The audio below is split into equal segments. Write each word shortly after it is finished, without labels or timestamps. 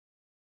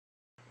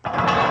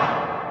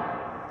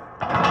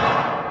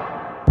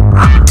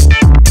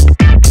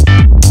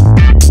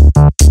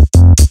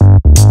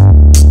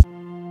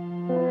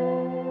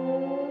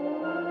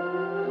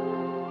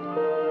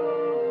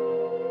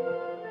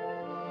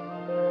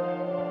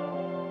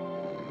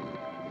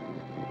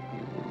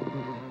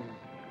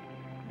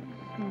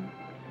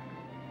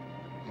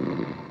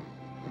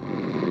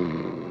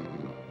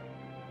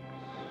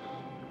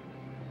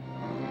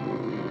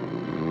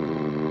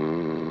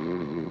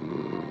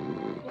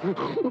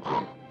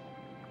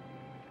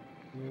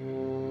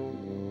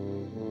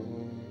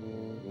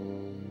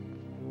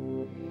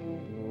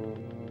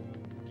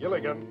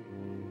Gilligan.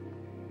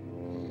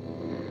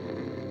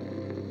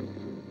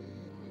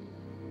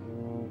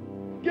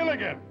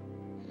 Gilligan!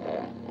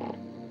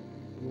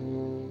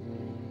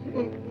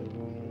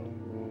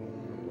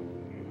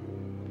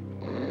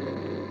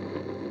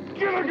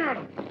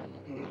 Gilligan!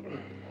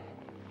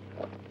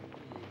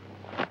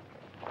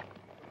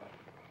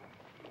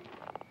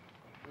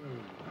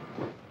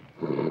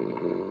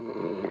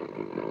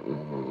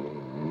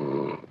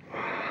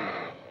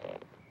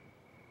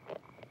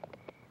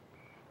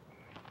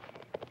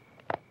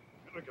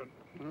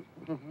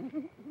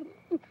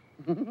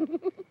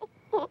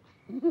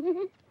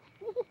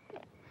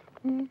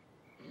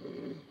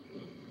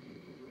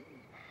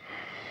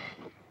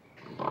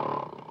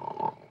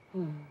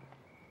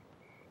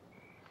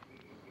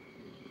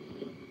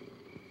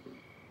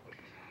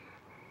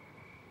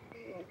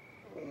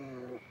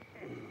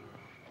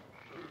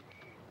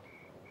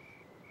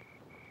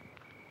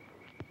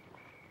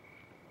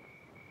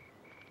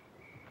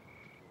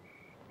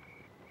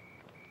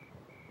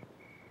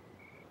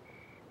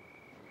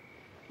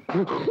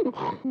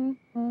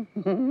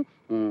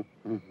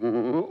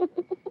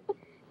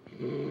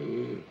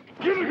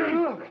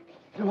 Gilligan!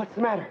 What's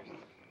the matter?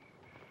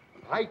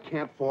 I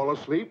can't fall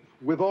asleep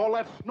with all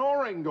that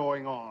snoring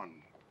going on.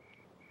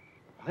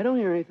 I don't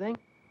hear anything.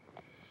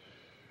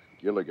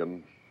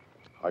 Gilligan,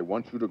 I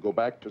want you to go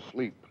back to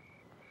sleep.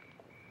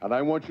 And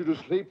I want you to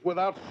sleep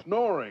without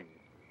snoring.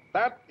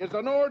 That is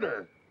an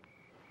order.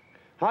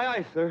 Aye,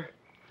 aye, sir.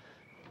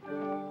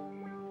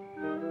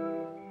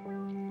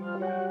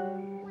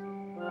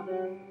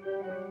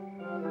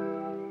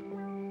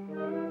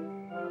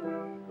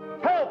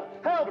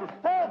 Help! Help!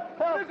 Help!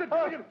 Help! Is it,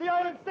 Gilligan? The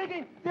island's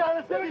sinking! The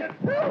island's sinking! Help!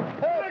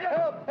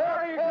 Help!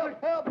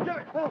 Help! Help! Help!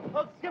 Help!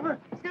 Oh, Skipper!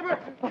 Skipper!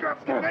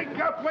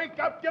 Wake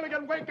up,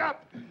 Gilligan, wake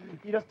up!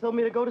 You just told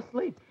me to go to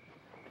sleep.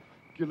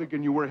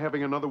 Gilligan, you were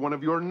having another one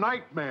of your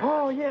nightmares.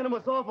 Oh, yeah, and it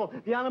was awful.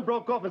 The island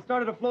broke off and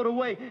started to float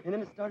away, and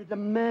then it started to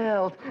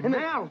melt. And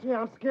Melt?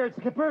 Yeah, I'm scared,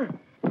 Skipper.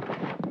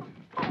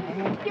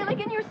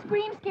 Gilligan, your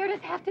scream scared us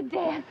half to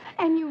death.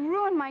 And you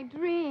ruined my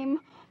dream.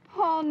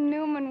 Paul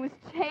Newman was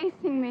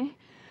chasing me.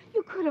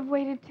 You could have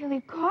waited till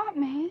he caught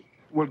me.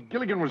 Well,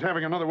 Gilligan was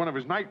having another one of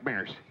his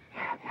nightmares.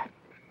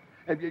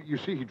 And you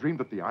see, he dreamed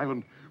that the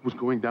island was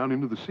going down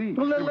into the sea.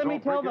 Well, It was let me all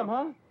tell breaking them,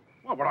 up. huh?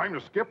 Well, but I'm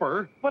the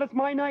skipper. But it's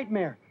my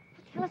nightmare.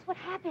 Tell us what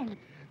happened.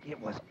 It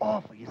was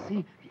awful. You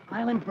see, the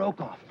island broke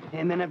off,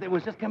 and then it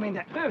was just coming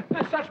down.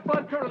 Such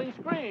blood-curdling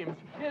screams.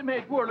 It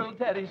made poor little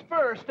Teddy's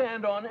fur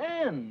stand on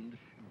end.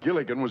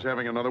 Gilligan was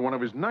having another one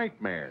of his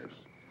nightmares.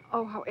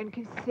 Oh, how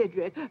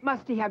inconsiderate.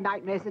 Must he have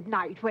nightmares at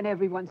night when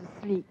everyone's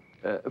asleep?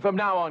 From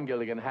now on,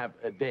 Gilligan, have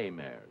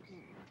daymares.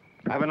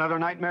 Have another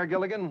nightmare,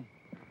 Gilligan?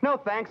 No,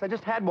 thanks. I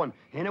just had one,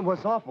 and it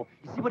was awful.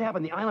 You see what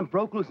happened? The island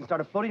broke loose and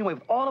started floating away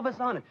with all of us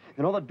on it.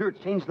 And all the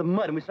dirt changed to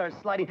mud, and we started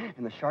sliding,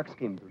 and the sharks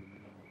came.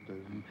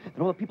 And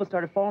all the people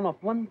started falling off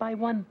one by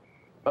one.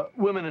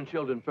 Women and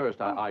children first,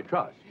 I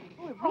trust.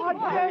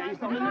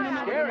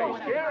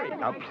 Scary.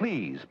 Now,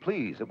 please,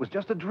 it was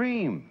just a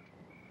dream.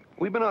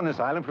 We've been on this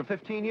island for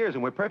 15 years,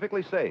 and we're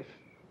perfectly safe.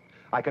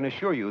 I can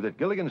assure you that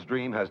Gilligan's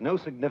dream has no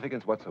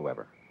significance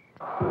whatsoever.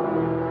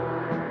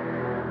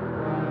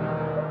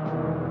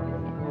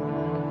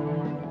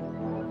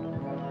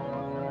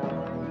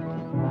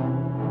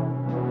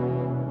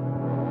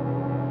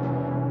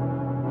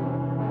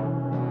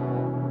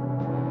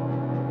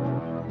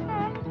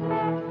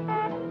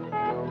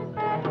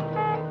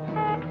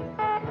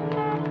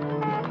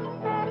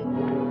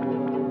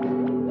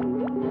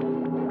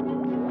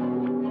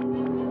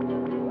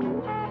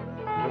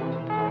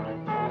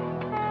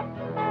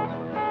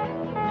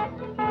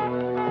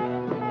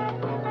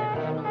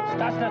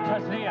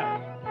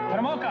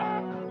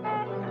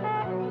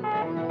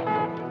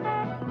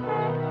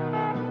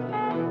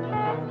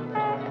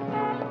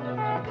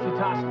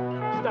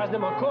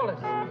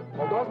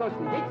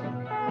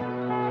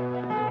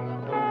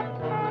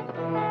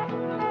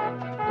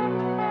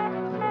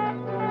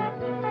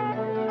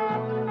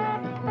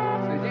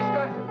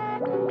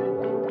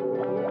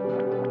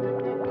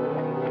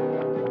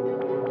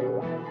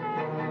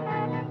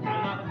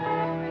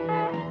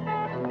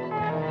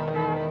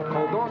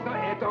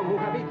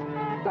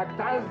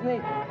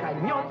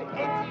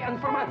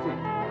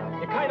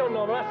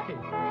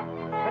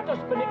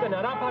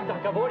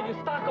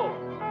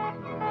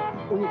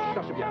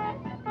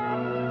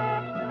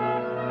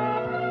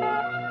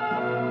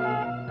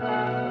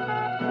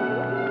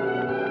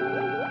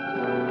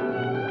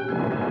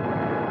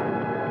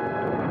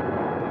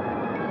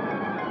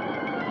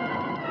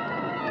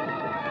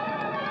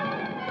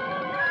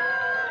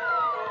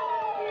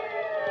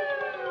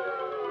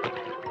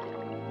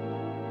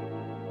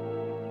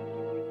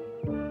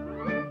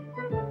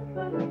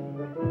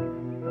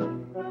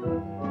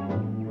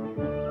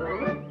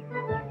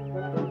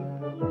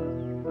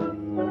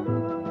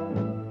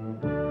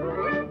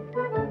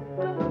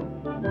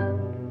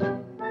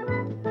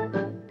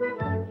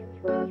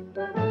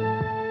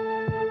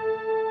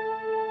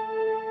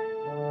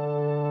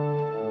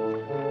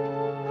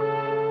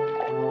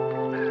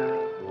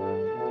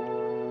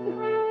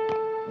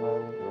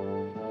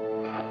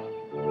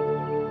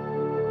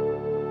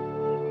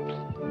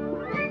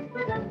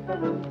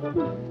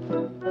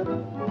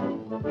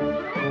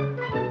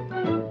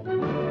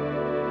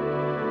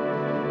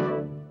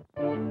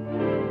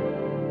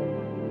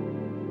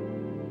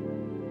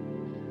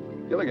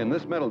 Gilligan,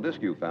 this metal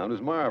disc you found is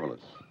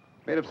marvelous.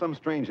 Made of some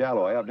strange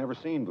alloy I've never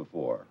seen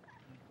before.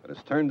 But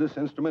it's turned this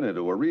instrument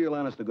into a real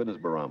honest-to-goodness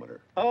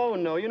barometer. Oh,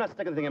 no, you're not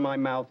sticking the thing in my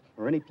mouth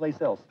or any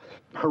place else.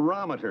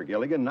 Barometer,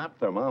 Gilligan, not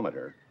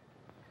thermometer.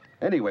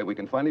 Anyway, we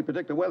can finally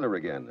predict the weather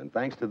again, and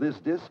thanks to this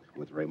disc,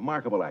 with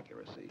remarkable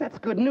accuracy. That's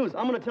good news.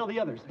 I'm going to tell the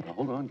others. Now,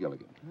 hold on,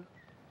 Gilligan.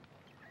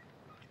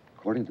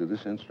 According to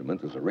this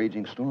instrument, there's a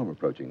raging storm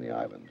approaching the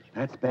island.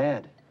 That's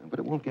bad. But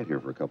it won't get here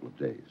for a couple of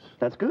days.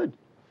 That's good.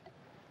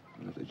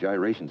 And the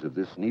gyrations of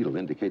this needle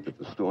indicate that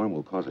the storm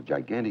will cause a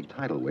gigantic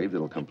tidal wave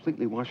that'll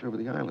completely wash over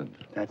the island.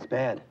 That's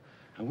bad.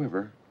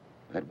 However,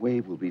 that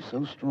wave will be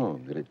so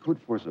strong that it could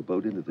force a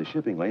boat into the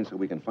shipping lane so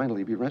we can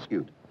finally be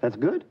rescued. That's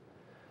good.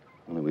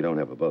 Only we don't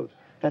have a boat.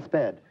 That's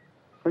bad.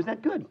 Or is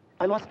that good?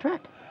 I lost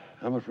track.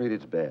 I'm afraid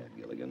it's bad,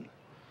 Gilligan.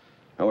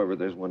 However,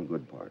 there's one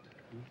good part.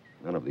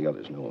 None of the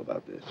others know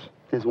about this.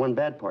 There's one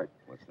bad part.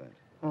 What's that?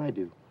 I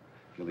do.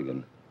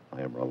 Gilligan,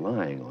 I am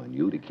relying on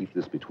you to keep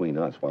this between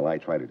us while I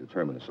try to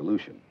determine a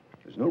solution.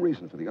 There's no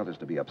reason for the others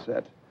to be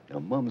upset. Now,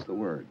 mum's the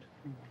word.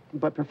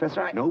 But,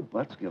 Professor, I... No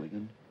buts,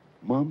 Gilligan.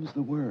 Mum's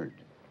the word.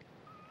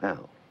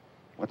 Now,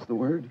 what's the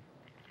word?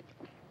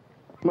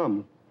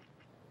 Mum.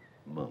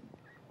 Mum.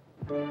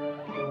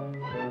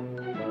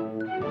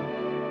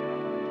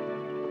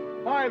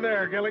 Hi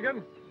there,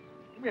 Gilligan.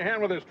 Give me a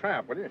hand with this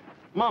trap, will you?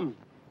 Mum.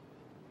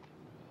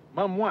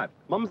 Mum what?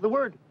 Mum's the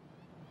word.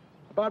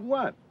 About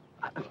what?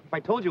 If I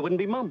told you, it wouldn't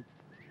be Mum.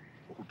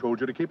 Who told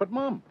you to keep it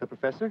mum? The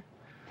Professor?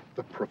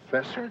 The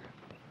professor?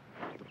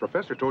 The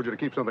professor told you to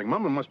keep something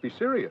mum. It must be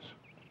serious.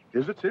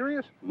 Is it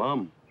serious?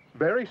 Mum.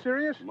 Very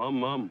serious?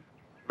 Mum.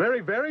 Very,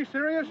 very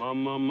serious?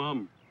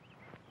 Mum.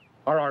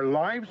 Are our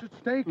lives at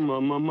stake?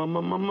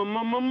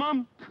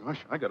 Mum. Gosh,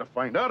 I gotta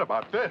find out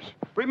about this.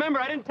 Remember,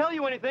 I didn't tell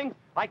you anything.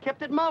 I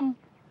kept it Mum.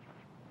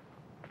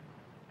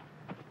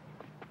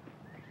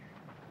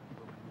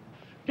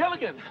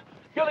 Gilligan,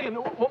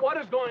 what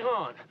is going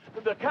on?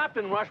 The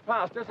captain rushed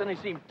past us, and he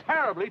seemed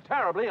terribly,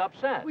 terribly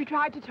upset. We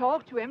tried to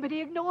talk to him, but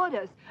he ignored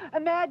us.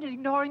 Imagine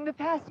ignoring the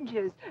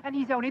passengers, and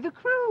he's only the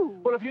crew.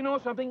 Well, if you know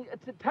something,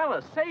 tell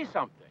us. Say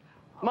something.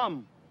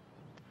 Mum.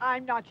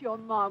 I'm not your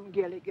mom,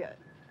 Gilligan.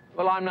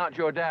 Well, I'm not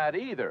your dad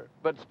either.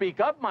 But speak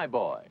up, my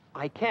boy.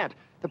 I can't.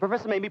 The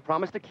professor made me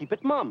promise to keep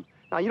it Mum.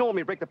 Now, you don't want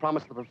me to break the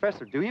promise to the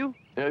professor, do you?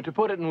 To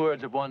put it in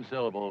words of one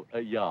syllable,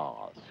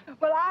 yas.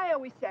 Well, I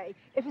always say,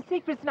 if a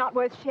secret's not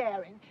worth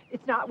sharing,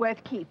 it's not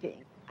worth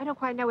keeping. I don't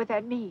quite know what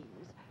that means,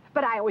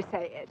 but I always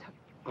say it.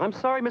 I'm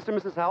sorry, Mr.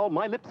 and Mrs. Howell.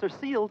 My lips are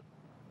sealed.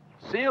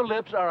 Sealed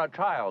lips are a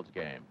child's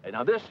game.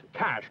 Now, this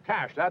cash,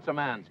 that's a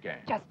man's game.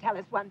 Just tell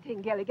us one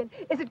thing, Gilligan.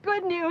 Is it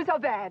good news or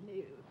bad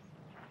news?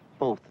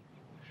 Both.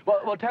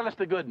 Well, tell us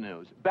the good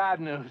news. Bad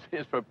news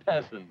is for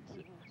peasants.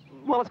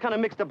 Well, it's kind of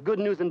mixed up good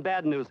news and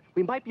bad news.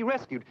 We might be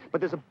rescued,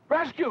 but there's a...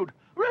 Rescued!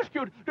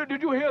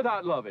 Did you hear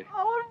that, Lovey?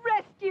 Oh, a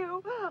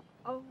rescue!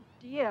 Oh,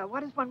 dear,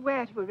 what does one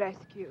wear to a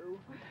rescue?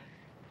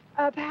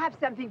 Perhaps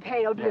something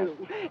pale blue.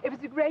 If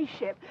it's a gray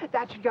ship,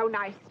 that should go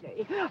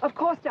nicely. Of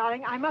course,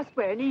 darling, I must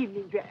wear an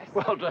evening dress.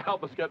 Well, to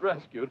help us get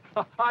rescued,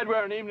 I'd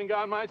wear an evening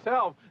gown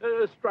myself.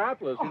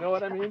 Strapless, you know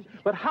what I mean?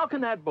 But how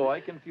can that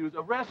boy confuse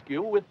a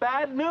rescue with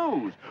bad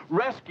news?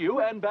 Rescue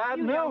and bad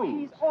You news. know,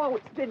 he's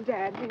always been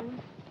bad news.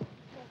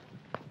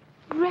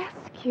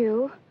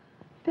 Rescue?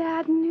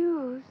 Bad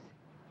news.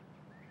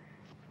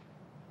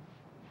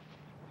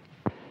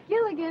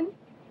 Gilligan,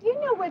 you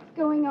know what's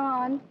going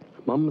on.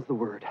 Mum's the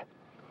word.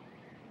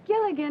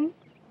 Gilligan,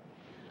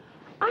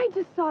 I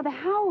just saw the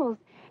Howells,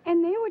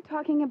 and they were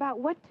talking about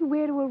what to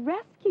wear to a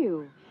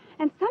rescue,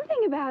 and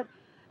something about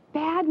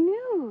bad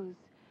news.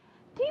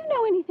 Do you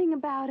know anything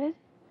about it?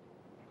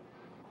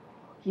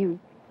 You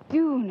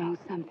do know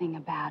something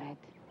about it.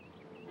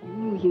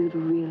 Ooh, you'd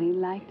really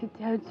like to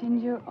tell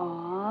Ginger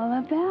all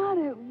about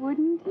it,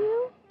 wouldn't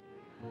you?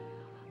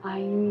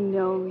 I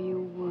know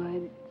you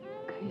would,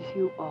 because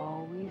you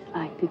always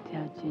like to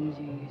tell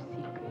Ginger your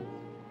secrets.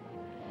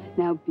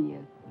 Now be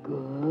a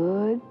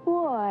good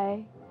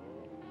boy.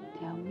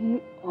 Tell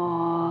me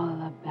all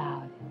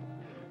about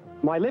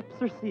it. My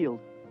lips are sealed.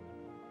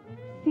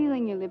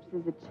 Sealing your lips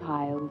is a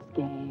child's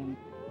game.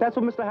 That's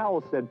what Mr.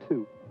 Howell said,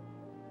 too.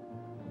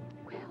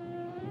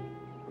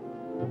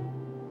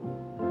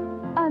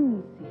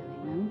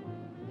 Unsealing them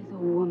is a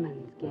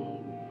woman's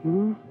game.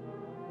 Hmm?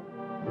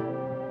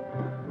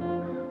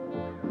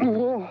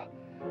 Oh,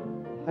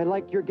 I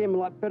like your game a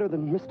lot better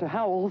than Mr.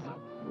 Howell's.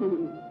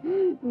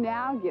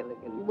 Now,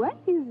 Gilligan, what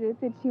is it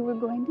that you were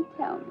going to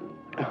tell me?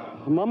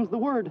 Mum's the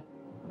word.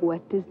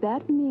 What does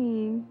that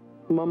mean?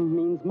 Mum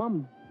means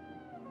mum.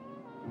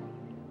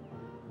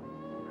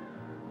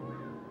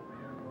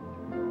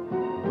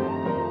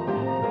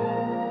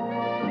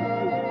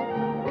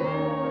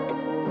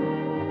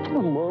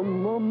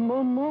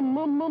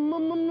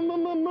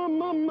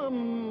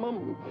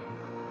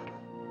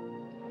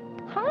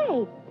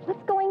 Hi,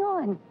 what's going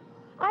on?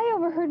 I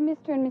overheard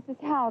Mr. and Mrs.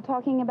 Hale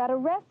talking about a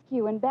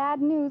rescue and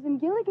bad news, and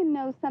Gilligan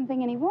knows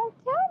something and he won't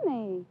tell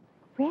me.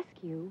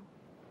 Rescue?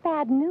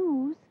 Bad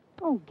news?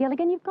 Oh,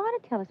 Gilligan, you've got to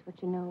tell us what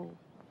you know.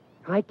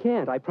 I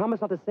can't. I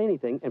promise not to say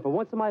anything, and for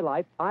once in my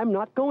life, I'm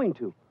not going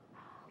to.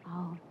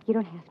 Oh, you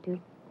don't have to.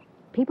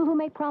 People who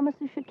make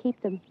promises should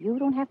keep them. You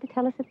don't have to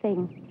tell us a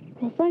thing.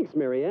 Well, thanks,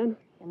 Marianne.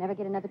 You'll never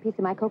get another piece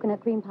of my coconut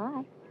cream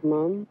pie.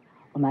 Mom?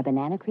 Or my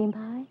banana cream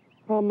pie.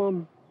 Oh,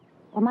 Mom.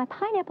 Or my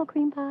pineapple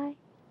cream pie.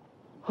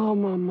 Oh,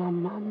 Mom.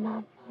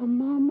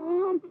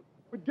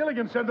 But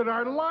Gilligan said that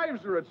our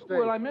lives are at stake.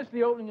 Well, I missed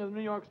the opening of the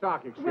New York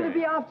Stock Exchange. Will it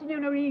be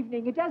afternoon or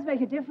evening? It does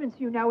make a difference,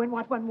 you know, in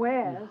what one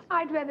wears.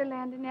 I'd rather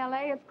land in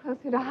L.A. It's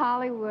closer to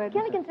Hollywood.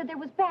 Gilligan said there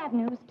was bad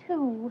news,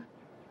 too.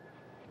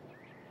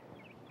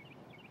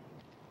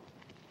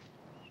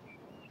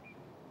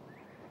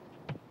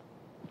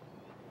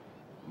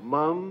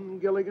 Mum,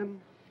 Gilligan?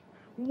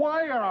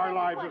 Why are our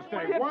lives at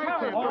stake? Why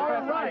can't All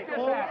Professor... right.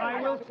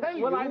 I will tell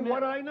you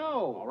what I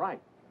know. All right.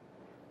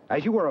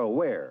 As you are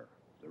aware,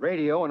 the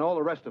radio and all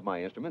the rest of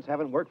my instruments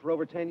haven't worked for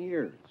over 10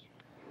 years.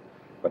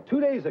 But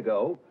 2 days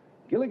ago,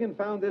 Gilligan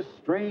found this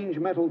strange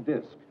metal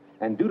disc,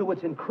 and due to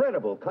its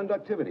incredible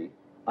conductivity,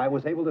 I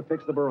was able to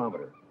fix the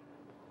barometer.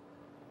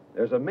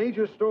 There's a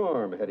major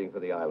storm heading for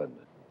the island.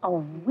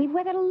 Oh, we've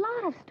weathered a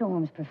lot of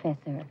storms,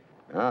 Professor.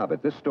 Ah,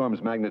 but this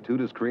storm's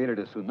magnitude has created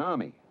a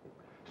tsunami.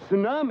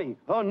 Tsunami.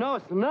 Oh, no,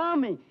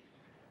 tsunami.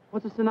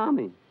 What's a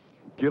tsunami?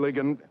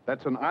 Gilligan,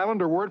 that's an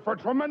Islander word for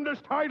tremendous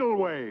tidal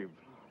wave.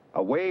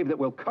 A wave that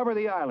will cover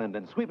the island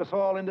and sweep us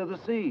all into the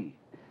sea.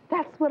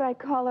 That's what I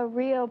call a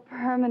real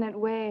permanent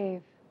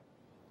wave.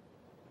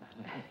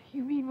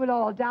 You mean we'll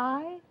all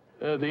die?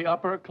 The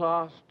upper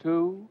class,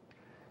 too?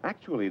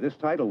 Actually, this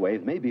tidal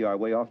wave may be our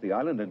way off the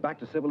island and back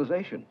to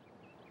civilization.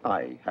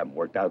 I haven't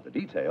worked out the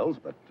details,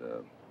 but,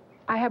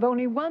 I have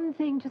only one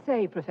thing to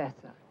say,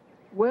 Professor.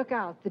 Work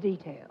out the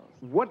details.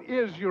 What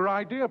is your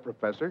idea,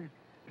 Professor?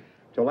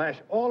 to lash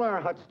all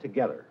our huts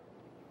together.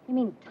 You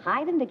mean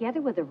tie them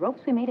together with the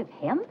ropes we made of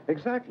hemp?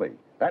 Exactly.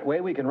 That way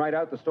we can ride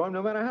out the storm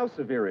no matter how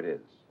severe it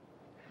is.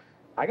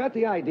 I got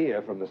the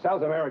idea from the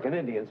South American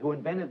Indians who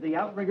invented the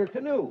outrigger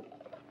canoe.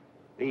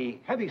 The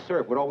heavy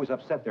surf would always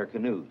upset their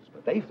canoes,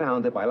 but they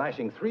found that by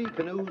lashing 3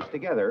 canoes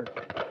together,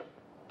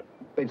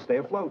 they'd stay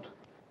afloat.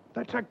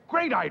 That's a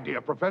great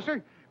idea,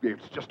 Professor.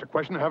 It's just a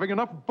question of having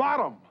enough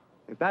bottom.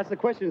 If that's the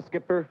question,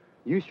 Skipper,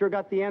 you sure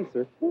got the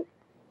answer.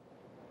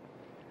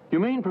 You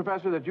mean,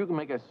 Professor, that you can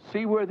make a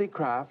seaworthy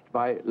craft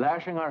by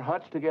lashing our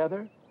huts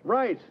together?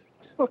 Right.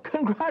 Well,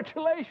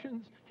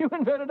 congratulations. You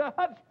invented a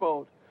huts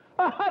boat.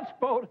 A huts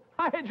boat?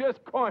 I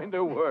just coined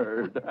a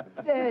word.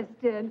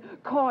 Thurston,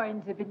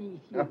 coins are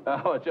beneath you.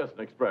 Oh, it's just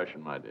an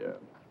expression, my dear.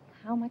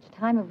 How much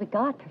time have we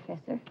got,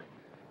 Professor?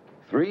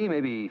 3,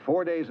 maybe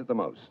 4 days at the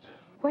most.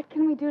 What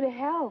can we do to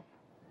help?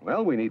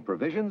 Well, we need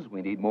provisions,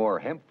 we need more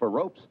hemp for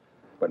ropes,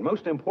 but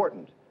most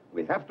important,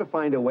 we have to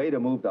find a way to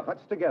move the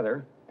huts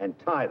together and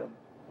tie them.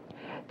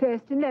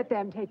 Thurston, let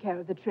them take care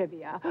of the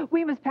trivia.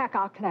 We must pack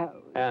our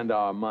clothes. And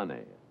our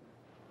money.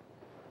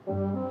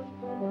 Well,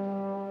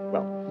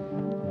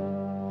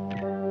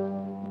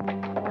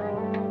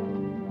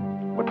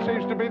 What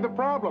seems to be the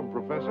problem,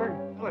 Professor?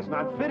 well, it's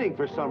not fitting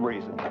for some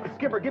reason.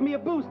 Skipper, give me a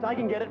boost. I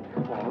can get it.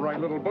 All right,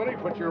 little buddy,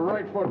 put your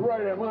right foot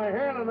right in my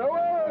hand and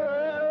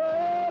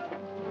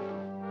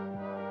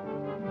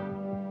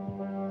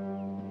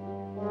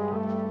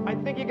I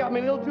think you got me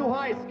a little too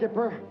high,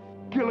 Skipper.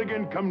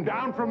 Gilligan, come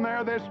down from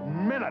there this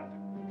minute.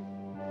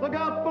 Look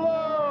out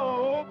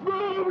below!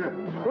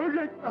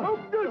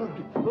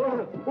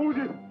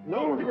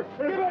 No,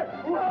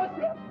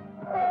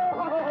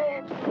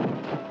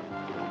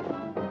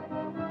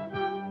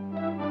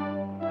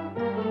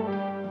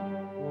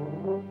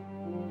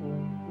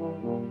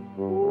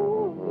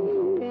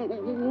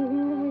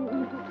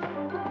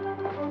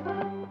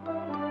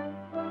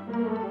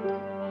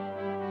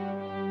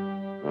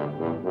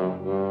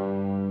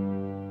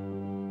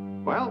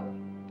 well,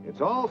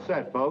 it's all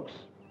set, folks.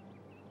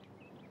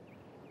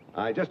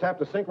 I just have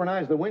to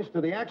synchronize the winch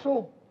to the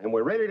axle, and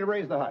we're ready to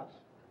raise the huts.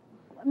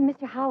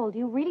 Mr. Howell, do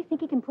you really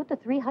think he can put the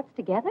 3 huts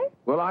together?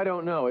 Well, I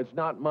don't know. It's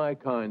not my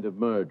kind of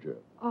merger.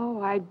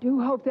 Oh, I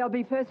do hope there'll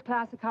be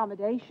first-class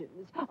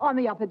accommodations. On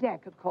the upper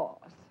deck, of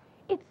course.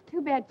 It's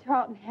too bad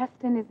Charlton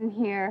Heston isn't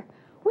here.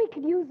 We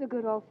could use a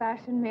good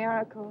old-fashioned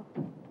miracle.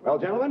 Well,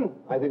 gentlemen,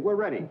 I think we're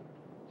ready.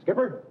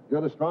 Skipper,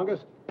 you're the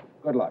strongest.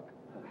 Good luck.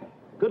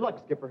 Good luck,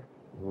 Skipper.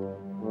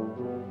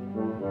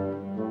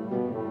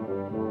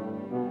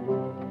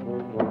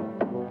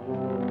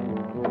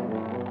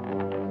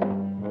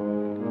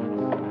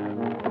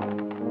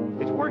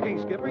 It's working,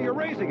 Skipper. You're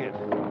raising it.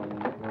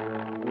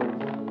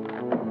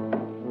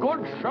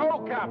 Good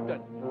show,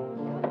 Captain.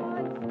 Come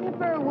on,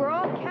 Skipper. We're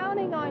all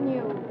counting on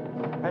you.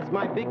 That's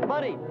my big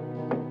buddy.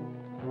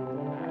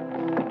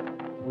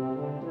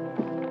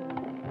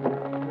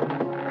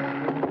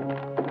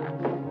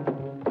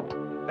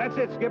 That's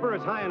it, Skipper.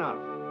 It's high enough.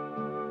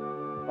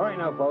 All right,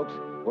 now, folks,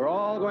 we're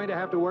all going to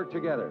have to work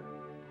together.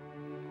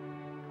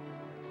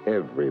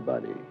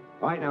 Everybody.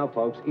 All right, now,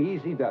 folks,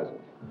 easy does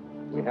it.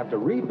 we have to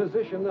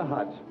reposition the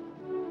hut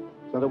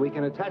so that we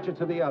can attach it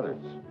to the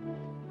others.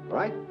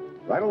 Right?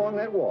 Right along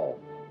that wall.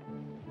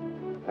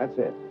 That's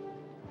it.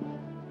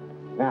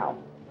 Now,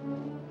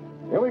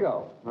 here we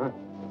go. Huh?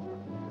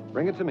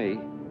 Bring it to me.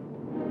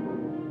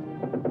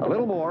 A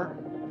little more.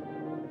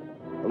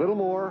 A little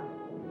more.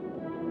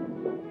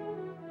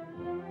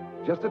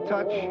 Just a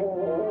touch.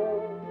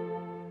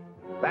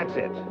 That's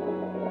it.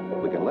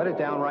 We can let it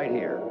down right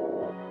here.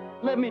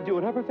 Let me do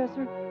it, huh,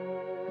 Professor?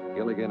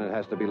 Gilligan, it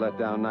has to be let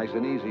down nice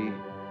and easy.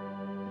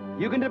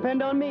 You can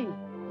depend on me.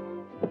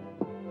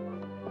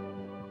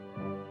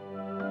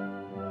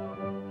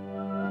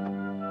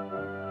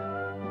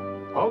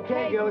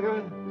 Okay,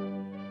 Gilligan.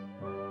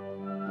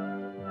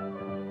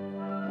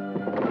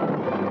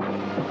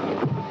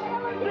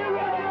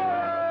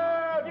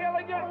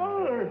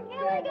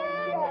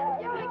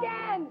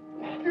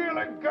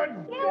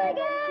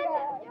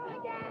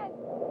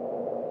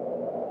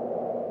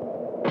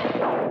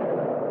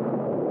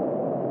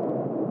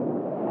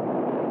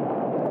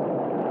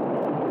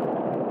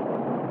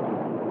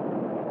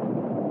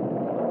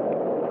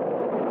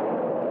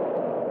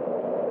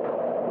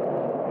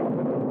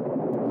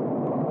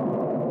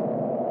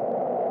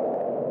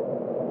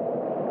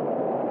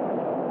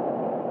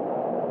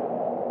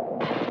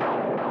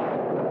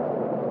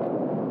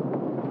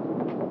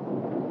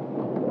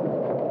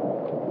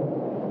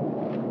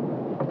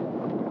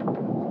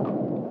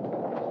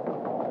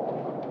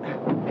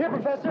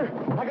 Professor.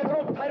 I got the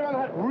rope tied around the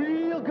hut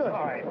real good.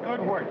 All right,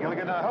 good work,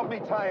 Gilligan. Now help me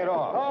tie it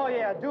off. Oh,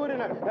 yeah. Do it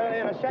in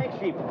a shank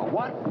sheep. A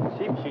what?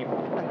 Sheep.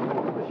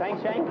 Shank.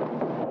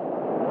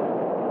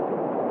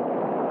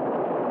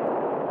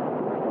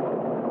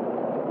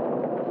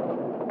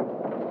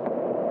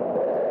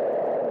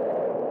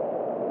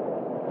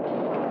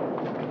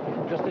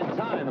 Just in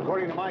time.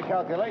 According to my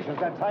calculations,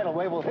 that tidal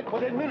wave will hit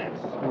within minutes.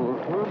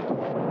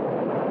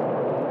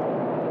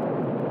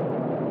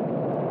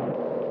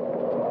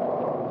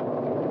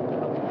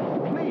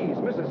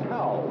 Mrs.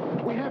 Howell,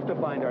 we have to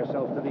bind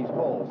ourselves to these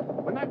poles.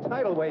 When that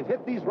tidal wave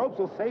hit, these ropes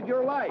will save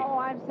your life. Oh,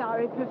 I'm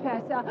sorry,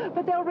 Professor,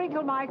 but they'll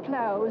wrinkle my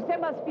clothes. There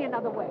must be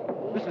another way.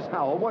 Mrs.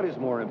 Howell, what is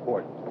more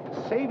important?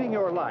 Saving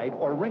your life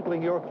or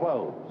wrinkling your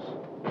clothes?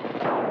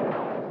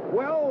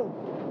 Well...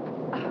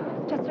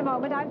 Just a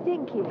moment, I'm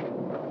thinking.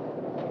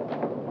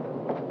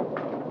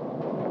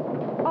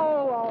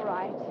 Oh, all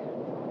right.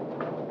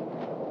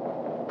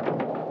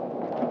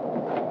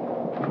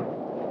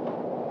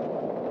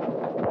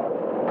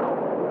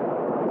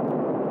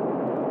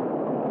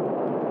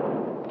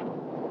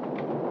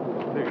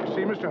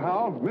 See, Mr.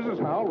 Howell, Mrs.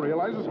 Howell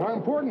realizes how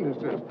important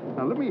this is.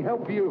 Now, let me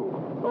help you.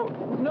 Oh,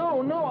 no,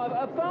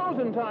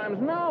 1,000 times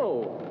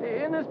no.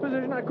 In this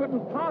position, I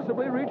couldn't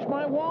possibly reach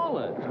my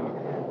wallet.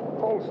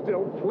 Hold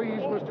still, please,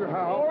 Mr.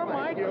 Howell. Or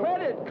my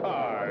credit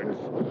cards.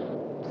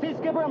 See,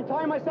 Skipper, I'm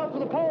tying myself to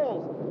the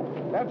poles.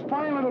 That's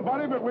fine, little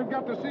buddy, but we've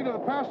got to see to the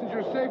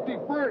passenger's safety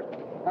first.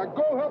 Now,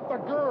 go help the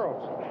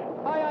girls.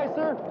 Aye,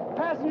 sir.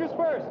 Passengers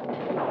first.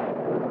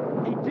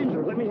 Hey,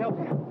 Ginger, let me help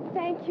you.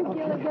 Thank you,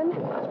 Gilligan.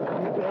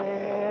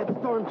 Bad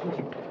storm,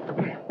 Ginger.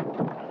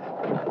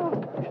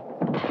 Don't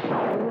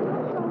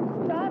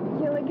stop,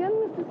 Gilligan.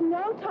 This is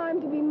no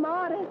time to be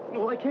modest.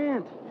 Well, I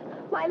can't.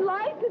 My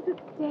life is at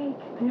stake.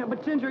 Yeah,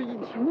 but Ginger, you...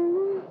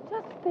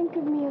 Just think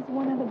of me as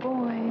one of the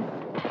boys.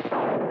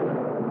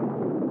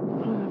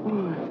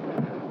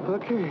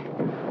 Okay.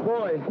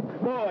 Boy.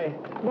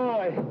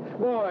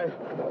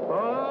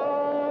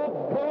 Oh,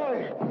 boy.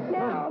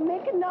 Now,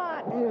 make a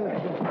knot.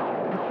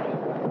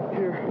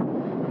 Here.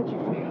 How'd you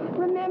feel?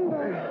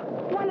 Remember,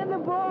 one of the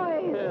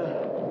boys. Yeah.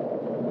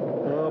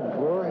 Oh,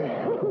 boy.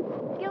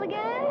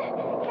 Gilligan,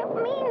 help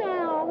me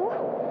now.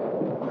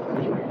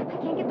 I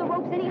can't get the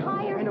ropes any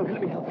higher. I know,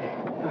 let me help you.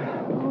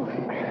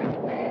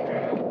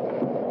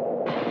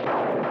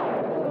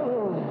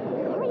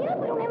 Hurry up,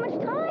 we don't have much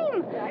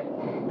time.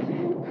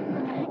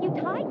 You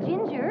tied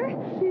Ginger.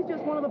 She's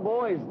just one of the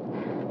boys.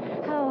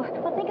 Oh,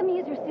 well, think of me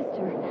as your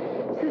sister.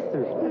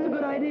 Sister. That's a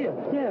good idea.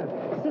 Yeah.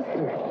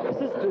 Sister.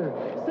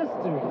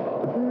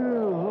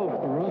 Oh,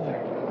 brother.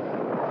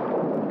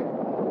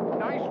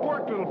 Nice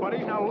work, little buddy.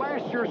 Now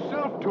lash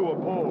yourself to a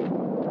pole.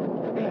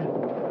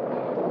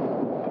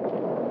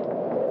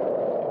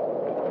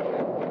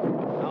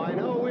 Now, I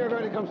know we're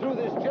going to come through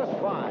this just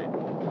fine.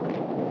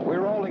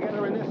 We're all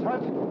together in this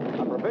hut.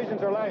 Our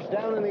provisions are lashed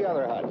down in the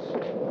other huts.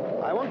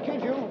 I won't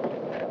kid you.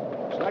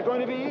 It's not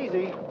going to be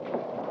easy.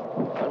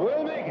 But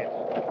we'll make it.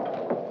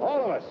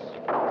 All of us.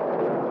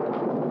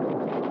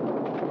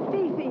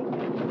 Fifi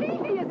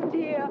isn't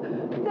here.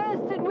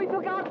 Thurston, we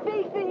forgot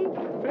Fifi.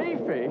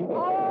 Fifi?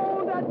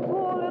 Oh, that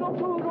poor little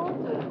poodle.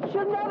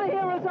 She'll never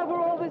hear us over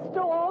all this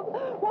storm.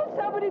 Won't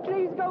somebody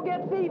please go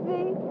get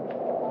Fifi?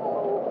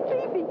 Oh,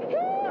 Fifi.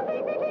 Here,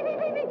 Fifi. Here,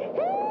 Fifi.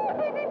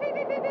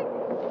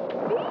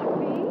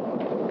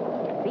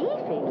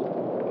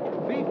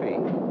 Fifi.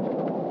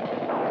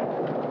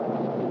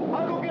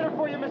 I'll go get her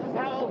for you, Mrs.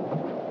 Howell.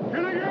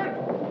 Gilligan!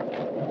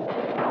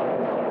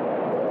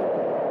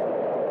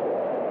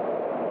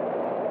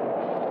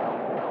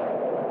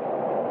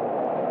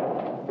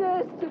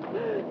 Thurston,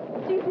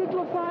 do you think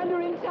we'll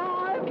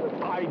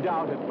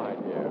about it, my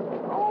dear.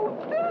 Oh,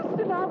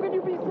 Thurston, how can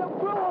you be so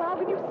cruel? How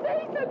can you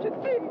say such a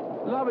thing?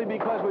 Lovey,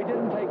 because we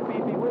didn't take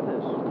Fifi with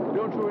us.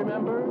 Don't you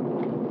remember?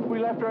 We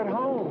left her at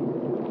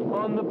home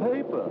on the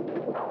paper.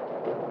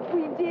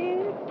 We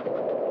did?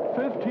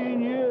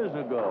 15 years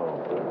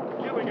ago.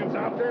 Gilligan's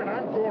out there, and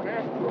I'm going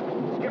after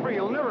him. Skipper,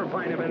 you'll never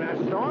find him in that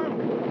storm.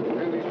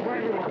 And he's my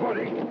little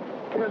buddy,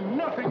 and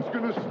nothing's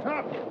gonna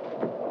stop him.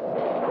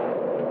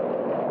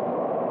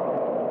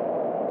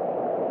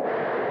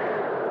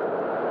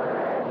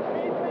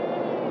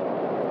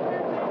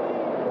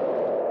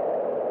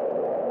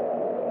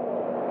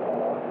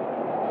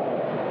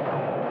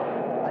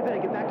 I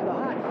better get back to the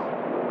huts.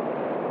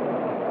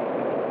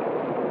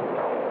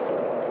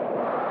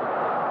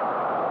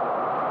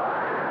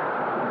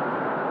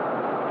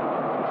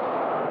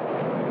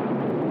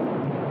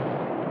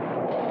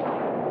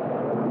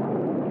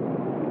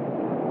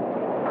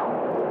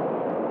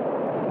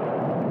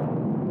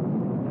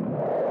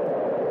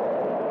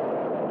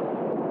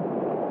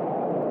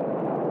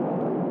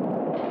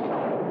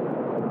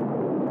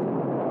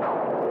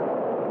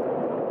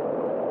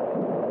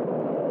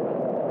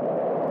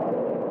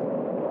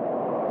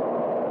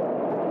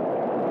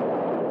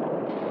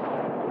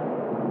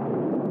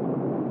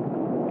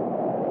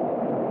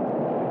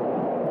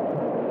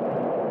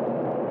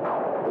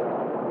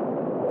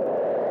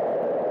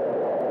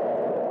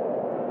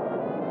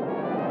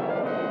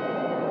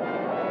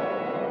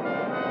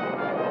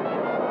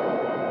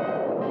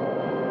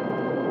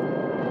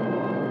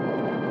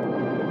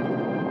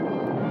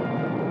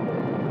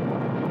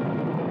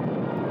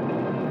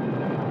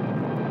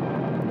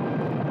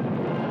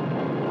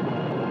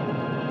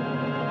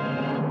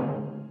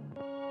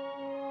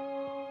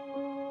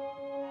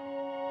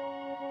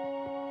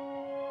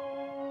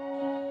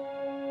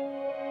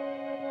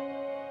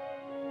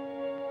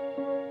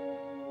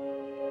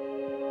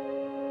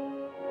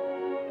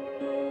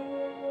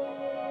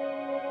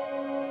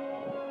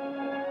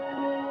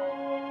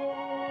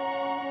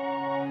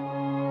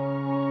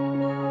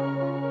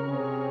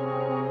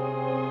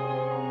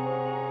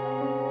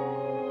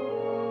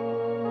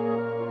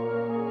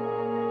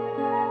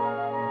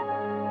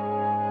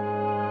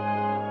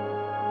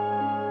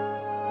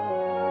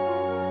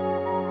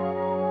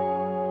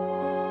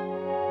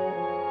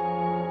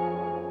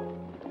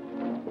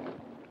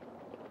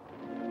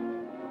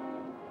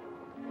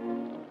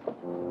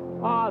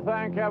 Ah,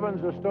 thank heavens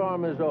the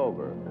storm is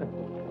over.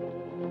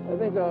 I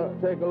think I'll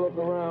take a look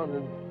around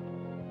and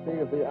see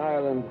if the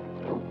island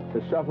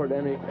has suffered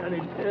any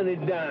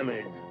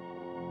damage.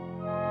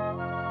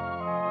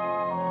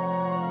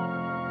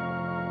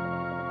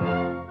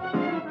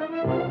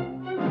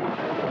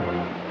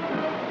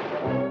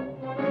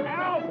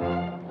 Help!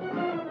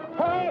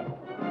 Help!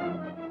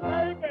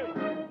 Save me!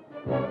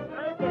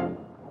 Save me!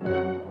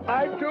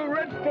 I'm too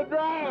rich to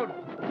drown!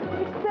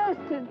 It's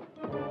Thurston.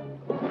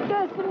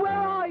 Thurston, where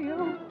are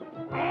you?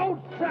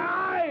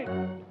 Outside!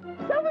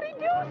 Somebody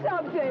do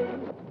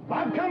something!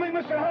 I'm coming,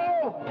 Mr.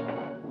 Hale.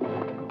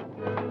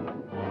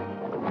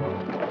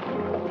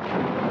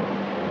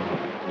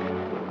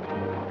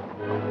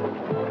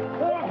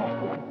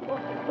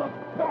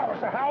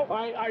 Mr. Hale,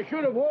 I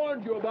should have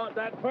warned you about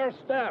that first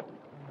step.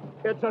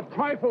 It's a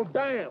trifle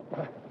damp.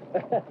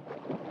 All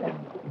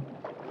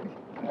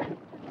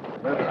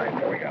right,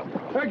 here we go.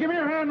 Hey, give me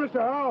your hand, Mr.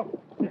 Hale.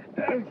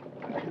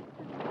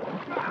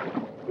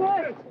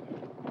 What?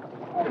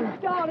 Oh,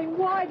 darling,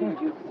 why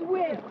didn't you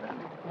swim?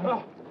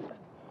 Oh,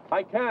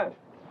 I can't.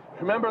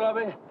 Remember,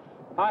 Lovey?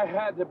 I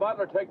had the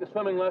butler take the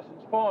swimming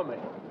lessons for me.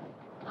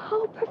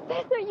 Oh,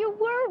 Professor, you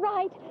were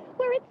right.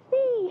 We're at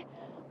sea.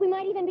 We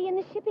might even be in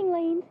the shipping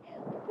lanes.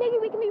 Maybe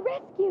we can be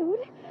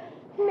rescued.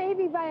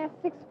 Maybe by a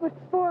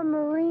 6'4"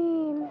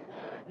 Marine.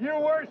 You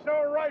were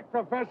so right,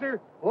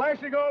 Professor.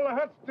 Lashing all the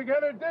huts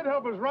together did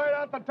help us ride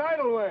out the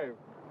tidal wave.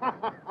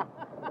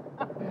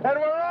 And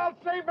we're all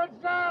safe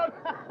and sound.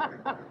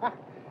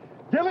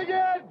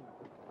 Gilligan!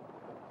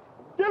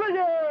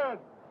 Gilligan!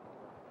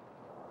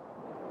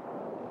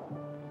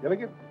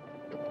 Gilligan?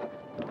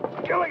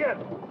 Gilligan!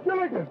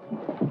 Gilligan!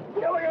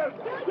 Gilligan! Gilligan!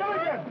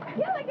 Gilligan!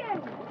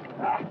 Gilligan!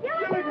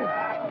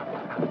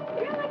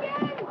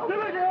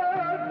 Gilligan!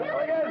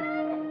 Gilligan!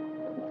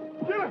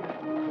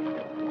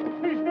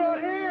 Gilligan! He's not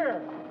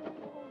here!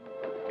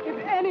 If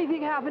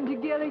anything happened to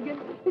Gilligan,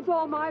 it's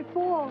all my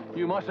fault.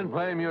 You mustn't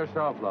blame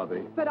yourself,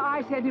 Lovey. But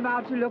I sent him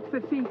out to look for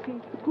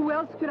Fifi. Who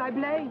else could I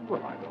blame?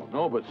 Well, I don't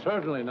know, but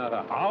certainly not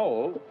a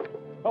howl.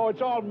 Oh,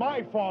 it's all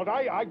my fault.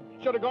 I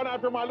should have gone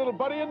after my little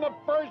buddy in the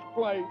first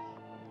place.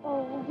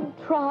 Oh, you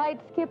tried,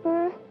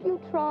 Skipper. You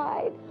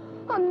tried.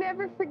 I'll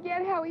never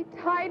forget how he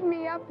tied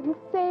me up and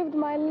saved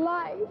my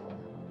life.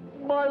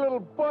 My little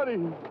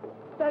buddy.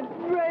 That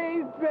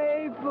brave,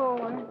 brave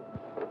boy.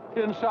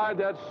 Inside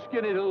that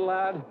skinny little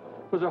lad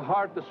was a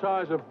heart the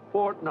size of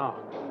Fort Knox.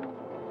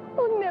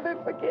 We'll never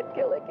forget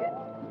Gilligan.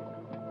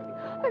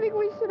 I think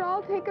we should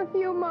all take a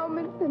few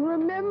moments and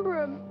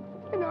remember him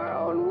in our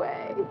own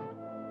way.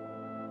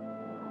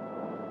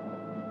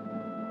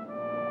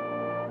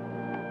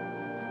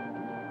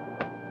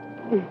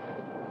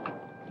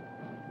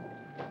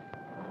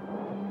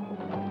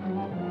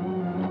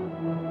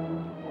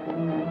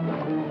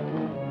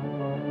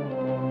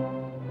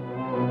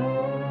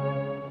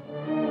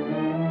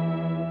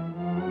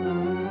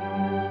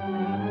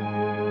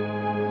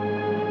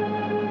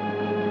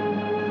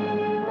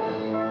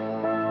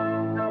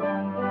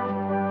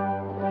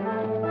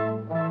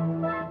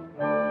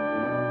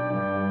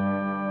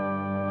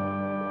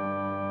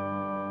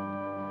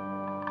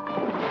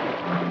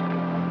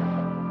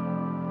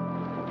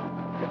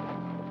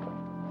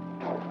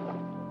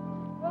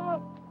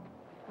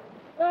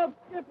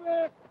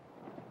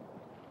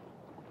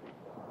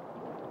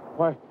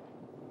 Why,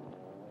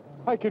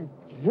 I can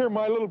hear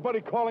my little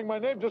buddy calling my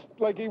name just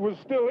like he was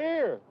still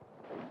here.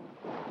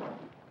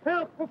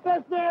 Help,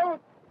 Professor!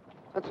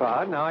 That's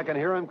odd. Now I can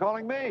hear him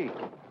calling me.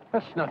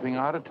 That's nothing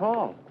odd at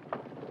all.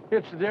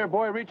 It's the dear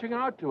boy reaching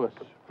out to us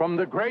from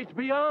the great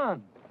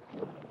beyond.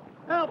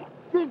 Help!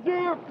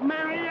 Ginger!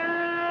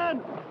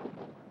 Marianne!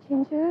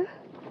 Ginger,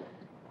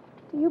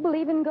 do you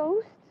believe in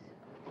ghosts?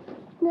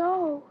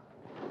 No,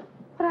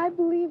 but I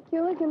believe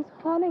Gilligan's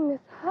haunting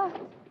this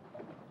hut.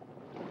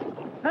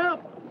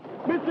 Help!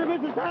 Mr.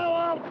 and Mrs.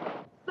 Hale!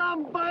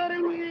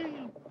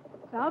 Somebody!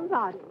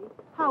 Somebody?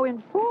 How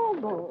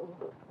informal.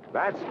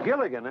 That's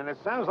Gilligan, and it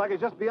sounds like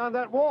it's just beyond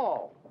that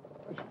wall.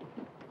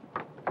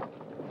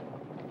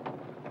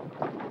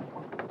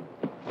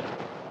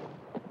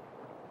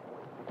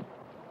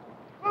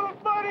 Little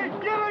buddy,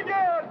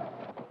 Gilligan!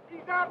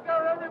 He's out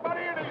there,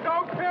 everybody, and he's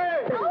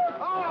okay!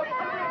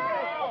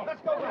 Oh,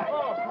 let's go back.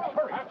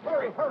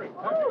 Hurry.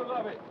 You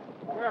love it.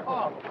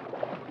 Careful.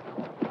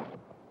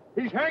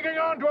 He's hanging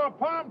on to a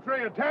palm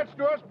tree attached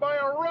to us by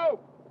a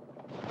rope.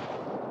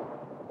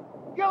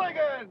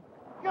 Gilligan!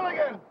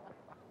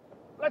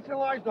 Let's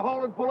enlarge the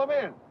hole and pull him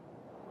in.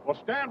 Well,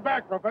 stand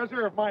back,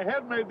 Professor. If my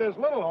head made this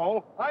little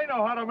hole, I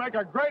know how to make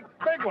a great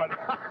big one.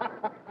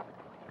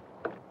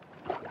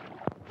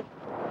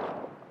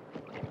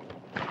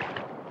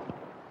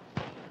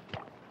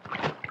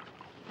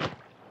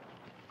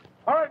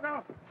 All right,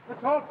 now,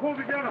 let's all pull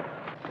together.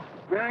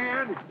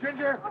 Marianne,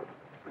 Ginger,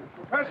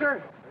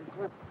 Professor,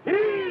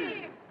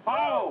 heave!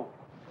 Ho!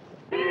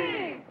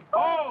 Heave!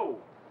 Ho!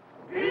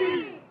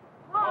 Heave!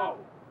 Ho!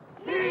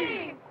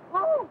 Heave!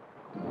 Ho!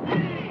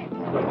 Heave!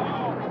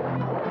 Ho!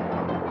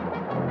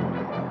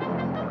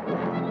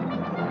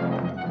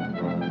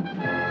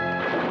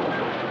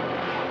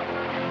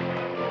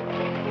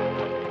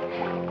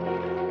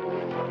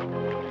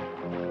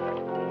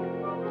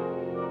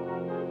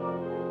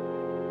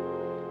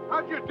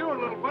 How'd you do,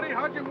 little buddy?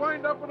 How'd you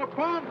wind up in a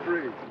palm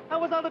tree? I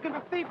was out looking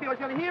for Fifi. I was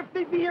going to hear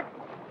Fifi here.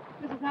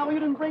 Mrs. Howell, you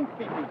didn't bring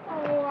Fifi.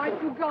 Oh, I'd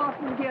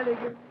forgotten,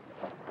 Gilligan.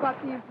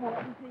 But the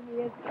important thing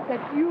is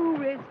that you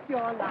risked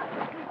your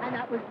life, and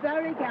that was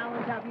very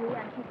gallant of you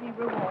and should be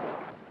rewarded.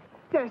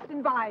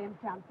 Thurston, buy him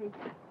something.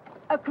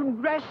 A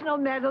Congressional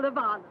Medal of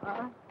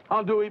Honor.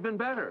 I'll do even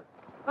better.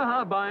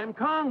 I'll buy him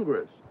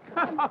Congress.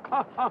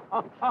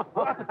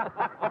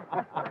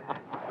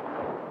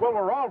 Well,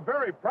 we're all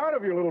very proud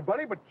of you, little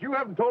buddy, but you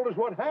haven't told us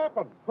what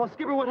happened. Well,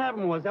 Skipper, what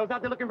happened was I was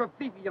out there looking for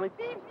Fifi, yelling,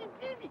 Fifi,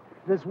 Fifi.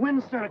 This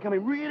wind started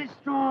coming really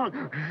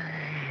strong.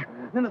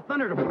 Then the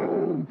thunder,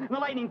 boom, and the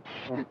lightning,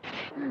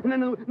 and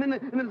then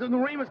the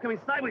rain was coming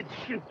sideways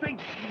and straight,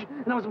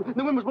 and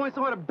the wind was blowing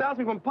so hard it bounced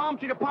me from palm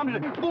tree to palm tree,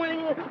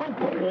 boing,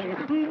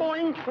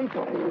 boing,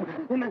 boing,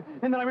 and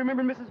then I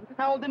remembered Mrs.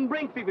 Howell didn't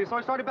bring Fifi, so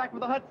I started back for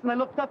the huts, and I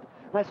looked up,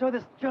 and I saw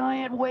this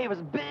giant wave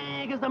as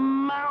big as a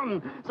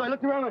mountain. So I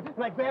looked around,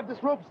 and I grabbed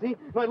this rope, see,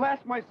 and I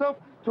lashed myself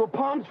to a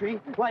palm tree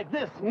like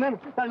this, and then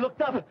I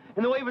looked up,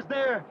 and the wave was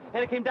there,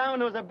 and it came down,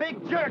 and there was a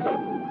big jerk.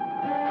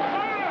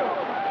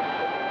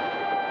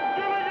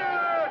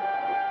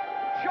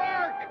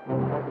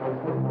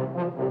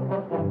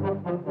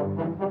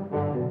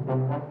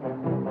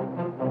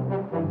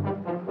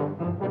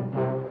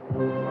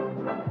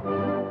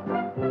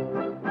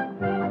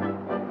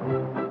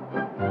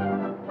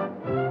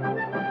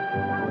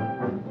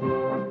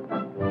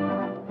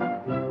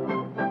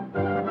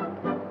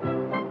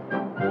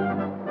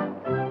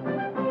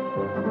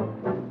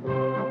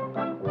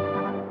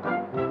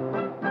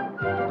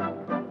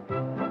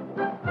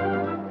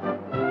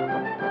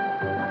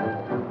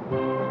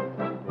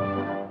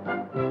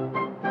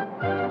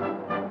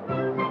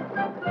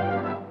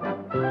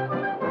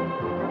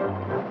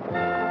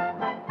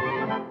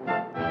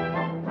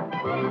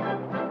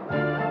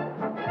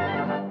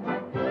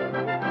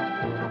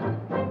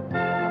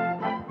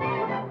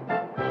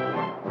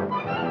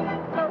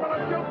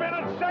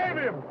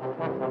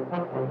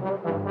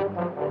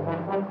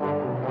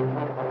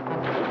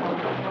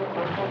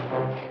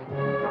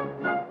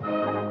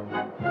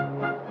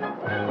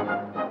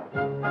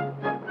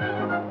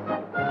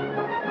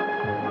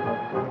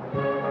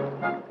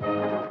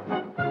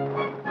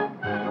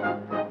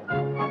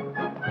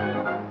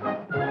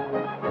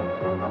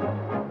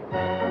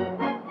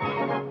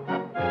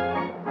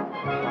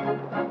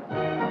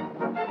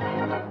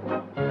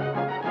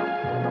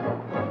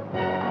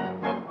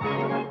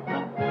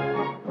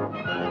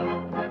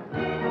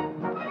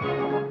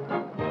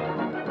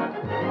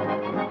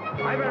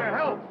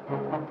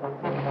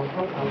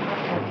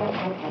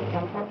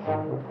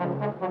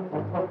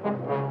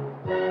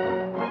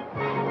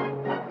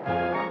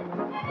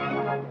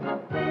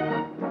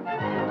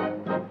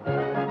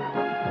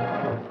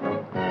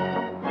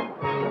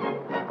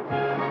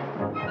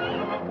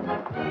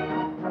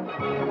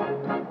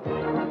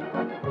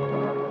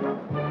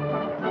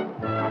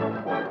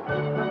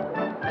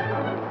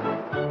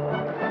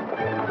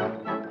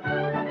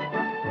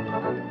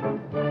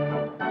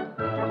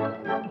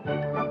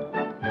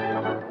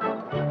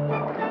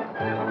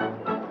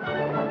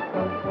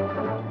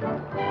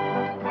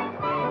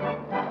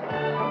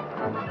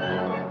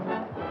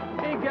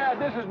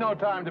 this is no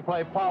time to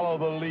play follow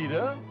the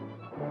leader.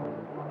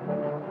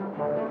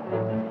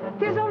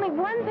 There's only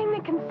one thing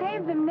that can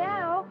save them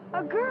now.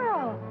 A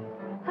girl.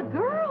 A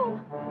girl?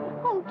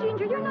 Oh,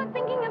 Ginger, you're not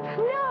thinking of...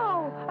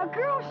 No, a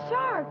girl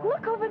shark.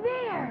 Look over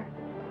there.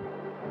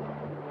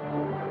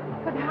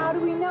 But how do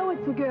we know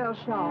it's a girl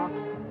shark?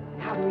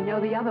 How do we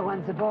know the other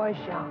one's a boy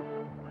shark?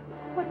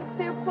 What if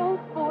they're both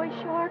boy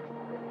sharks?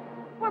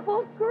 We're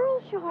both girl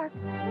sharks.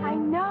 I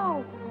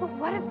know, but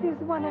what if there's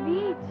one of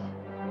each?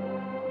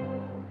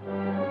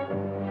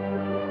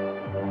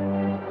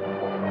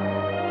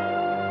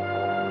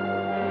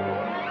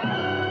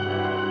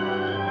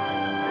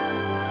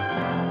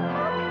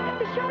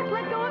 The shark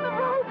let go of the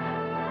rope.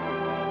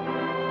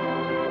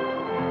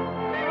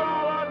 There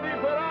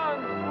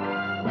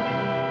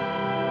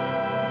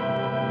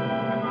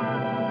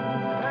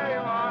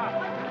you are.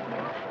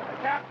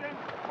 Captain,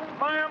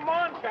 Ma'am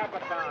on,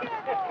 Capitan.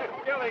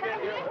 Gilligan,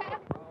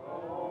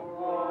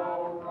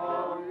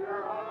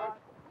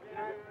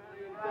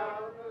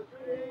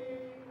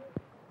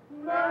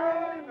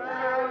 Mary,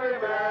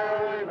 Mary,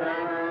 Mary,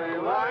 Mary,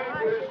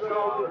 life is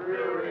so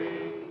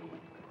dreary.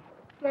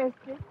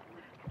 Chester,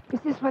 is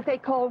this what they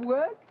call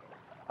work?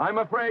 I'm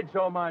afraid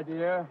so, my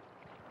dear.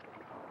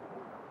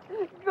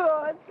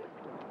 Good.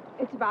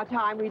 It's about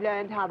time we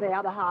learned how the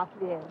other half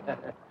lives.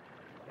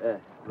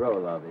 Row,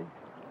 lovey.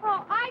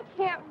 Oh, I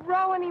can't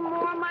row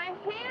anymore. My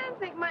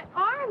hands ache, my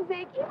arms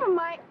ache, even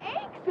my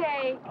aches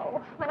ache.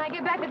 Oh, when I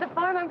get back to the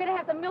farm, I'm going to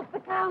have to milk the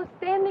cows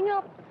standing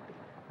up.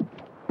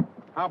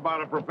 How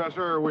about it,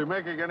 Professor? Are we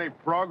making any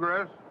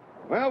progress?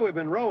 Well, we've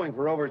been rowing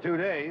for over 2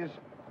 days,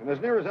 and as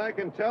near as I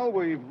can tell,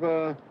 we've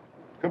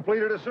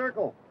completed a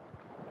circle.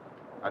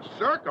 A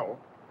circle?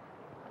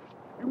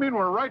 You mean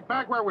we're right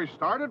back where we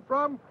started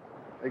from?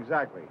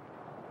 Exactly.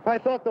 I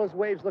thought those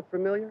waves looked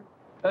familiar.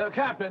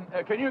 Captain,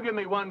 can you give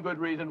me one good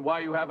reason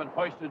why you haven't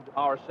hoisted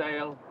our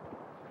sail?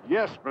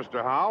 Yes,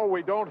 Mr. Howell,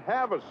 we don't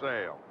have a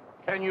sail.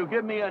 Can you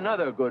give me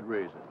another good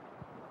reason?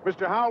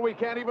 Mr. Howell, we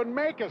can't even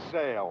make a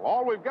sail.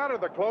 All we've got are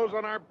the clothes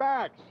on our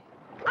backs.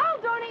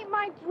 I'll donate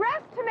my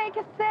dress to make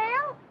a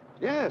sail.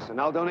 Yes, and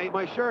I'll donate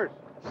my shirt.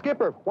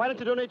 Skipper, why don't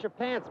you donate your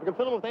pants? We can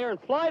fill them with air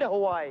and fly to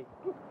Hawaii.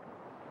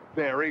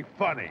 Very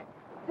funny.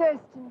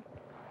 Thurston,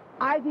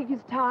 I think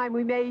it's time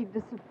we made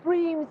the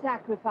supreme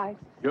sacrifice.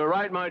 You're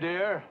right, my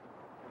dear.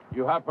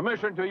 You have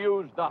permission to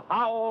use the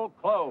Howell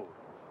clothes.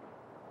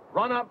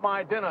 Run up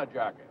my dinner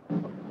jacket.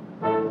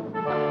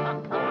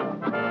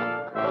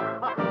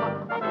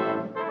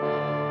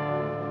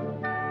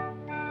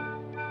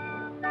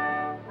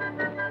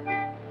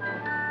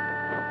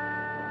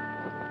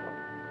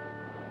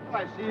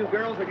 I see you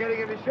girls are getting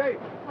into shape.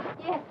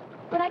 Yes.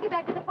 When I get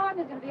back to the farm,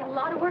 there's going to be a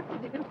lot of work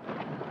to do.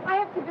 I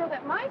have to build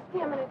up my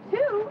stamina,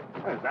 too.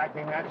 Is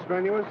acting that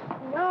strenuous?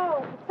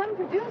 No, but some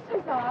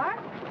producers are.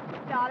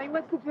 Darling,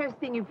 what's the first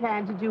thing you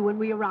plan to do when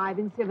we arrive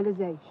in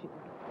civilization?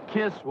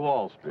 Kiss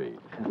Wall Street.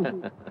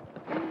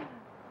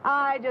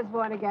 I just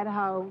want to get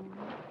home.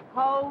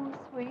 Home,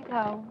 sweet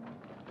home.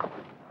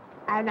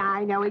 And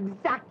I know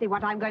exactly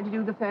what I'm going to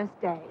do the first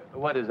day.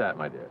 What is that,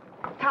 my dear?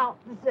 Count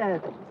the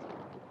servants.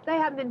 They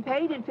haven't been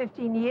paid in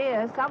 15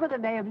 years. Some of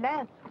them may have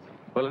left.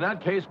 Well, in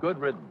that case, good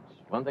riddance.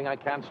 One thing I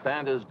can't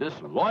stand is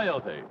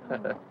disloyalty.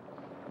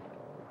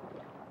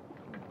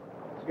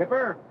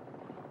 Skipper,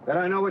 bet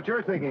I know what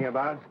you're thinking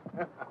about.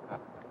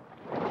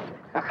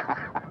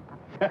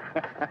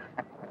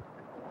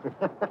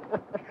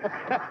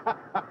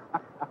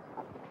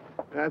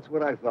 That's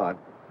what I thought.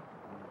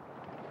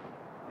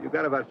 You've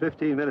got about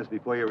 15 minutes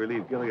before you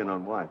relieve Gilligan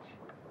on watch.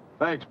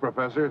 Thanks,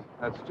 Professor.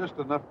 That's just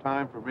enough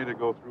time for me to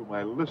go through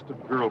my list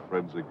of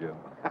girlfriends again.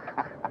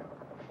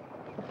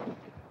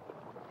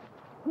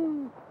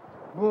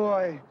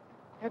 Boy,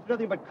 after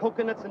nothing but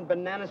coconuts and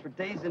bananas for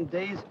days and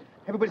days,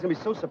 everybody's gonna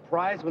be so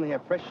surprised when they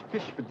have fresh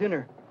fish for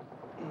dinner.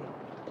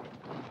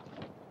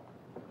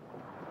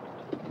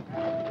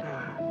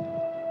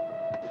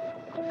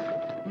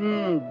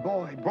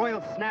 Boy,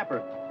 broiled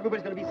snapper.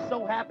 Everybody's gonna be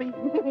so happy.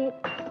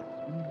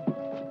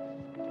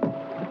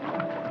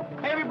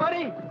 Hey,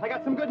 everybody, I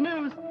got some good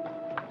news.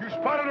 You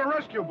spotted a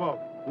rescue boat.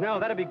 No,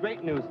 that'd be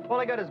great news. All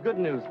I got is good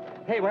news.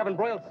 Hey, we're having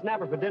broiled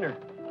snapper for dinner.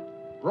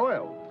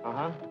 Broiled?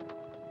 Uh-huh.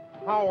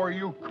 How are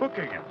you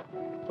cooking it?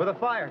 With a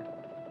fire.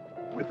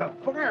 With a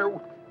fire?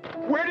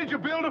 Where did you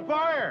build a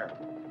fire?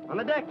 On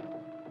the deck.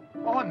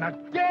 On the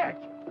deck?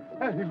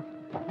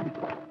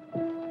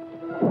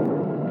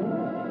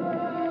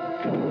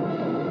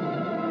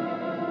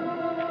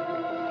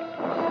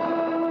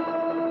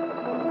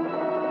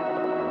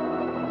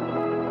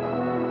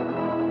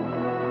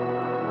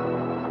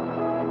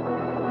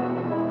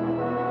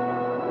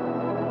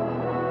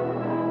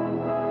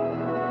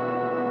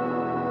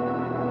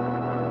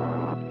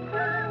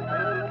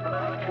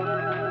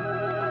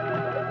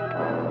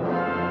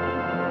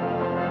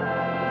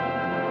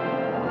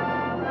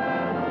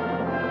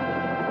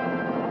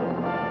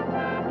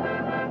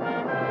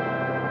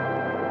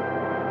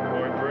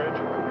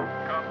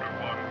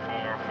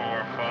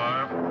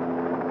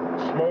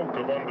 Smoke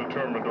of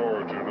undetermined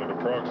origin at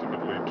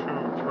approximately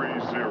 2-3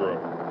 130.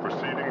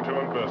 Proceeding to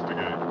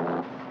investigate.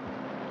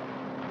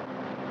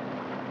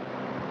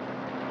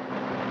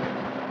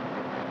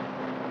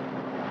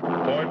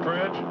 Point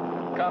Bridge?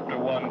 Copter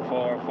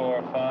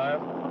 1445.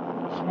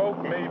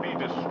 Smoke may be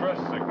distress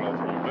signal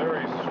from a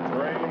very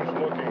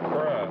strange-looking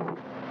craft.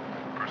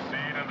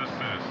 Proceed and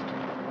assist.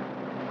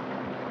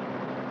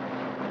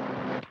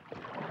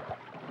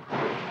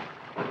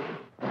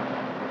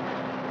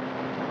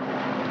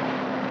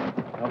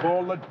 Of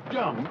all the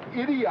dumb,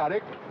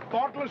 idiotic,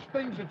 thoughtless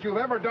things that you've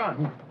ever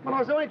done. Well, I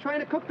was only trying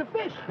to cook the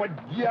fish. But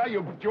yeah,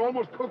 you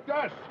almost cooked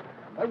us.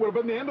 That would have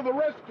been the end of the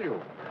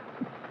rescue.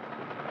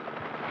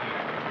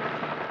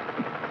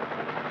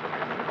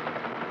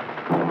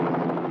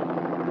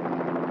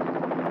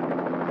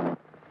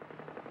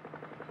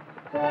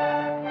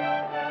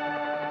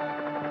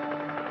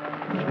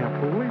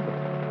 Can't believe it.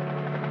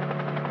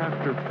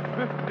 After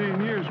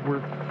 15 years,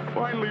 we're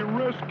finally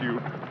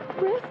rescued.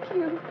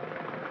 Rescued.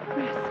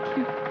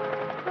 Rescued.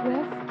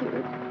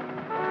 Rescued.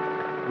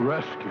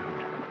 Rescued.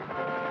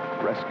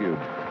 Rescued.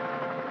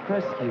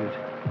 Rescued.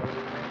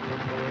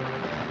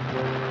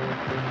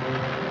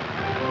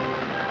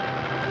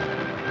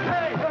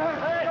 Hey!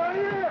 Hey! Down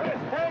here!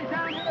 Hey,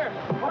 down here!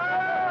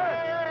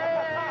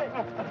 Hey!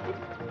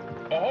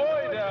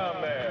 Ahoy down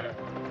there!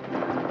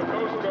 The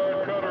Coast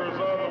Guard cutter is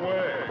on the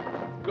way.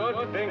 Good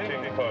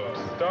thinking, folks.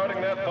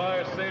 Starting that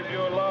fire saved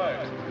your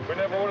lives. We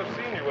never would have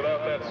seen you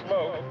without that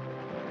smoke.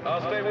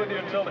 I'll stay with you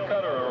until the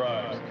cutter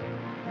arrives.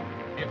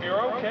 If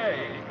you're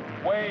okay,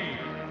 wave.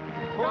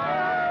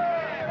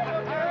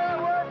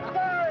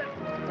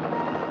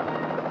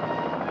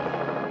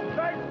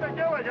 Thanks to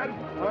Gilligan.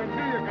 I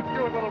knew you could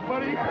do it, little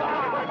buddy.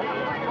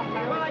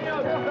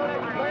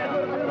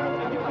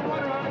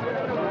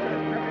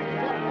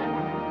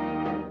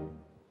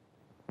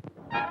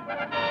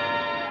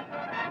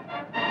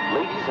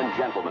 Ladies and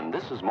gentlemen,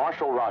 this is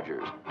Marshall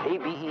Rogers,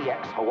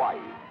 KBEX Hawaii,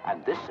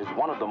 and this is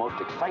one of the most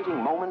exciting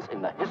moments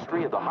in the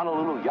history of the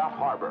Honolulu Yacht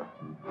Harbor.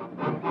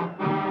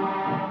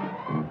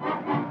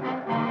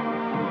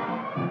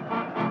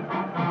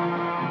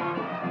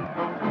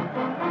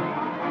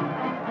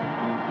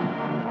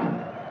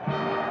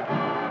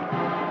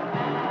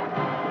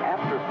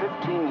 After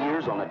 15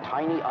 years on a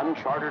tiny,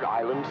 uncharted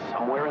island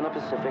somewhere in the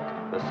Pacific,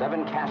 the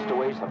 7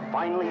 castaways have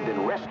finally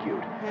been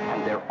rescued,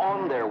 and they're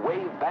on their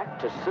way back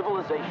to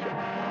civilization.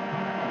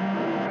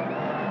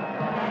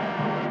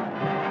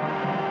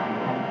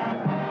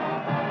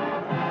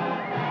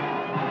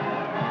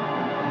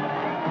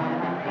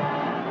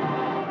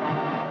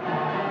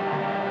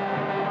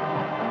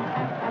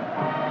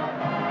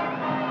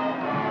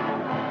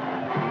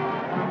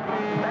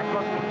 That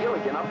must be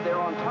Gilligan up there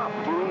on top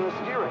doing the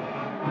steering.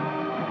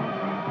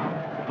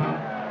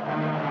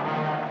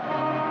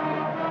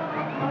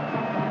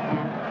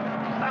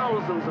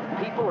 Thousands of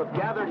people have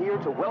gathered here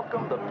to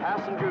welcome the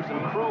passengers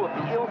and crew of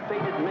the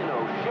ill-fated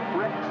minnow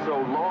shipwrecked so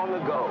long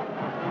ago.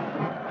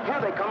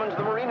 Here they come into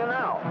the marina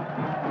now,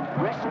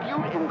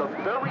 rescued in the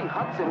very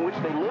huts in which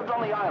they lived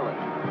on the island.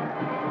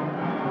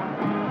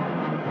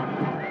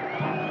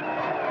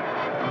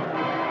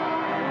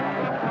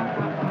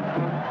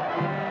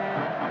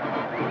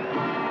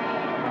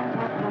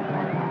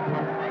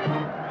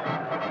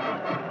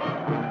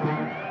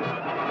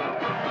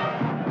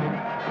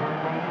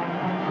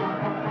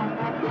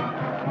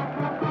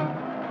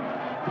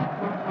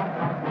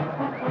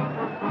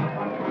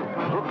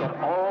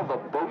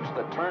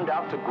 That turned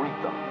out to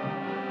greet them.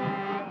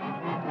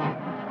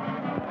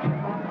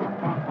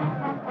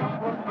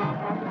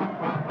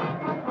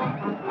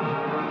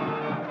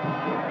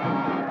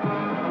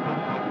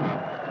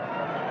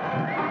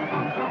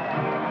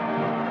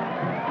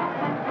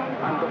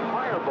 And the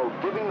fireboat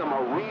giving them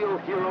a real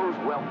hero's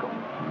welcome.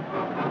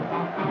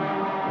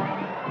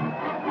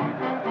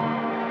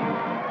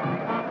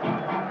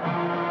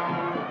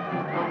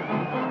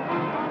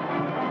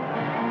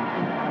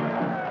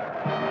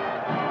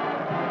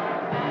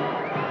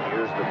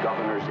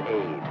 Governor's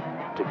aid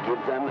to give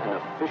them an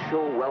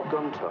official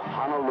welcome to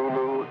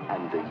Honolulu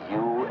and the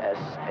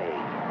USA.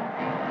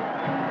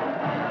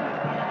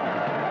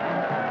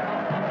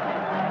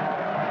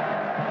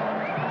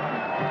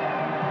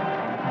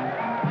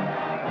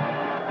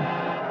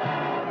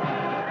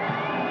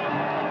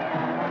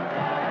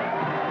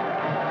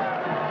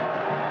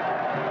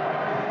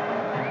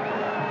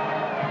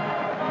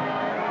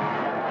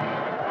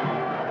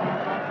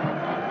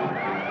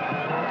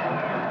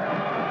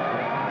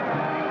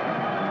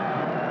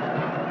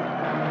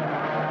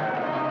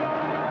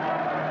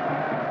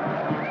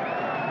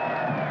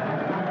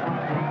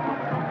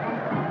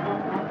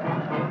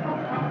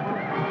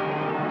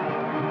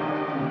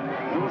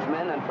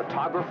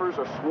 Photographers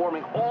are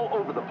swarming all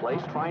over the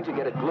place trying to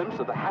get a glimpse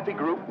of the happy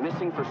group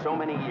missing for so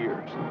many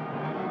years.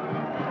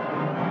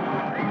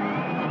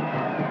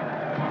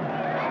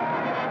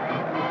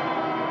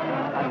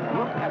 And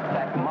look at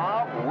that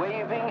mob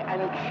waving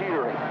and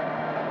cheering.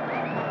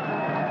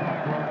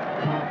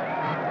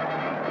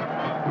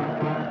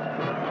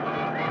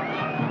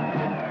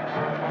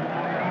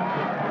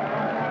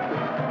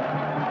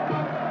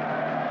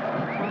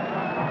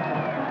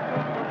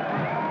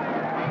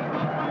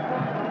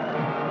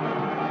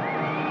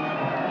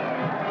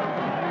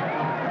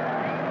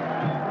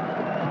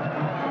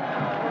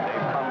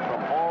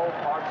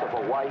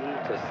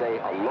 to say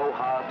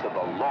aloha to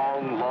the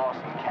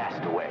long-lost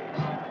castaways.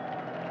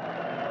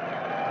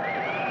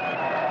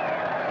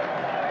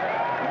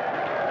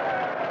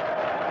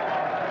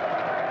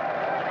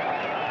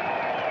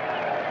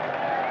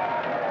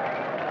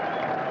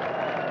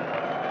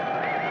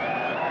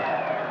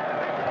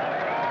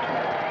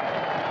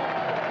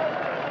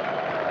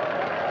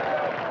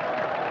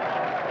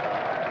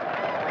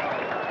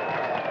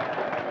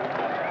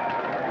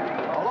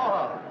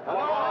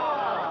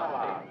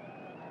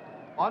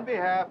 On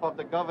behalf of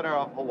the governor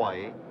of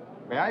Hawaii,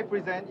 may I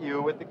present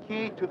you with the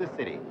key to the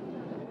city.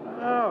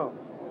 Oh,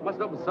 must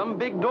open some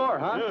big door,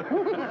 huh?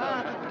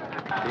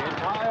 The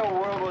entire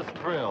world was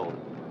thrilled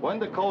when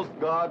the Coast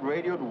Guard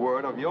radioed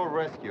word of your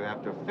rescue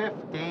after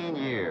 15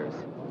 years.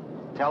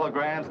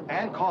 Telegrams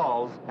and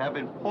calls have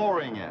been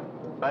pouring in.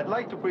 I'd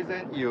like to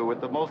present you with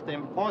the most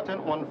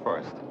important one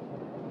first.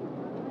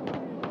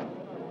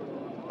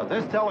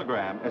 This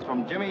telegram is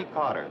from Jimmy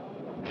Carter.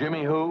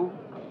 Jimmy who?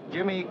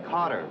 Jimmy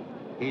Carter.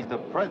 He's the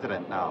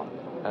president now.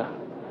 Huh?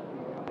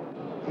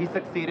 He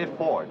succeeded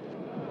Ford.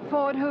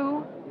 Ford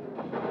who?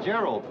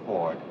 Gerald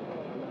Ford.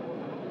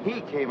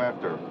 He came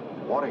after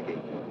Watergate.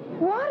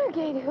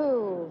 Watergate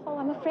who? Oh,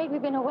 I'm afraid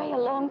we've been away a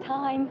long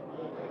time.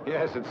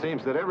 Yes, it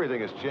seems that everything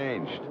has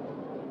changed.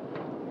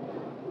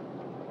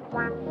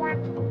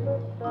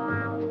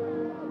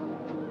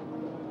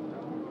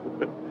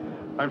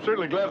 I'm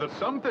certainly glad that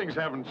some things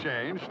haven't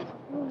changed.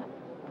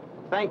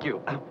 Thank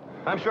you.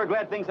 I'm sure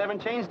glad things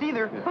haven't changed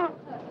either.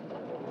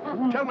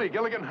 Tell me,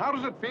 Gilligan, how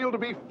does it feel to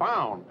be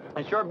found?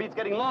 It sure beats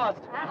getting lost.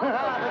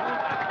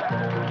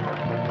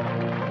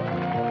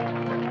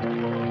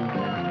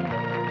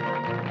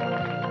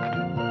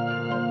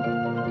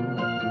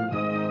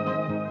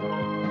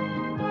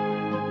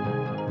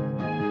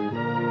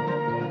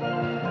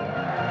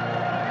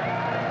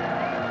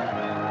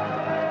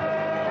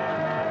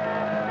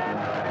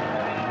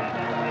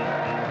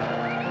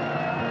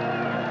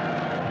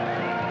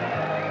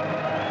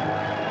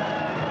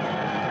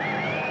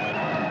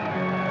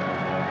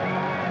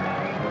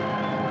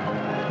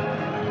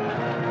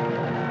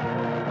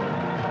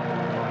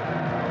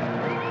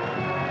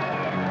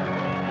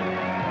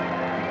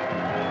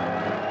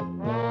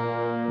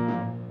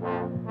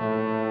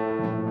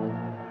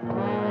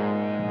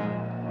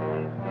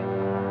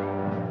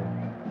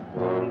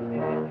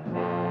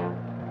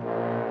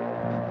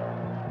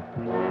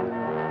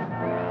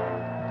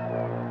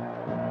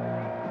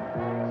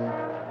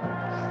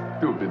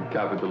 Stupid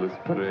capitalist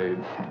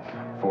parade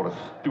for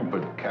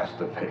stupid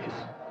castaways.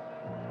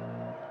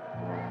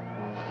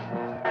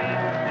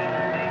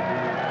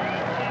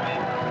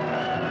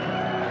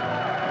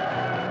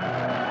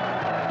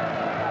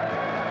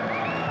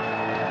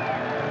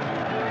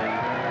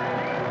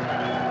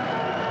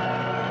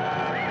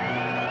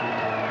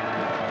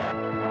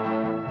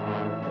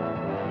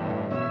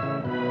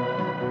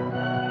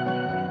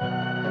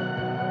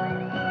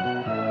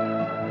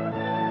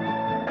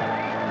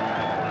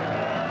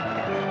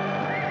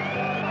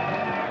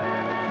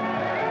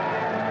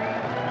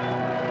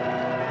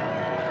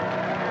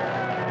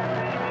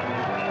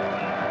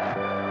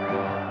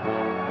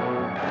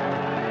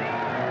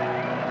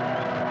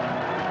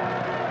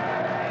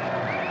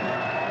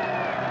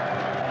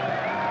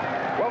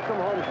 Welcome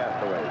home,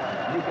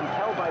 castaways. You can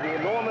tell by the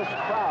enormous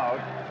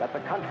crowd that the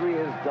country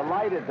is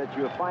delighted that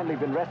you have finally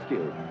been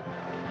rescued.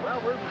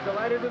 Well, we're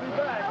delighted to be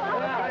back.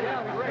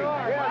 Yeah, great.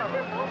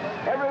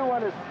 Yeah.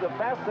 Everyone is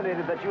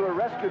fascinated that you were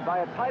rescued by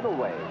a tidal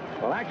wave.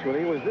 Well,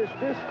 actually, it was this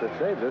disc that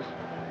saved us.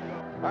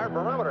 Our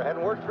barometer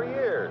hadn't worked for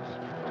years,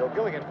 until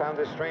Gilligan found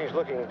this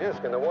strange-looking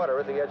disc in the water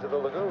at the edge of the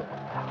lagoon.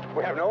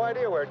 We have no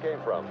idea where it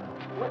came from.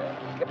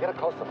 Get a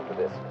close-up of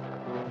the disc.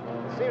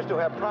 It seems to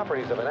have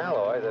properties of an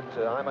alloy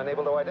that I'm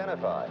unable to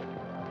identify.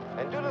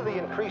 And due to the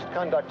increased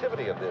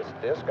conductivity of this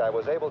disc, I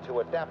was able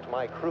to adapt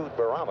my crude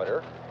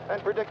barometer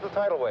and predict the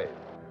tidal wave.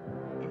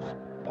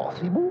 It's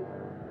possible?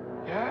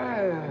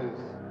 Yes.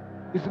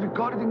 It's a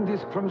recording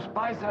disc from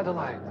spy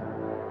satellite.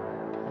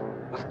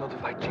 Must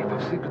notify Chief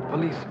of Secret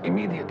Police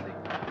immediately.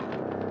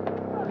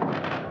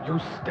 You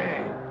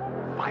stay.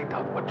 Find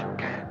out what you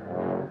can.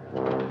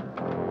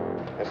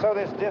 And so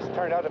this disc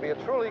turned out to be a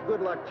truly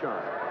good luck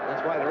charm.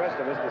 That's why the rest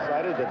of us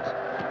decided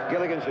that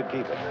Gilligan should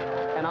keep it.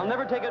 And I'll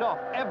never take it off,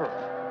 ever.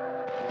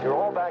 You're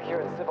all back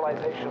here in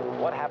civilization.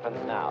 What happens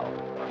now?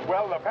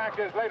 Well, the fact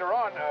is, later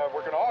on,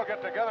 we're going to all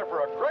get together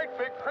for a great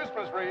big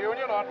Christmas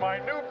reunion on my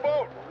new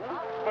boat.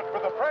 But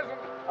for the present,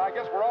 I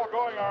guess we're all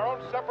going our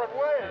own separate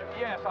ways.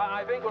 Yes,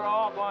 I think we're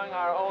all going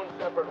our own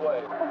separate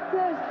ways. Of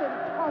course, but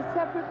our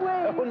separate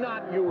ways. Oh,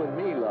 not you and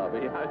me,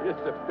 lovey.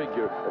 Just a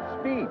figure of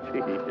speech.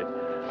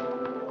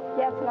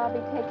 Yes, and I'll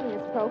be taking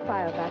this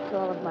profile back to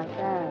all of my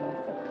fans.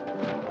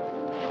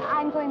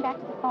 I'm going back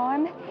to the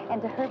farm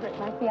and to Herbert,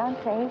 my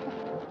fiancé.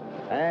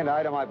 And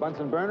I to my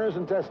Bunsen burners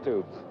and test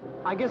tubes.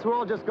 I guess we're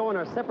all just going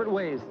our separate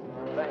ways.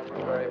 Thank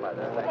you very much.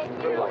 Thank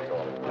you. Good luck to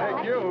all of you.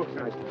 Thank you.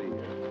 Nice to be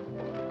here.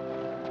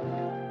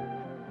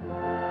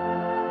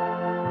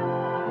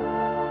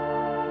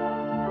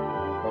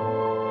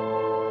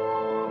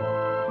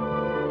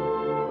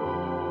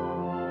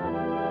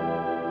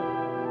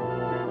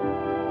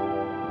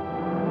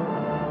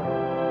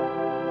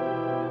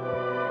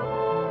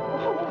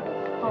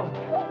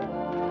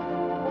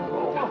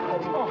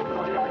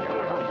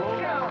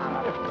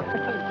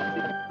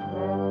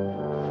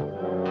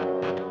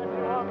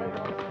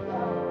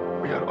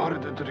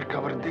 order to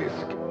recover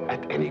disc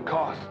at any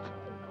cost.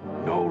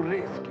 No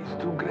risk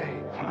is too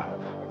great.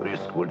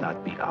 Risk will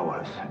not be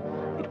ours.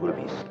 It will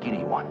be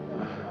skinny one.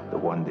 The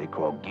one they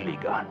call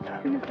Gilligan.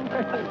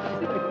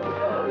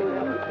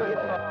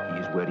 He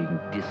is wearing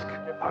disc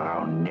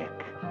around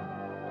neck.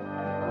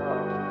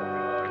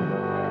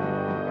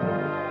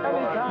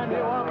 Anytime you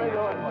want me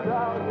to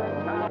indulge.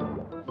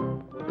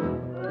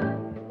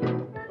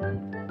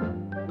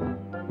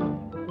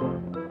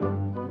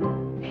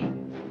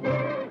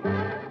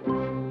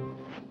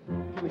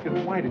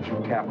 Why did you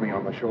tap me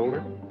on the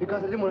shoulder?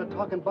 Because I didn't want to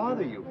talk and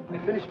bother you. I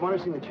finished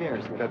varnishing the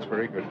chairs. That's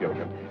very good,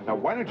 Gilligan. Now,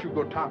 why don't you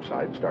go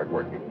topside and start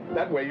working?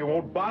 That way you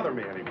won't bother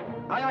me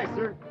anymore. Aye, aye,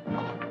 sir.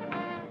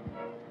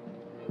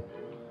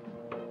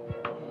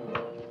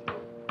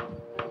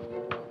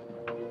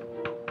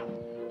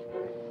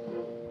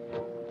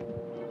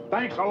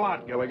 Thanks a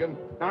lot, Gilligan.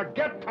 Now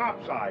get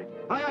topside.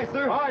 Aye, aye,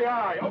 sir. Aye,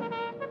 aye. Oh.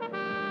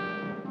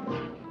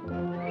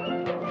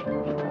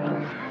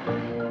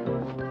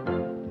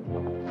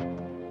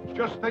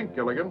 Just think,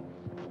 Gilligan.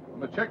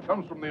 When the check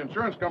comes from the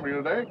insurance company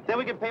today... Then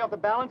we can pay off the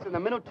balance, and the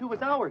minnow 2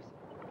 is ours.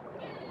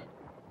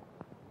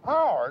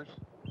 Ours?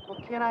 Well,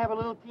 can't I have a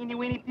little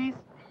teeny-weeny piece?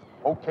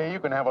 Okay, you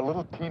can have a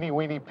little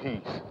teeny-weeny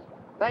piece.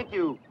 Thank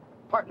you,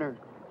 partner.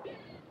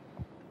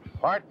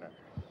 Partner?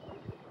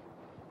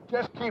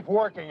 Just keep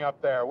working up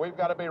there. We've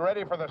got to be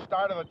ready for the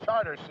start of the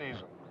charter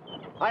season.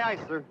 Aye, aye,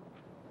 sir.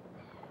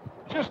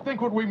 Just think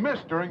what we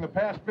missed during the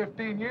past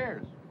 15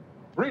 years.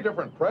 3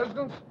 different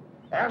presidents,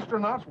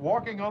 astronauts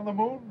walking on the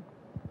moon,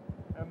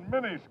 and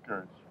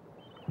miniskirts.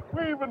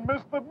 We even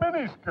missed the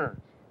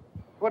miniskirts.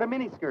 What are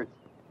miniskirts?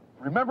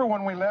 Remember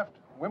when we left,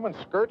 women's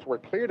skirts were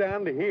clear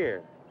down to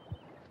here.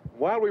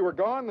 While we were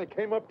gone, they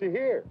came up to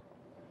here.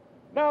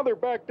 Now they're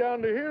back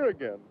down to here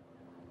again.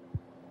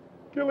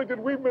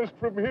 Gilligan, we missed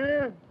from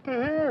here to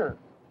here.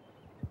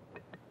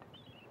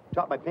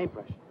 Dropped my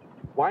paintbrush.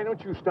 Why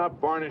don't you stop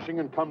varnishing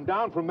and come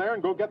down from there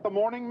and go get the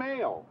morning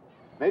mail?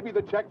 Maybe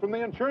the check from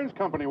the insurance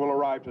company will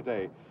arrive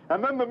today.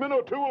 And then the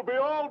minnow 2 will be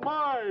all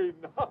mine.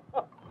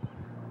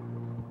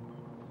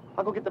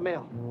 I'll go get the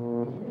mail.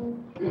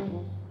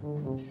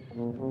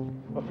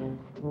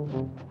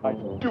 I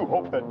do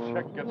hope that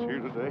check gets here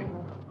today.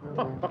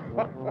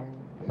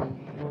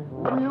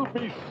 We'll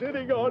be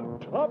sitting on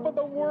top of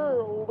the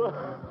world.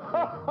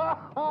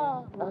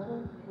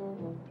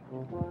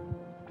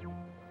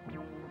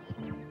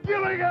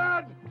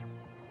 Gilligan!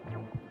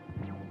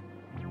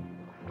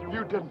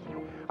 You didn't.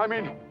 I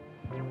mean,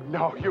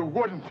 no, you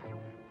wouldn't.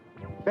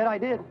 Bet I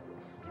did.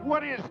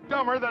 What is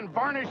dumber than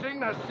varnishing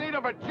the seat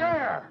of a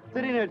chair?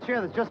 Sitting in a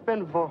chair that's just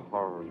been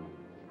varnished.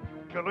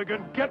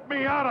 Gilligan, get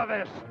me out of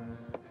this.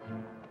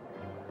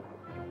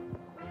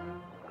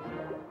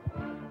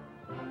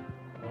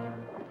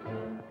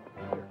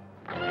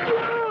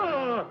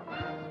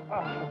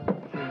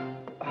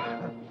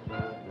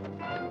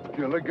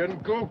 Gilligan,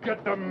 go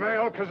get the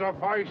mail, because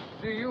if I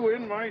see you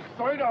in my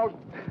sight, I'll...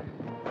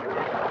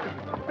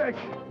 Thank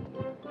you.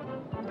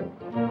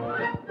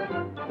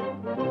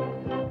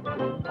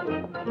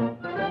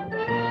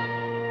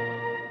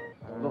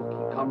 Look, he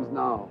comes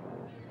now.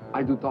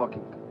 I do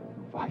talking.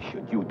 Why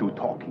should you do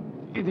talking?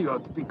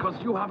 Idiot,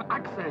 because you have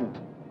accent.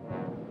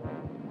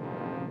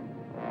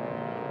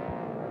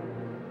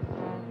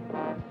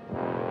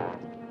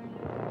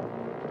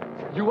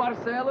 You are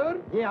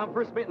sailor? Yeah, I'm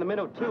first mate in the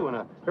minnow 2 and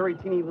a very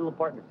teeny little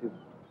partner, too.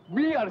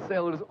 We are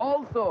sailors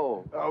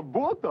also.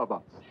 Both of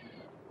us.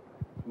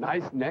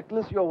 Nice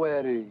necklace you're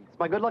wearing. It's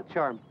my good luck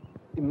charm.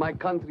 In my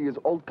country is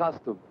old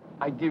custom.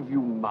 I give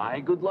you my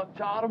good luck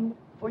charm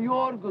for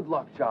your good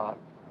luck charm.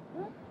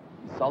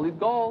 Solid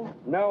gold.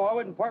 No, I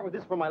wouldn't part with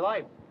this for my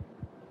life.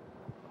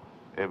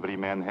 Every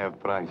man have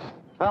price.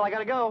 Well, I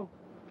gotta go.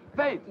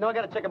 Wait. No, I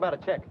gotta check about a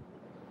check.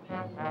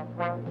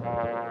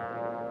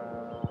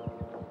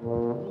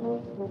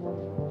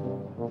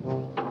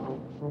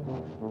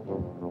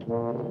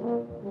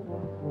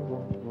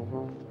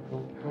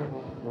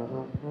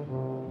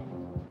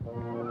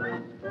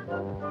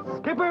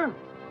 Skipper!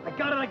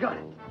 I got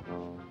it.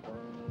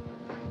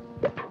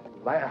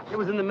 Laugh. It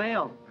was in the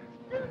mail.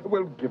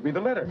 Well, give me the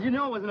letter. You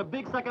know it was in a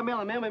big sack of mail,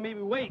 and mailman made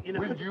me wait, you know.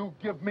 Will you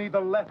give me the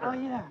letter? Oh,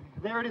 yeah.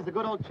 There it is, the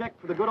good old check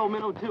for the good old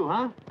minnow, too,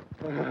 huh?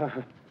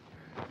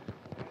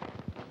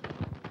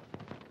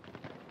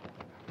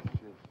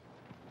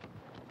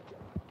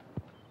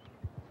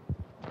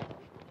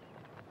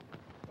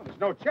 There's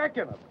no check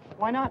in it.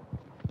 Why not?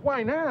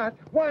 Why not?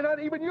 Why not?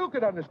 Even you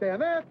could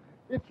understand that.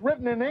 It's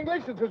written in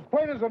English. It's as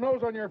plain as the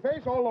nose on your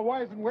face, all the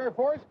whys and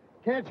wherefores.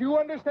 Can't you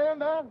understand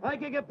that? I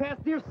can get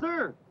past dear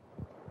sir.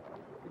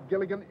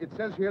 Gilligan, it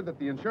says here that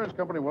the insurance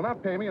company will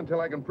not pay me until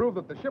I can prove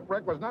that the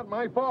shipwreck was not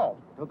my fault.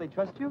 Don't they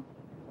trust you?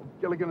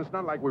 Gilligan, it's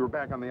not like we were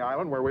back on the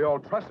island where we all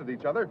trusted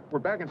each other. We're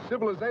back in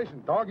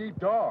civilization, dog eat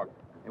dog.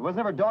 It was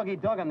never dog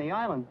eat dog on the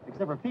island,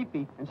 except for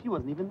Fifi, and she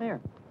wasn't even there.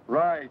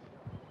 Right.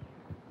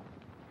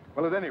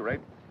 Well, at any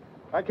rate,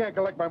 I can't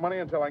collect my money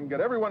until I can get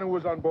everyone who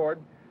was on board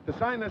to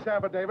sign this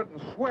affidavit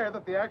and swear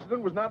that the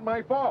accident was not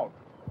my fault.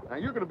 Now,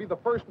 you're going to be the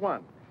first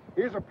one.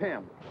 Here's a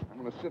pen. I'm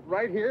going to sit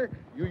right here.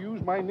 You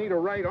use my knee to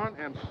write on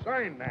and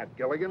sign that,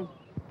 Gilligan.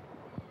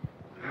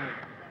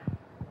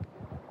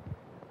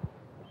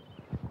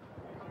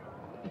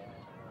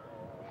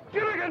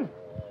 Gilligan!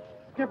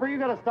 Skipper, you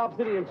gotta stop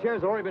sitting in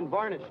chairs that already been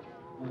varnished.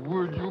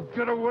 Would you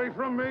get away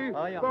from me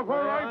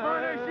before I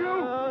varnish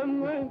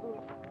you?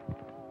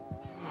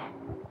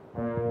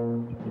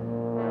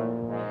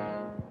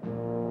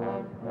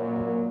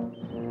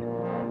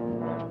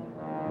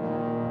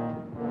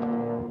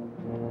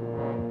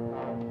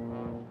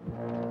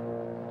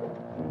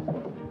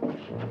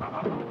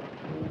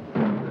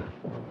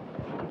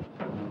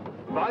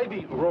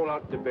 Whitey roll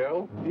out the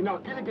barrel. You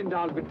knock Gilligan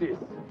down with this.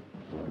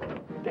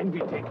 Then we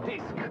take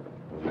disc.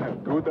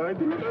 Good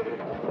idea.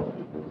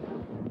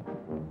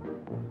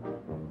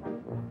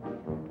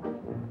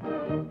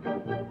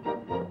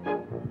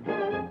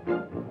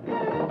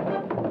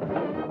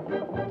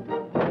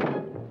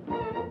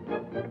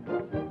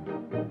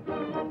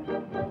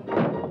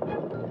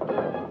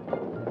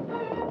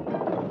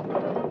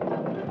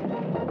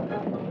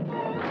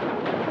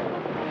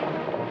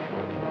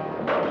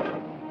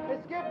 Hey,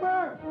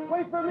 Skipper!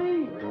 Wait for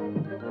me!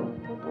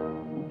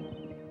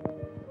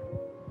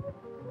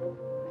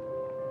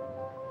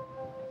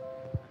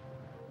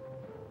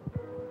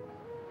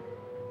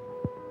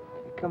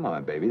 Come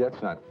on, baby,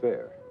 that's not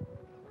fair.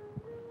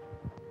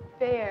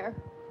 Fair.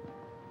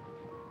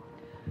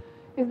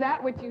 Is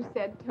that what you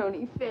said,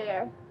 Tony?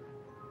 Fair?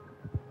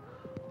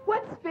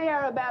 What's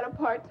fair about a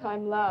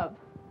part-time love?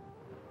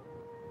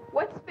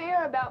 What's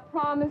fair about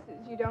promises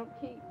you don't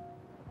keep?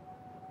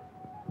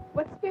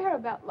 What's fair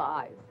about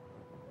lies?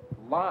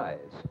 Lies?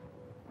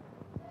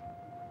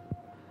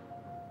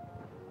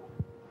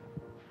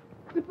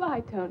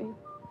 Goodbye, Tony.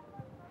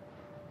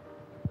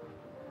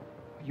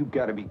 You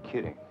gotta be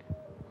kidding.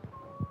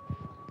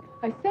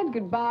 I said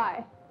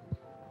goodbye.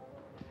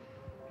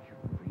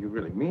 You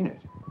really mean it.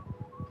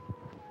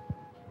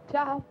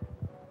 Ciao.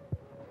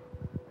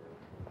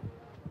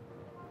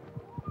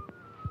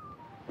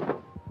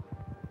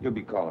 You'll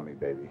be calling me,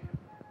 baby.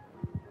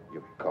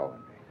 You'll be calling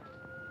me.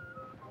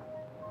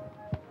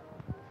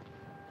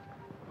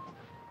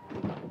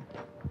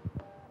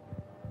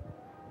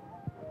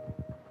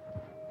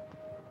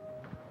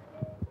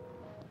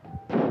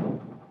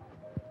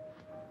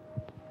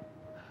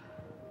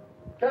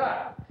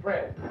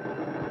 Fred.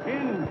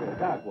 Ginger,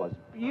 that was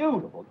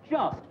beautiful.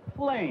 Just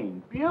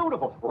plain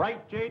beautiful.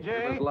 Right, J.J.?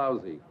 It was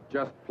lousy.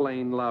 Just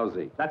plain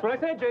lousy. That's what I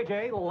said,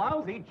 J.J.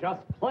 Lousy, just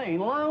plain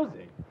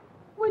lousy.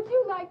 Would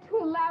you like to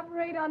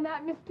elaborate on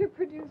that, Mr.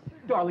 Producer?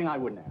 Darling, I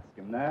wouldn't ask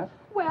him that.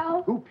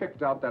 Well, Who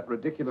picked out that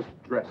ridiculous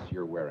dress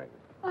you're wearing?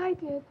 I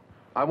did.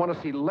 I want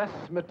to see less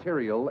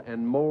material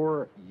and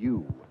more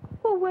you.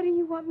 Well, what do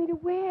you want me to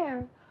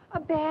wear? A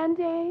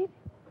Band-Aid?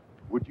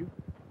 Would you?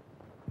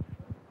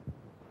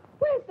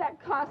 Where's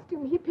that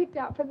costume he picked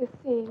out for the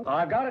scene?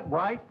 I've got it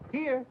right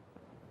here.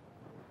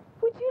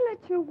 Would you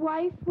let your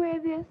wife wear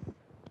this?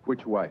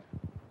 Which wife?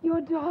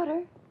 Your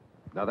daughter?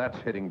 Now that's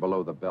hitting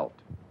below the belt.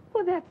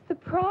 Well, that's the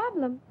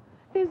problem.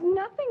 There's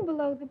nothing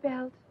below the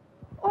belt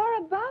or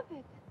above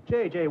it.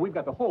 J.J., we've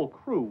got the whole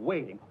crew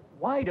waiting.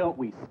 Why don't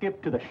we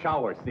skip to the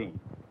shower scene?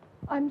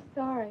 I'm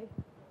sorry.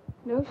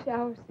 No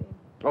shower scene.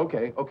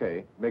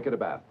 Okay. Make it a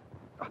bath.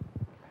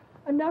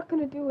 I'm not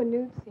going to do a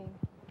nude scene.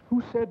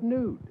 Who said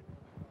nude?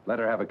 Let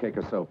her have a cake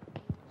of soap.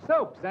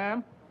 Soap,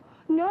 Sam.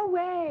 No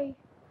way.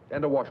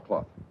 And a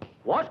washcloth.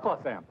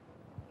 Washcloth, Sam.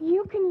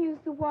 You can use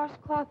the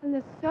washcloth and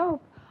the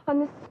soap on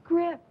the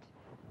script.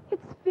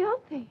 It's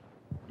filthy.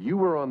 You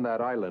were on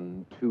that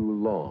island too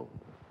long.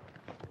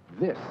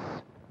 This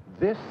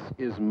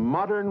is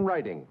modern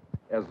writing.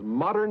 As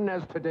modern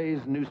as today's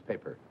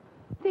newspaper.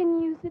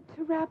 Then use it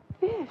to wrap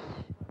fish.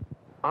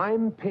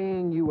 I'm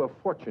paying you a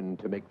fortune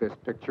to make this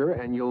picture,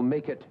 and you'll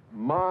make it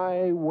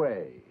my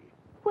way.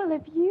 Well,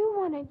 if you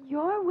want it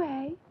your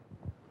way,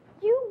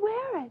 you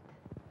wear it.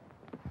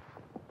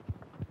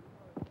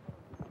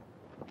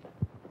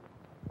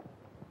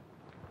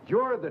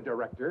 You're the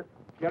director.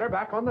 Get her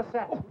back on the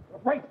set. Oh,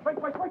 right.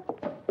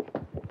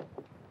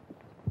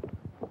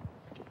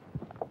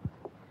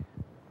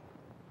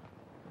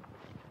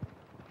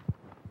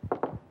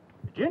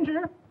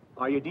 Ginger,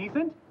 are you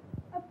decent?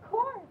 Of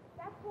course.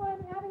 That's why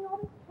I'm having all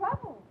this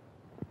trouble.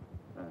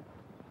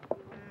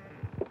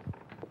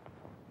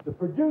 The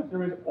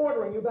producer is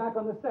ordering you back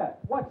on the set.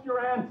 What's your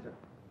answer?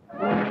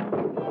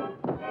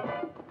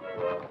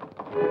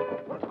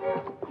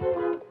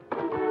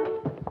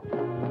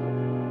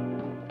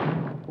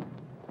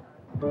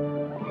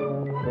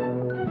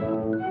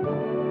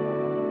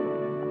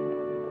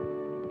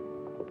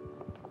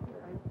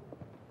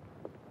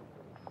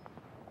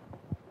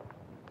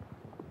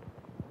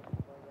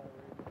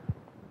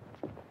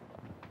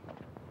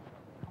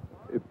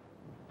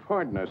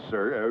 Pardon us,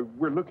 sir.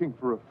 We're looking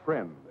for a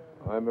friend.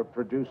 I'm a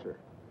producer.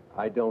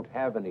 I don't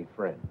have any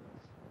friends.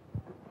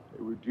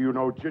 Do you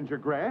know Ginger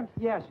Grant?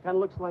 Yeah, she kind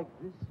of looks like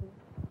this.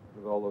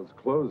 With all those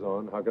clothes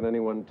on, how can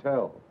anyone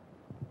tell?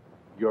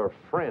 Your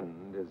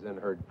friend is in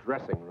her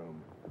dressing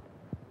room.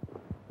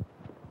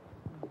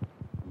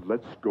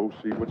 Let's go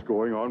see what's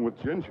going on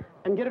with Ginger.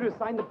 And get her to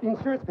sign the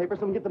insurance paper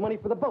so we can get the money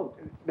for the boat.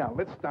 Now,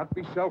 let's not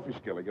be selfish,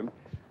 Gilligan.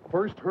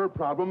 First her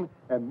problem,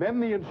 and then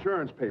the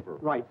insurance paper.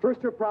 Right.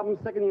 First her problem,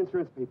 second the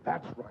insurance paper.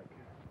 That's right.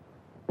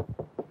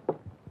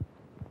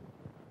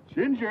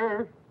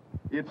 Ginger,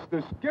 it's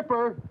the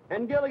skipper.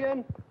 And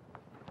Gilligan.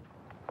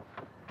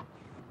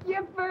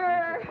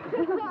 Skipper!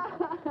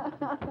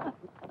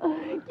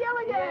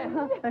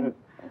 Gilligan!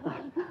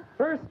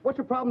 First, what's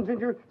your problem,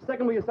 Ginger?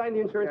 Second, will you sign the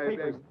insurance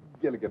papers?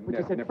 Gilligan. But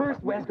you said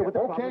first, we ask her what the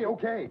problem is.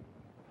 Okay.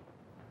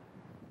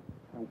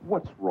 Now,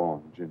 what's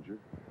wrong, Ginger?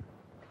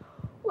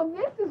 Well,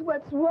 this is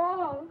what's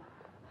wrong.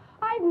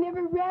 I've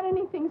never read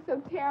anything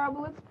so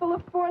terrible. It's full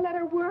of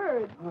four-letter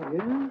words. Oh,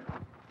 yeah?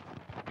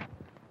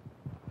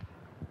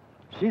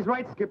 She's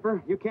right,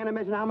 Skipper. You can't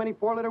imagine how many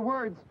four-letter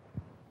words.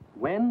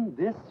 When,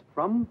 this,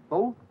 from,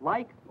 both,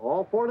 like,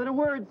 all four-letter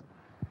words.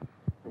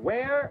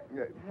 Where?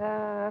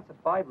 That's a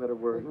five-letter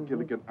word.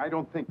 Gilligan, I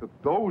don't think that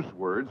those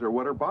words are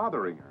what are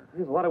bothering her.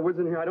 There's a lot of words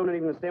in here I don't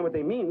even understand what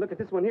they mean. Look at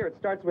this one here. It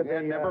starts with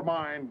a... Never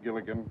mind,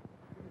 Gilligan.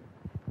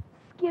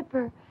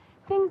 Skipper,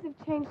 things have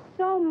changed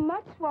so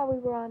much while we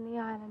were on the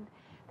island.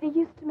 They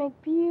used to make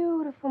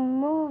beautiful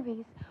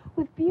movies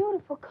with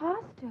beautiful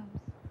costumes.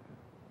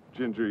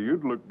 Ginger,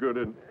 you'd look good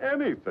in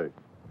anything.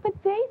 But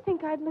they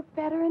think I'd look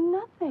better in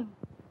nothing.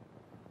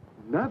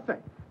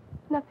 Nothing?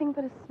 Nothing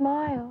but a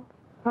smile.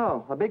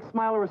 Oh, a big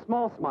smile or a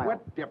small smile?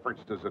 What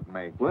difference does it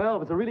make? Well,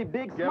 if it's a really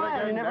big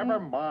smile, you never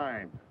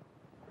mind.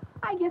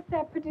 I guess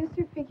that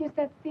producer figures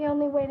that's the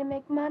only way to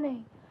make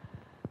money.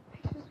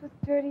 Pictures with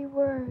dirty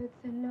words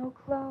and no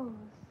clothes.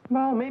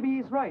 Well, maybe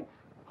he's right.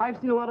 I've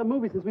seen a lot of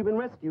movies since we've been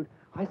rescued.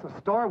 I saw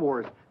Star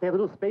Wars. They have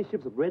little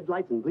spaceships with red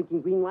lights and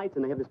blinking green lights,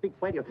 and they have this big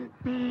fight.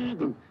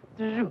 And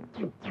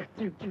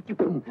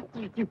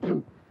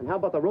how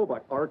about the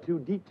robot,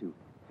 R2-D2?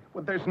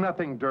 Well, there's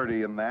nothing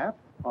dirty in that.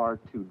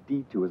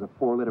 R2-D2 is a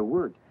four-letter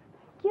word.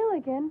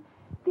 Gilligan,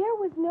 there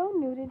was no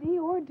nudity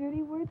or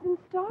dirty words in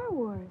Star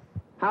Wars.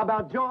 How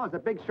about Jaws, a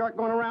big shark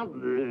going around?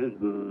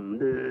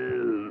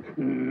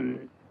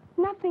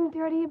 Nothing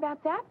dirty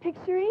about that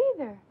picture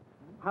either.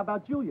 How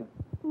about Julia?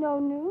 No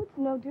nudes,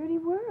 no dirty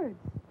words.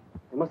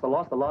 They must have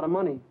lost a lot of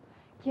money.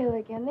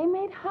 Gilligan, they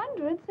made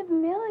hundreds of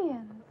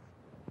millions.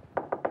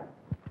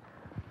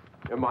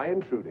 Am I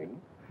intruding?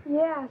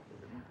 Yes.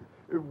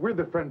 We're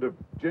the friend of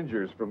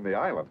Ginger's from the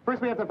island.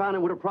 First, we have to find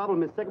out what her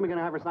problem is. Second, we're going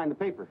to have her sign the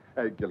paper.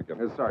 Hey,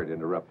 Gilligan, sorry to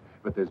interrupt,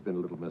 but there's been a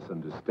little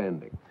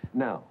misunderstanding.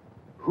 Now,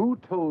 who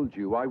told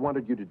you I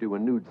wanted you to do a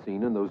nude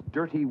scene in those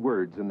dirty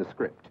words in the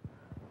script?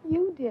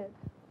 You did.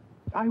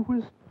 I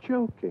was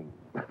joking.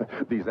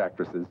 These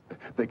actresses,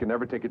 they can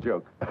never take a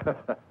joke.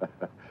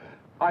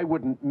 I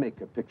wouldn't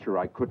make a picture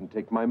I couldn't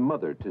take my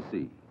mother to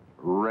see.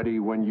 Ready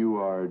when you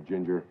are,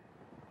 Ginger.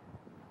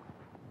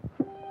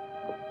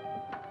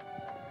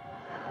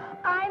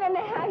 I don't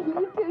know how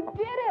you two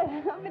did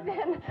it, but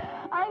then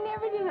I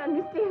never did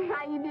understand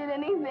how you did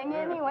anything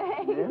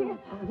anyway. Yeah.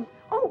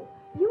 Oh,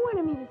 you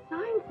wanted me to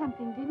sign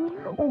something, didn't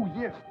you? Oh,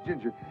 yes,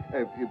 Ginger.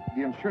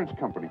 The insurance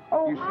company.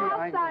 Oh, you see,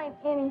 I'll sign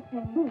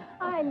anything.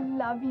 I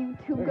love you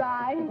two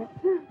guys.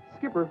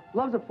 Skipper,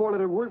 love's a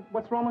four-letter word.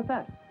 What's wrong with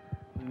that?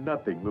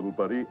 Nothing, little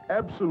buddy.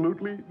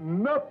 Absolutely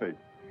nothing.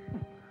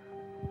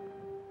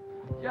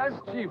 Yes,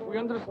 Chief, we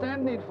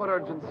understand need for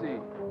urgency.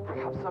 We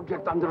have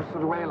subject under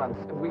surveillance,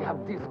 and we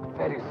have disc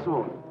very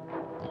soon.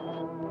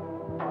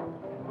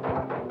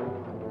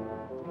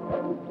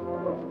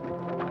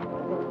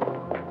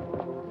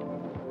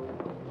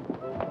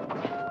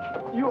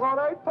 You all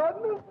right,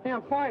 partner? Yeah,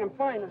 I'm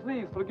fine.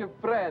 Please forgive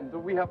friend.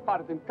 We have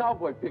part in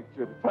cowboy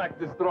picture.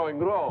 Practice throwing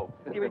rope.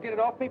 You would get it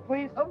off me,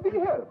 please? I'll be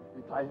here.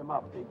 We tie him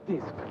up. Take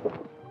disc.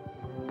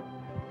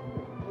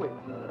 Wait.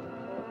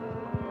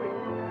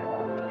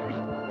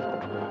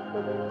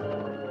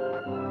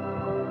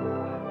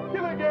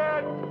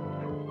 Gilligan!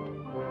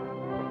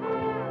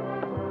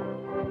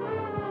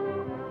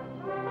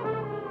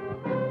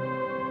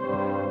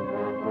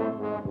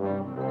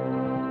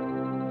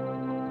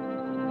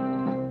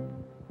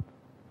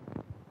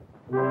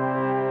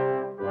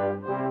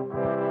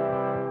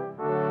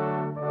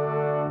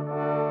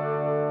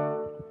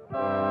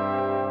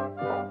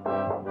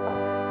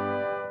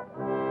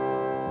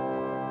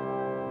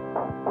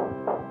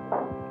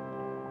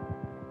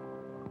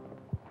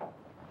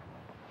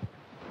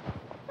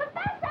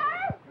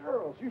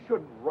 You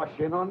shouldn't rush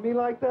in on me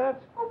like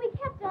that. Oh, we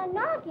kept on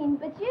knocking,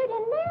 but you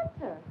didn't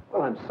answer.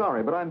 Well, I'm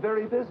sorry, but I'm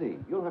very busy.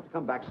 You'll have to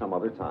come back some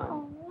other time.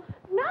 Oh,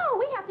 no,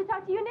 we have to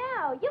talk to you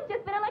now. You've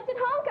just been elected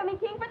homecoming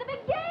king for the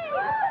big game.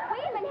 We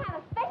even have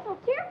a special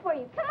cheer for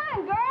you. Come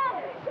on,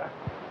 girl.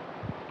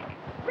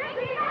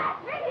 Rickety rat,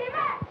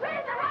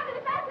 where's the hog of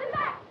the fast and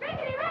back?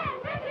 Rickety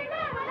ran,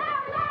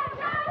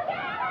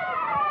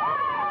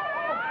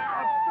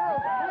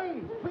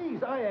 Girls,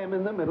 please, I am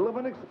in the middle of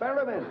an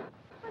experiment.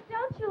 But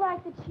don't you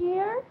like the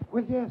cheer?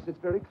 Well, yes, it's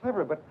very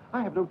clever, but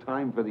I have no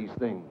time for these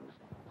things.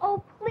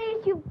 Oh,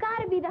 please, you've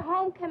got to be the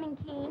homecoming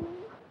king.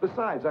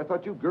 Besides, I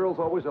thought you girls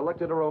always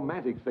elected a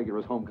romantic figure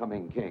as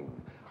homecoming king.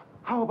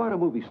 How about a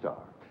movie star?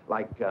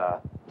 Like,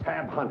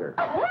 Tab Hunter.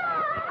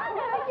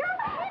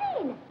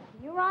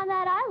 on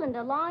that island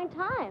a long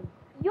time.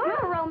 You're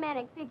a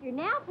romantic figure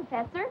now,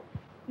 Professor.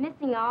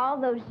 Missing all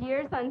those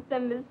years on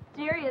some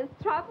mysterious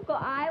tropical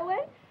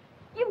island.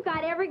 You've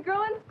got every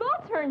girl in school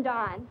turned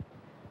on.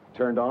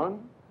 Turned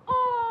on?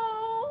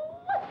 Oh,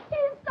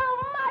 he's so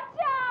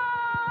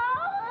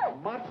macho!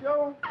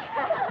 Macho?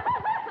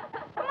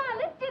 Come on,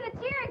 let's do the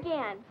cheer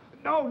again.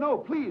 No, no,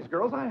 please,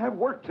 girls. I have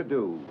work to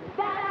do.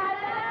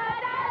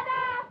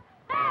 Da-da-da-da-da!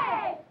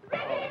 Hey!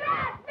 Rickety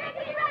rat!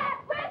 Rickety rat!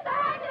 Where's the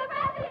high to the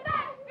passing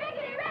back?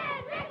 Rickety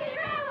rat! Rickety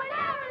rat! We'll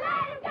never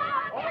let him go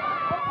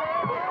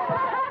again!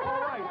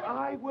 All right,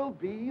 I will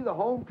be the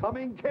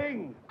homecoming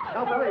king.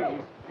 Now,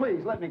 please,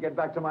 please, let me get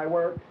back to my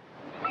work.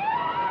 Rickety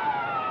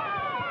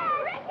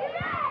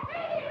rat!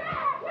 Rickety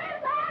rat!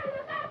 Where's the high to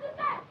the passing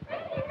back?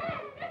 Rickety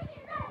rat!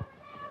 Rickety rat!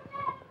 We'll never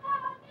let him go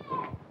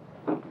again!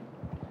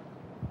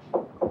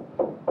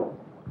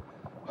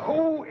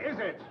 Who is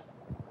it?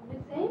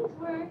 Miss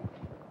Ainsworth.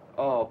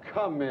 Oh,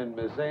 come in,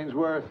 Miss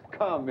Ainsworth.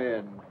 Come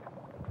in.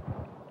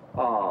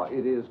 Ah,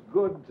 it is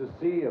good to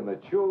see a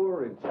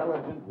mature,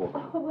 intelligent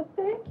woman. Oh, well,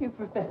 thank you,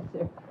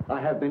 Professor.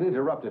 I have been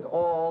interrupted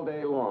all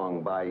day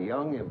long by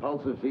young,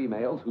 impulsive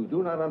females who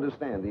do not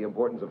understand the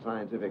importance of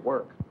scientific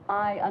work.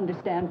 I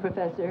understand,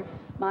 Professor.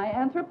 My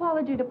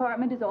anthropology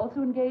department is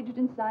also engaged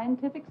in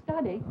scientific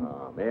study.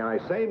 May I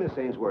say, Miss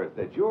Ainsworth,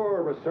 that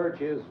your research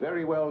is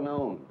very well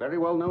known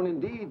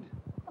indeed.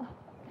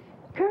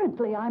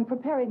 Currently, I'm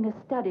preparing a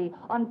study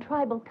on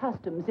tribal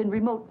customs in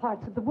remote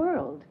parts of the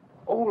world.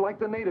 Oh, like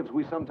the natives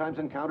we sometimes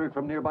encountered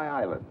from nearby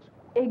islands.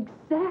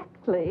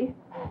 Exactly.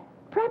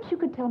 Perhaps you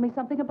could tell me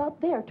something about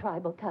their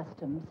tribal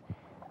customs.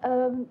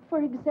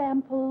 For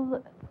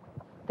example,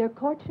 their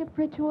courtship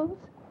rituals?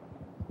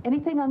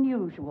 Anything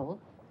unusual?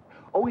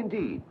 Oh,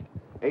 indeed.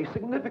 A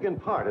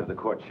significant part of the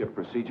courtship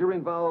procedure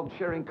involved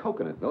sharing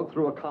coconut milk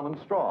through a common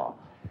straw.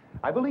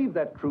 I believe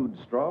that crude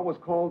straw was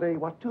called a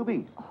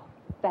watubi. Oh,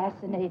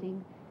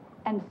 fascinating.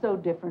 And so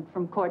different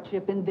from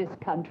courtship in this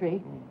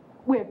country,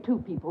 where two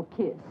people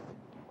kiss.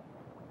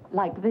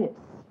 Like this.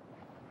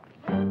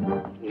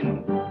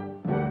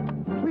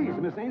 Please,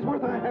 Miss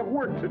Ainsworth, I have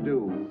work to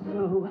do.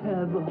 So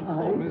have I.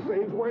 Oh, Miss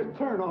Ainsworth,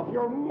 turn off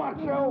your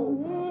macho.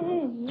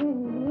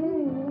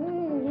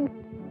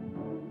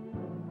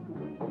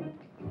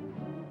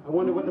 I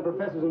wonder what the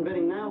professor's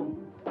inventing now.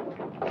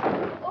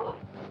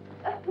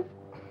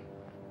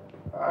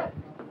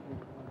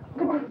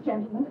 Good night,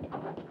 gentlemen.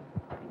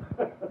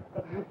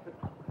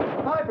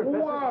 Hi, Professor.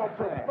 Wow,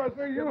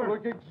 Professor, you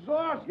look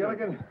exhausted.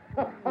 Gilligan.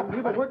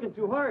 You've been working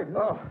too hard.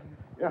 Oh,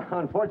 yeah,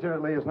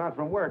 unfortunately, it's not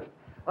from work.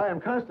 I am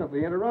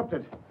constantly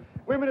interrupted.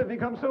 Women have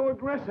become so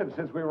aggressive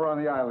since we were on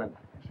the island.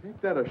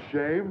 Ain't that a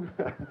shame?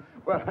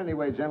 Well,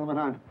 anyway,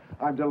 gentlemen,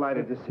 I'm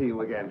delighted to see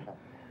you again.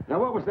 Now,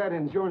 what was that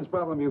insurance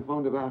problem you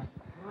phoned about?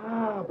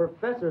 Ah,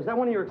 Professor, is that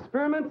one of your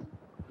experiments?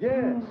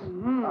 Yes,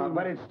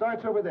 but it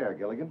starts over there,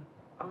 Gilligan.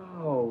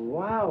 Oh,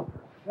 wow,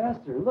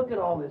 Professor, look at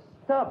all this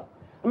stuff.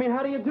 I mean,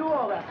 how do you do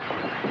all that?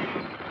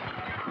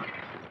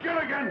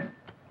 Gilligan!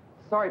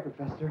 Sorry,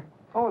 Professor.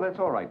 Oh, that's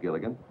all right,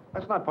 Gilligan.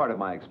 That's not part of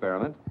my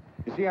experiment.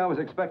 You see, I was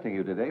expecting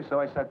you today, so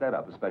I set that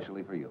up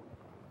especially for you.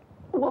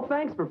 Well,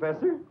 thanks,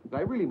 Professor.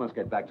 I really must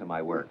get back to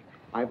my work.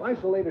 I've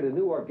isolated a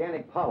new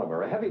organic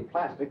polymer, a heavy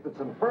plastic that's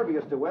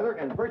impervious to weather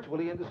and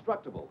virtually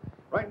indestructible.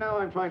 Right now,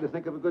 I'm trying to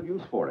think of a good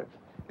use for it.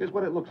 Here's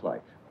what it looks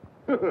like.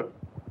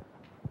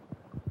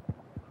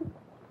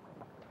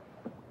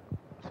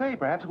 Say,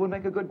 perhaps it would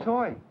make a good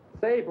toy.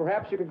 Say,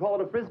 perhaps you could call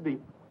it a frisbee.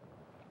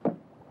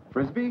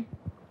 Frisbee?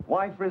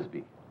 Why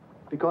frisbee?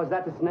 Because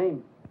that's its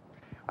name.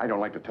 I don't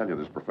like to tell you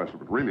this, Professor,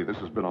 but really, this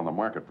has been on the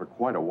market for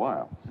quite a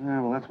while.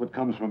 Yeah, well, that's what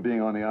comes from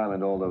being on the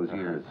island all those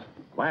years.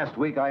 Last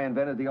week, I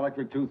invented the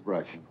electric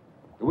toothbrush.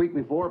 The week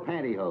before,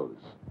 pantyhose.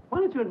 Why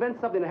don't you invent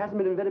something that hasn't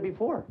been invented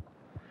before?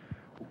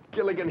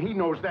 Gilligan, he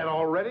knows that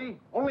already.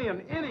 Only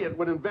an idiot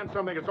would invent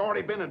something that's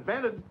already been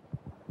invented.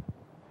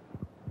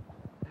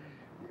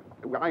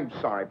 Well, I'm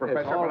sorry,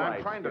 Professor, It's all but right,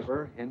 I'm trying to...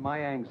 Skipper. In my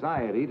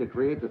anxiety to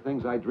create the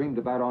things I dreamed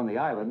about on the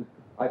island,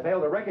 I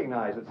failed to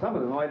recognize that some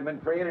of them might have been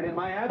created in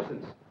my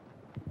absence.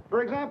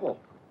 For example...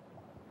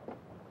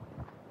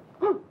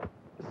 A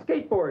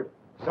skateboard.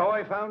 So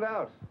I found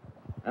out.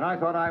 And I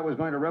thought I was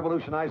going to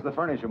revolutionize the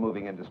furniture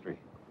moving industry.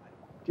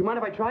 Do you mind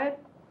if I try it?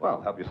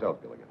 Well, help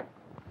yourself, Gilligan.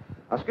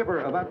 Now, Skipper,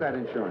 about that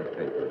insurance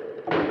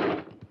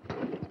paper.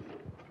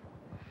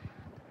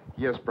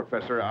 Yes,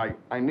 Professor,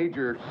 I need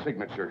your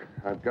signature.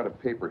 I've got a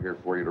paper here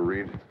for you to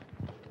read.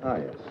 Ah,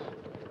 yes.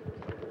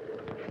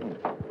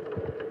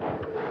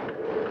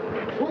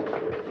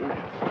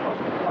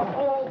 Of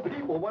all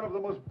people, one of the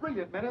most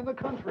brilliant men in the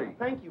country.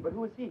 Thank you, but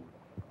who is he?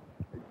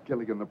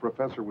 Gilligan, the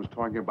professor was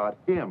talking about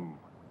him.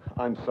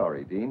 I'm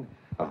sorry, Dean.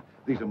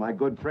 These are my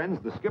good friends,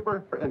 the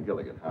Skipper and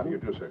Gilligan. How do you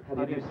do, sir?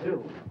 How do you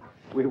do?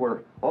 We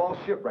were all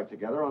shipwrecked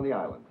together on the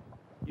island.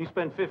 You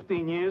spent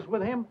 15 years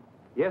with him?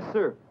 Yes,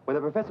 sir. When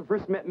the professor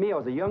first met me, I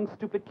was a young,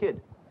 stupid kid.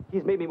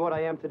 He's made me what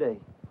I am today.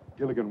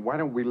 Gilligan, why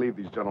don't we leave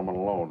these gentlemen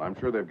alone? I'm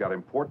sure they've got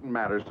important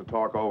matters to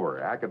talk over,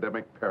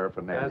 academic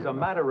paraphernalia. As a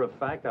matter of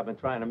fact, I've been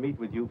trying to meet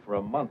with you for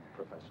a month,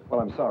 Professor. Well,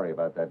 I'm sorry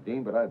about that,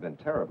 Dean, but I've been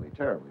terribly,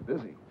 terribly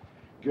busy.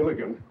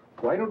 Gilligan,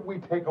 why don't we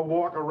take a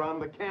walk around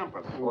the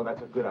campus? Oh,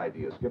 that's a good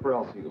idea, Skipper.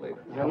 I'll see you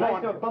later.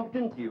 Nice to have bumped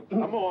into you.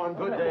 Come on.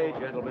 Good day,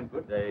 gentlemen.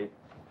 Good day.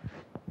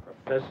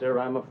 Professor,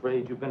 I'm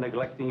afraid you've been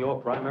neglecting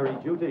your primary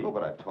duty. Oh,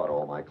 but I've taught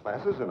all my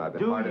classes, and I've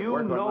been Do hard at you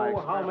work on my know how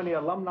experiments. many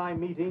alumni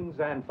meetings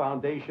and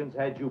foundations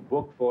had you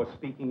booked for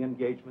speaking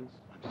engagements?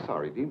 I'm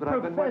sorry, Dean, but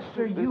I've been...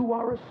 Professor, you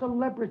are a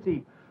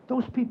celebrity.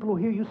 Those people who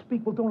hear you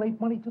speak will donate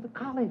money to the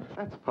college.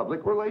 That's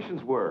public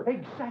relations work.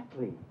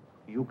 Exactly.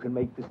 You can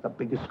make this the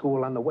biggest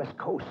school on the West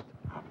Coast.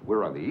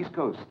 We're on the East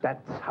Coast.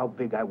 That's how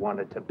big I want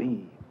it to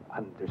be.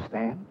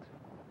 Understand?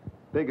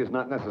 Big is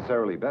not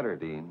necessarily better,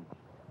 Dean.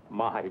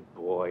 My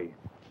boy.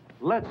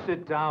 Let's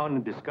sit down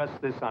and discuss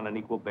this on an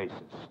equal basis.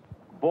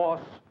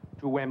 Boss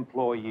to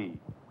employee.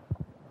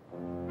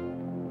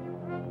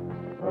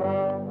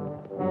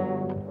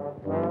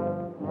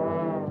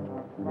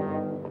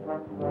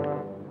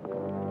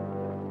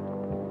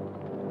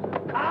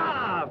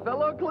 Ah,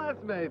 fellow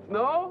classmates,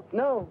 no?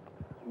 No.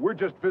 We're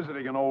just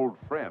visiting an old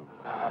friend.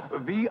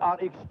 We are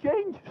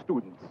exchange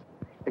students.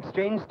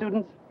 Exchange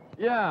students?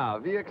 Yeah,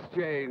 we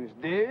exchange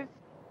this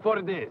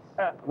for this.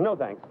 No,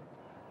 thanks.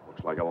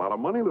 Looks like a lot of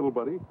money, little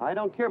buddy. I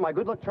don't care. My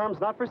good luck charm's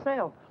not for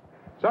sale.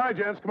 Sorry,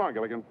 gents. Come on,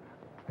 Gilligan.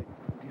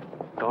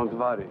 Don't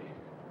worry.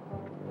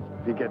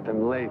 We get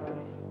them later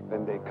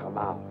when they come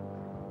out.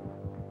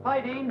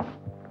 Hi, Dean.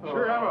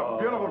 Sure have a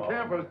beautiful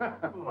campus.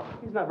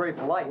 He's not very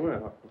polite.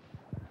 Well,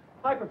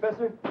 Hi,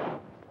 Professor.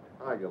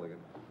 Hi, Gilligan.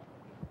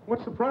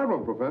 what's the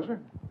problem, Professor?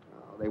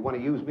 They want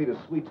to use me to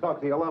sweet-talk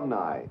the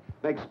alumni,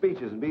 make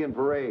speeches and be in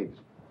parades.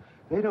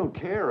 They don't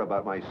care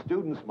about my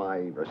students, my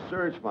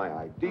research, my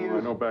ideas. Oh,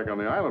 I know back on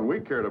the island we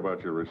cared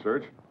about your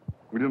research.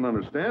 We didn't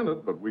understand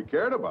it, but we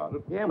cared about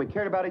it. Yeah, and we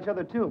cared about each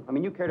other, too. I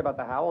mean, you cared about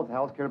the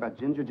Howells cared about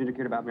Ginger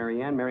cared about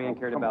Marianne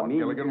cared about me.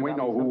 Gilligan, we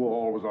know who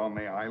all was on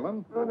the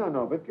island.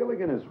 No, but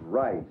Gilligan is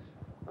right.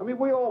 I mean,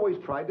 we always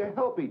tried to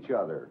help each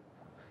other.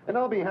 And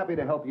I'll be happy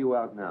to help you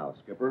out now,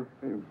 Skipper.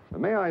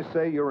 May I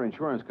say your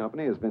insurance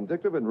company is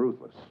vindictive and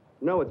ruthless?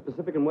 No, it's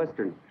Pacific and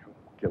Western.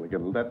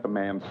 Gilligan, let the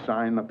man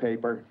sign the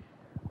paper.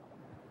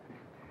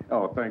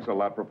 Oh, thanks a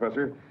lot,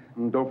 Professor.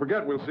 And don't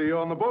forget, we'll see you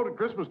on the boat at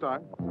Christmas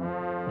time.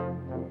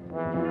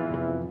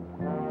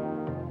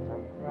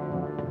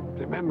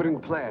 Remembering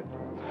plan.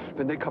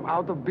 When they come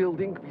out of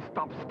building, we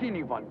stop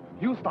skinny one.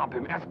 You stop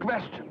him, ask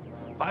question.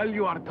 While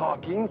you are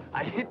talking,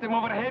 I hit him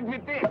over the head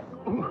with this.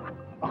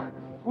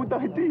 Good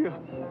idea.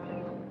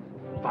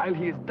 While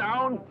he is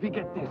down, we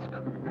get this.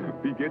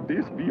 We get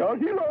this, we are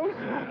heroes.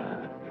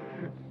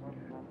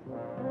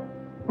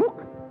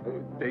 Look,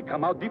 they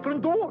come out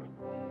different door.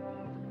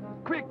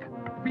 Quick,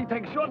 we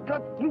take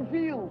shortcut through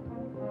field.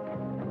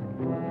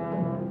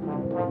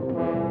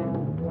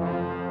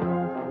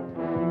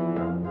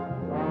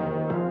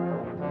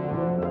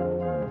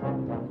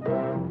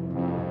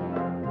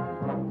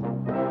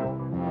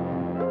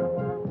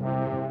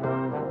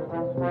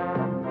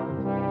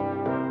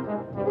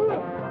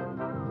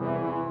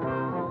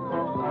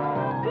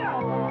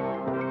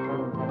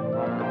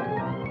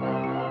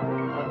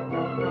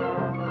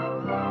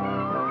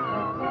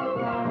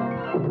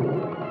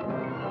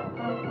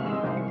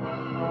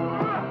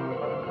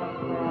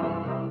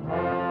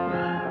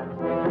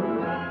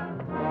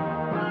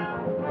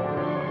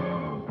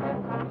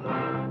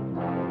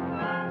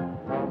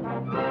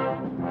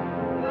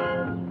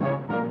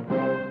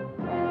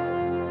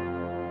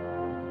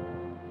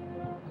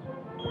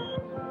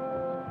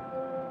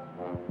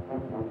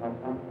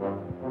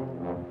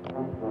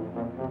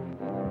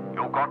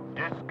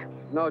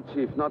 No,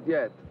 Chief, not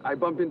yet. I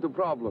bump into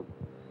problem.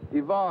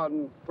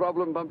 Ivan,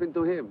 problem bump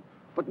into him.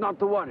 But not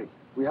to worry.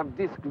 We have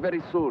disc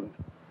very soon.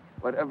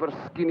 Wherever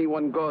skinny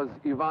one goes,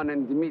 Ivan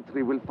and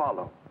Dmitri will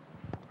follow.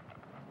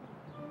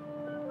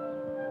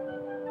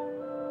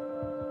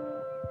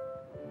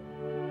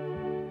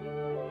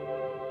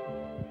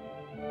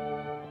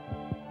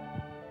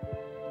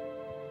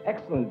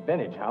 Excellent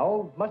vintage,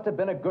 Howell. Must have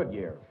been a good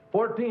year.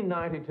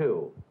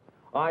 1492.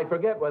 I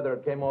forget whether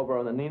it came over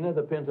on the Nina,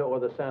 the Pinta, or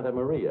the Santa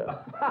Maria.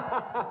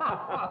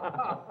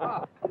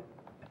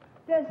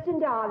 Thurston,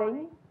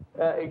 darling.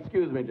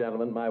 Excuse me,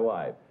 gentlemen, my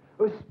wife.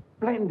 Oh,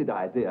 splendid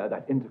idea,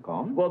 that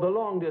intercom. Well, the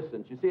long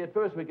distance. You see, at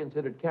first we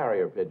considered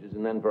carrier pigeons,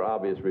 and then for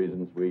obvious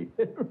reasons we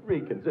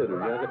reconsidered.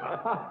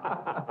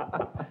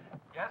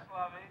 Yes,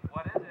 Lovey,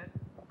 what is it?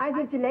 I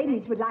think the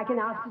ladies would like an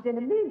ostrich in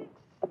a minute.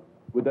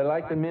 Would they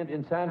like the mint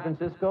in San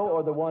Francisco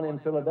or the one in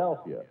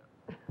Philadelphia?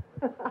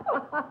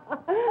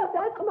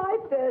 That's my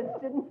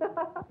Thurston.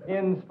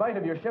 In spite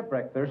of your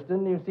shipwreck,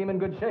 Thurston, you seem in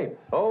good shape.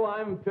 Oh,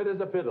 I'm fit as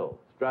a fiddle.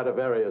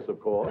 Stradivarius, of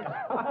course.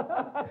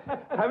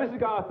 Have a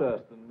cigar,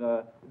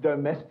 Thurston.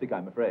 Domestic,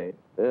 I'm afraid.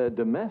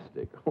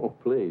 Domestic? Oh,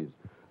 please.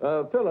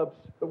 Phillips,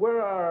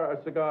 where are our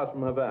cigars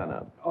from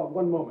Havana? Oh,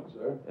 one moment,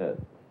 sir. Yes.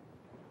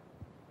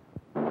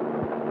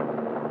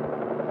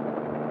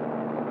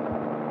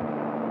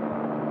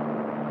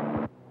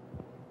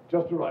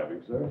 Just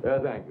arriving, sir.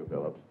 Thank you,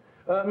 Phillips.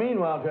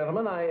 Meanwhile,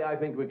 gentlemen, I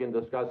think we can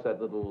discuss that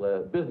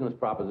little business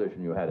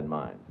proposition you had in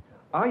mind.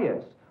 Ah,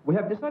 yes. We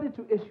have decided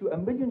to issue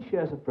 1 million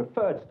shares of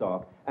preferred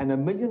stock and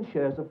 1 million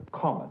shares of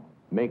common.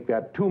 Make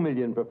that 2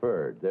 million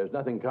preferred. There's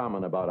nothing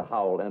common about a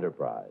Howell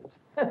enterprise.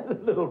 A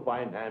little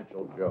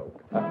financial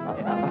joke.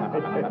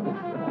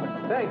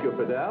 Thank you,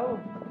 Fidel.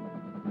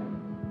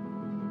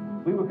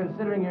 We were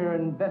considering your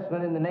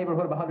investment in the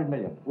neighborhood of 100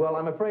 million. Well,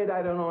 I'm afraid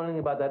I don't know anything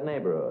about that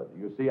neighborhood.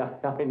 You see, I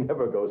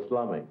never go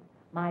slumming.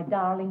 My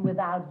darling,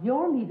 without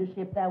your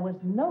leadership, there was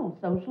no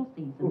social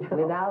season.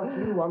 Without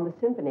you on the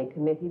symphony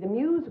committee, the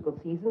musical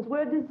seasons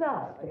were a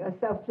disaster. You're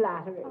so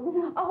flattering.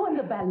 Oh, and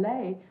the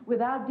ballet.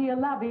 Without dear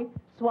Lovey,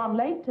 Swan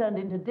Lake turned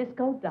into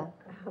Disco Duck.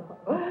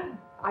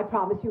 I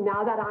promise you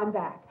now that I'm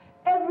back,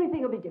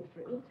 everything will be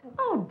different.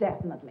 Oh,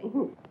 definitely.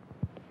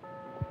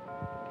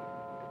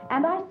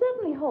 And I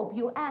certainly hope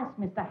you ask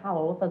Mr.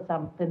 Howell for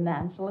some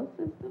financial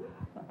assistance.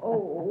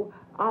 Oh,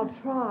 I'll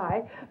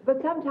try. But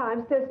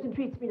sometimes Thurston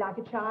treats me like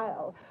a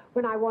child.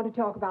 When I want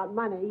to talk about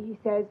money, he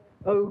says,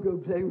 "Oh, go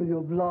play with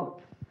your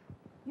blocks."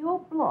 Your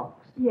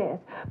blocks? Yes.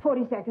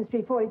 42nd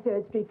Street,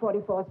 43rd Street,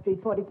 44th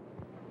Street, 40...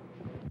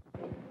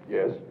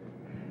 Yes.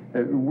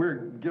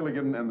 We're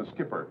Gilligan and the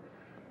skipper.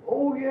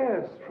 Oh,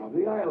 yes, from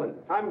the island.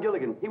 I'm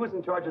Gilligan. He was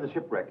in charge of the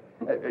shipwreck.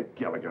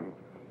 Gilligan.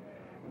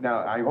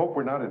 Now, I hope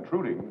we're not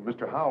intruding.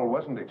 Mr. Howell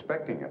wasn't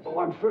expecting us. Oh,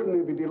 I'm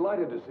certainly be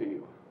delighted to see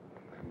you.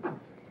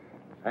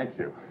 Thank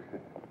you.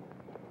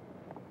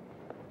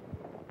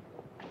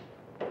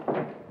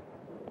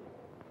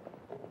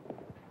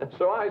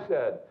 So I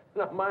said,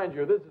 now mind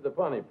you, this is the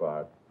funny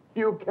part.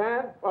 You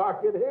can't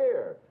park it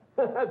here.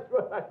 That's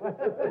what I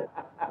said.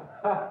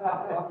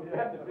 You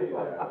have to be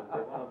there.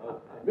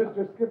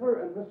 Mr.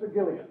 Skipper and Mr.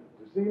 Gilligan,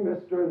 to see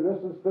Mr. and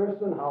Mrs.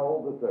 Thurston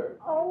Howell III.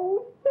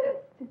 Oh,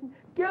 Thurston.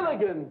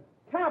 Gilligan,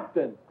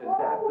 Captain.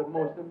 That's the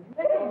most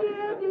amazing.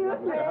 Dear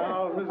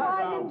friend.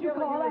 Why didn't you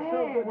call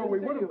ahead? Well, we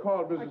would have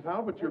called Mrs.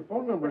 Howell, but your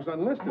phone number's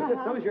unlisted.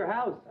 So is your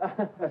house.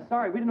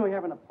 Sorry, we didn't know you were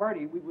having a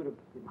party. We would have...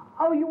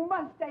 Oh, you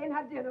must stay and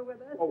have dinner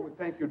with us. Oh,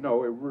 thank you. No,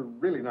 we're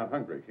really not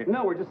hungry.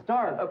 No, we're just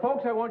starved.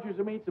 Folks, I want you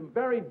to meet some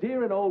very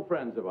dear and old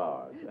friends of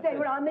ours. They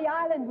were on the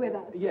island with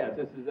us. Yes,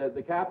 this is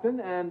the captain,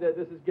 and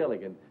this is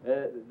Gilligan.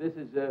 This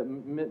is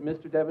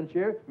Mr.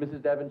 Devonshire,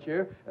 Mrs.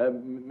 Devonshire,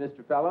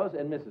 Mr. Fellows,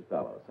 and Mrs.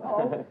 Fellows.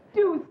 Oh,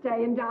 do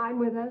stay and dine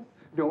with us.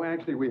 No,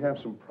 actually, we have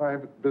some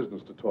private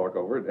business to talk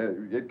over.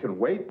 It can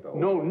wait, though.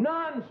 No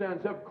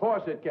nonsense. Of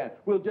course it can.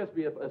 We'll just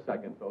be a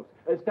second, folks.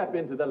 Step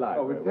into the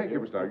library. Oh, thank you,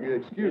 Mr. Stark.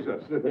 Excuse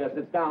us. Yes,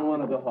 it's down one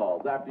of the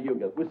halls. After you,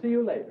 Gil. We'll see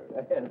you later.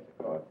 Yes, of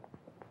course.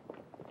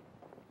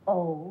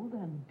 Old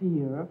and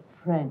dear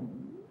friends.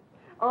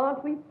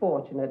 Aren't we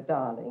fortunate,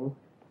 darling,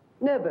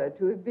 never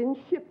to have been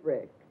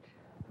shipwrecked?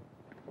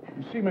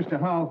 You see, Mr.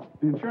 Howell,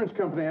 the insurance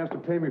company has to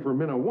pay me for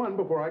Minnow 1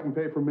 before I can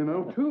pay for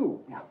Minnow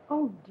 2.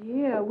 Oh,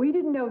 dear. We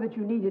didn't know that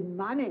you needed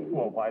money.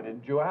 Well, why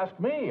didn't you ask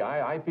me?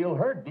 I feel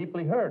hurt,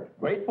 deeply hurt.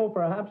 Grateful,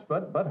 perhaps,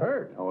 but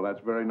hurt. Oh,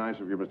 that's very nice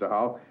of you, Mr.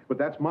 Howell, but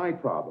that's my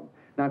problem.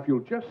 Now, if you'll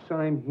just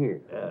sign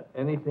here.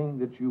 Anything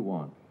that you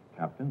want,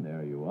 Captain.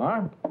 There you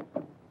are.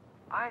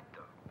 I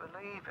don't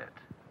believe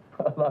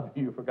it. I love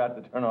you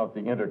forgot to turn off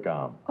the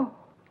intercom. Oh.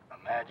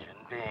 Imagine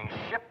being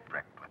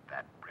shipwrecked with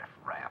that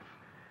riff-raff.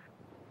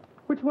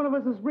 Which one of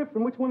us is Riff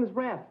and which one is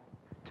Raff?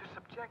 To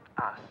subject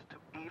us to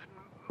even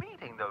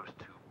meeting those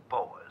two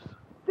boas.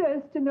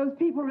 Thurston, those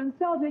people are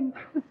insulting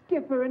the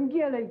skipper and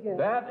Gilligan.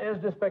 That is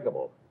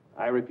despicable.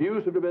 I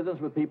refuse to do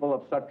business with people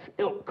of such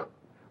ilk.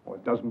 Well,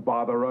 it doesn't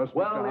bother us,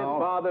 Well, Mr. it Howell.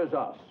 bothers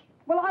us.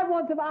 Well, I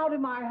want them out of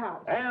my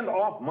house. And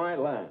off my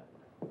land.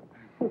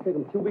 It'll take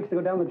them 2 weeks to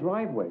go down the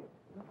driveway.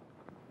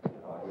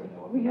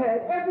 We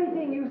heard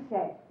everything you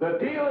said. The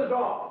deal is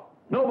off.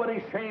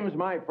 Nobody shames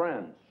my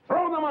friends.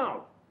 Throw them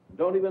out.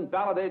 Don't even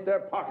validate their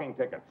parking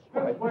tickets.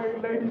 This way,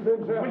 ladies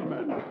and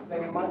gentlemen.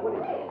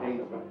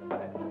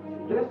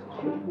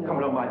 Come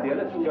along, my dear,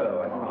 let's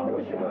go. I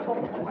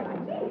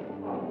can't go.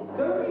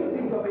 Don't you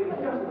think you're being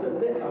just a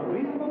little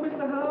unreasonable,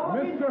 Mr. Howell?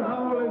 Mr.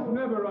 Howell is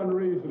never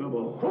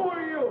unreasonable. Who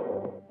are you?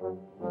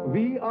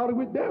 We are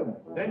with them.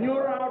 Then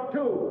you're out,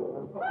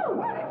 too.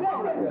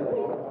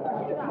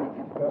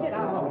 Get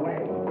out of the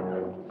way.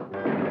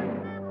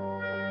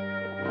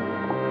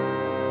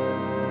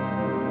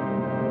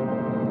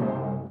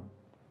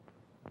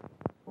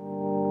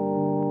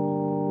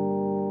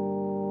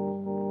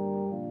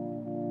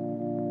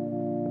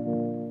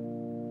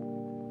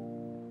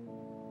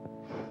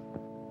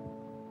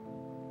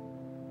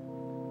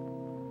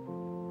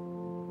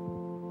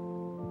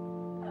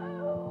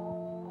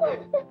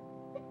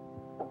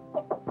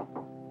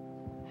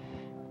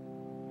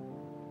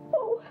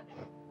 Oh,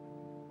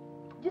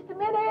 just a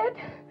minute.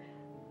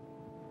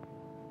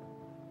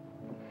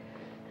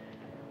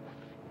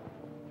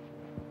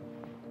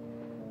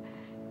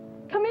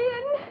 Come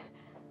in.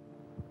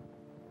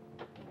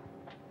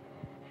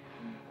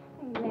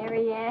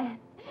 Marianne,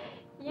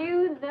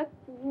 you look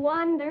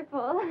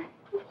wonderful.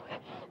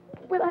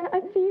 Well,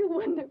 I feel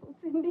wonderful,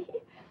 Cindy.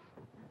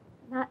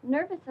 Not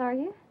nervous, are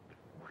you?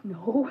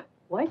 No.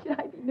 Why should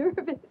I be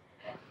nervous?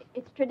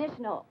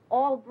 traditional.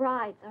 All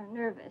brides are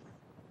nervous.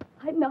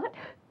 I'm not.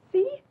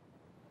 See?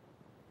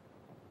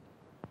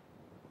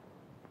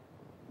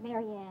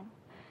 Marianne,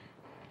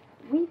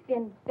 we've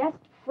been best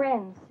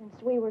friends since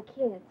we were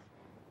kids.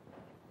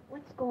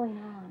 What's going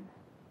on?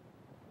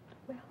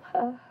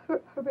 Well,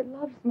 Herbert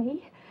loves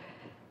me.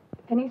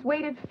 And he's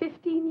waited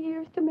 15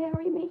 years to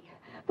marry me.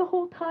 The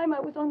whole time I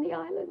was on the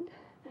island.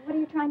 What are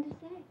you trying to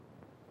say?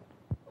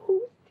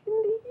 Oh,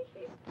 Cindy,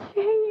 he's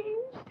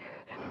changed.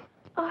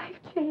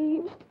 I've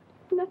changed.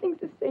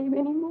 Nothing's the same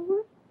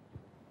anymore.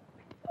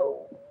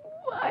 Oh,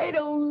 I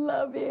don't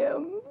love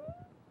him.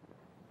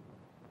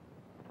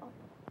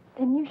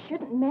 Then you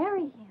shouldn't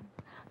marry him.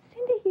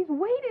 Cindy, he's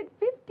waited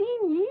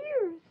 15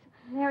 years.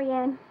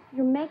 Marianne,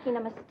 you're making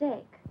a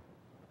mistake.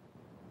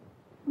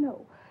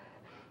 No.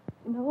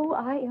 No,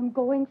 I am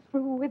going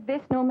through with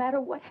this no matter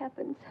what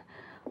happens.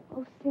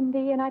 Oh,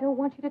 Cindy, and I don't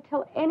want you to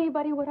tell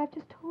anybody what I've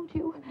just told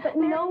you. But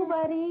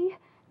nobody,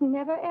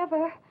 never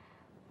ever.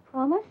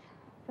 Promise?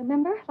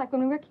 Remember, like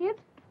when we were kids?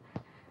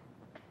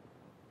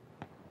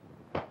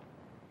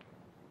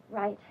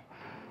 Right.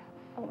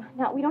 Oh,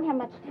 now, we don't have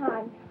much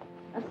time.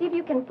 Now, see if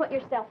you can put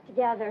yourself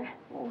together.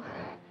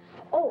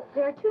 Oh,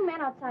 there are two men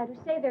outside who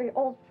say they're your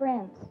old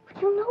friends.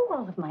 But you know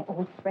all of my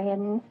old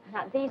friends.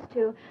 Not these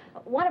two.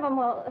 One of them,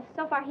 well,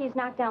 so far he's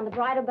knocked down the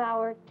bridal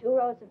bower, 2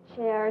 rows of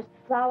chairs,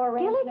 flower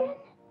arrangement. Gilligan?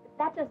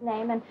 That's his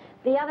name. And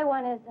the other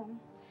one is,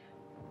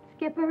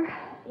 Skipper?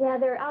 Yeah,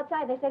 they're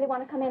outside. They say they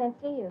want to come in and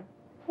see you.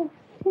 Oh,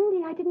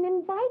 Cindy, I didn't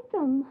invite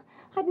them.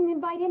 I didn't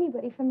invite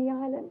anybody from the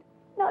island.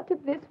 Not to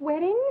this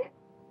wedding.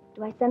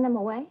 Do I send them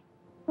away?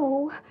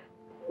 Oh,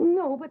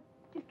 no, but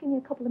just give me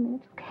a couple of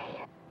minutes,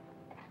 okay?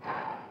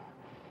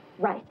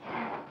 Right.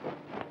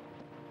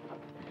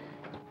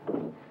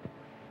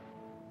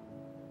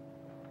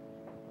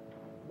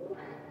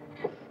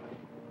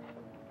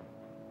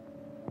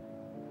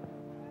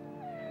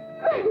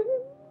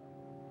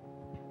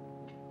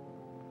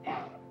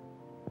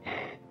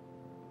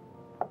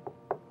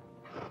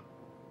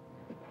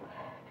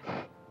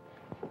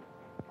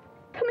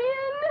 Come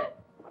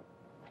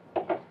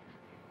in.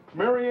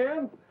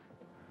 Marianne,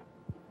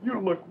 you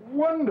look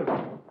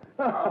wonderful.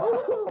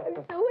 Oh, I'm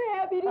so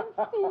happy to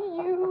see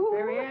you.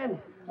 Marianne,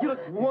 you look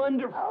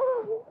wonderful.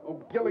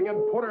 Oh, Gilligan,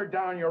 put her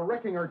down. You're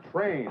wrecking her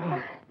train.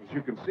 As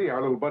you can see, our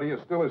little buddy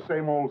is still his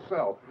same old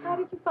self. How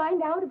did you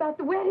find out about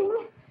the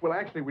wedding? Well,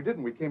 actually, we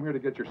didn't. We came here to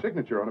get your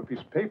signature on a piece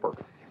of paper.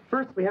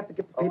 First, we have to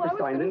get the Oh, paper I was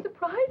signed. going to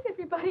surprise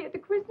everybody at the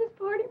Christmas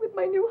party with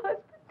my new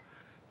husband.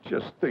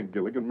 Just think,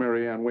 Gilligan,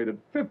 Marianne waited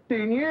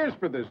 15 years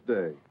for this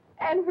day.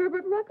 And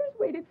Herbert Ruckers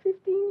waited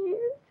 15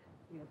 years.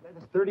 Yeah,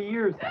 that's 30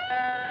 years.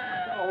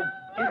 Oh,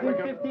 Isn't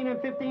 15 and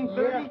 15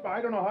 30? Yes, but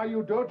I don't know how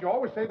you do it. You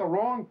always say the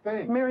wrong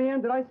thing.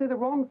 Marianne, did I say the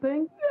wrong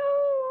thing?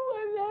 No,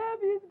 I'm the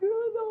happiest girl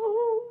in the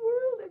whole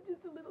world. I'm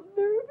just a little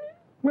nervous.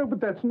 Well, but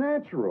that's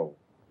natural.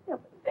 Yeah,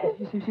 but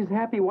She's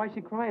happy. Why is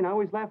she crying? I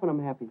always laugh when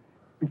I'm happy.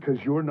 Because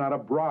you're not a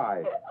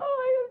bride. Oh,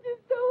 I am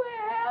just so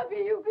happy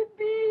you could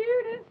be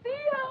here to see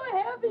how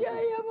happy I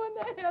am on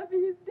the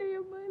happiest day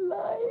of my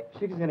life. If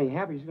she gets any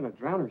happier, she's going to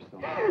drown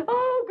herself.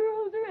 Oh,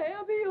 girls are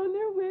happy on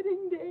their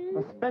wedding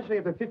day. Especially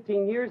after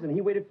 15 years, and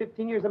he waited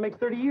 15 years. That makes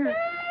 30 years.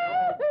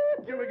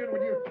 Gilligan,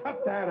 would you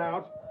cut that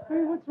out?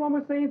 Hey, what's wrong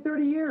with saying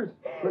 30 years?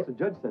 Unless the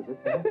judge says it.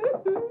 Yes.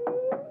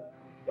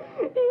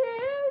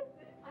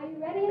 Are you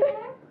ready in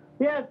there?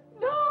 Yes.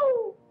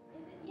 No.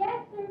 Is it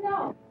yes or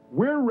no?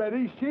 We're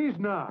ready. She's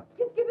not.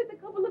 Just give us a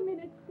couple of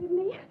minutes,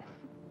 Sidney.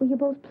 Will you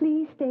both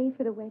please stay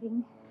for the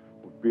wedding?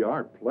 It would be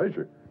our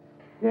pleasure.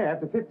 Yeah,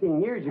 after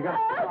 15 years, you got...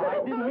 I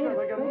didn't mean it.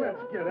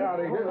 Let's get out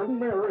of here,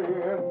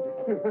 Marianne.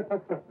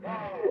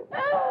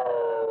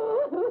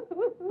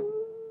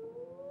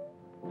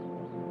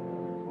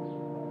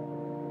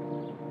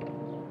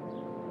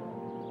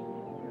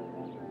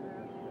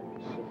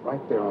 Sit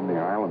right there on the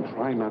aisle and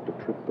try not to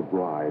trip the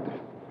bride.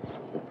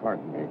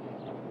 Pardon me.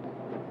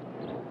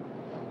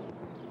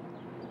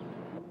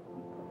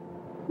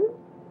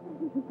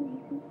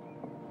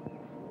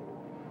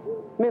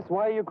 Miss,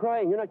 why are you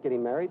crying? You're not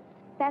getting married.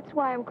 That's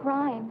why I'm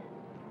crying.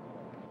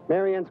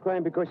 Marianne's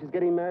crying because she's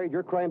getting married.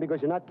 You're crying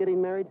because you're not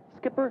getting married.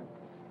 Skipper,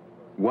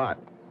 What?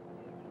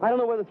 I don't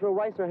know whether to throw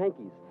rice or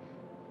hankies.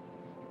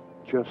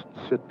 Just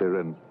sit there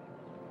and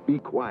be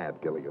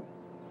quiet, Gilligan.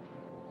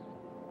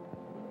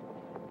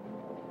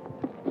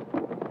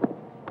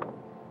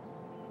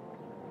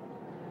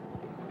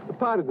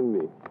 Pardon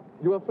me.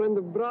 You a friend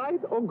of bride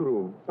or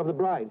groom? Of the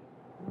bride.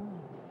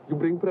 You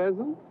bring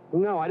present?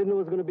 No, I didn't know it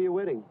was going to be a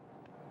wedding.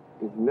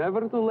 It's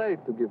never too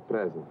late to give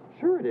present.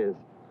 Sure it is.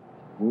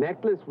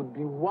 Necklace would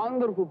be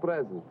wonderful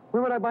present.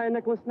 Where would I buy a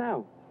necklace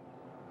now?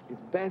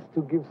 It's best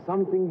to give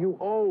something you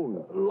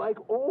own. Like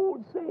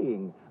old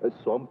saying,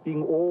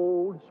 something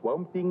old,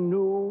 something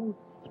new,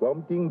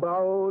 something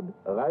borrowed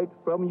right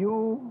from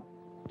you.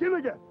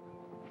 Gilligan!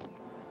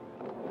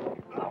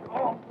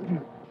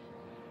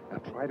 Now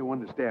try to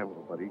understand,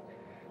 little buddy.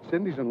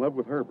 Cindy's in love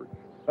with Herbert.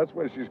 That's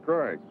why she's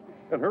crying.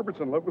 And Herbert's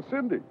in love with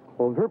Cindy.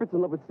 Well, Herbert's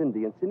in love with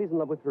Cindy, and Cindy's in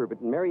love with Herbert,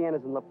 and Marianne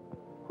is in love...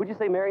 Who'd you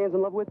say Marianne's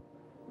in love with?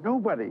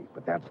 Nobody,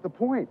 but that's the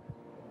point.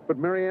 But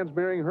Mary Ann's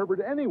marrying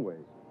Herbert anyway.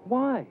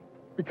 Why?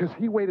 Because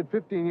he waited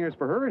 15 years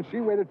for her, and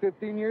she waited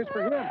 15 years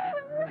for him.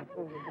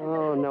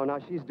 Oh, no, now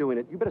she's doing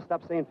it. You better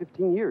stop saying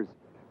 15 years.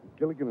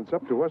 Gilligan, it's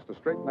up to us to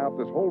straighten out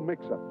this whole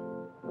mix-up.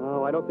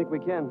 Oh, I don't think we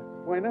can.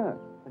 Why not?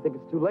 I think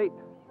it's too late.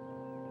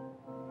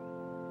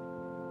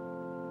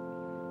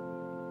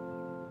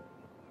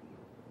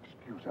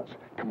 Excuse us.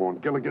 Come on,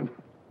 Gilligan.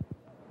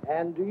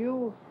 And do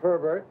you,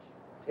 Herbert,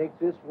 take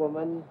this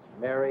woman,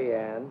 Mary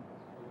Ann,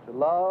 to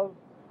love,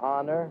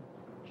 honor,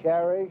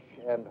 cherish,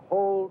 and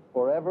hold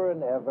forever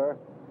and ever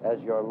as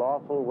your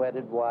lawful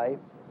wedded wife?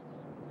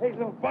 Hey,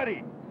 little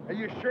buddy, are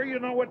you sure you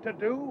know what to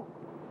do?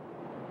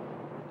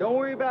 Don't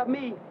worry about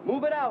me.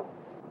 Move it out.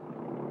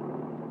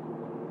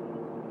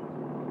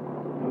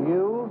 Do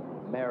you,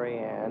 Mary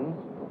Ann,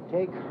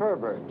 take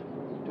Herbert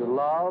to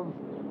love,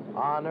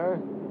 honor,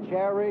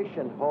 cherish,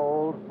 and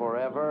hold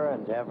forever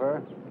and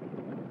ever?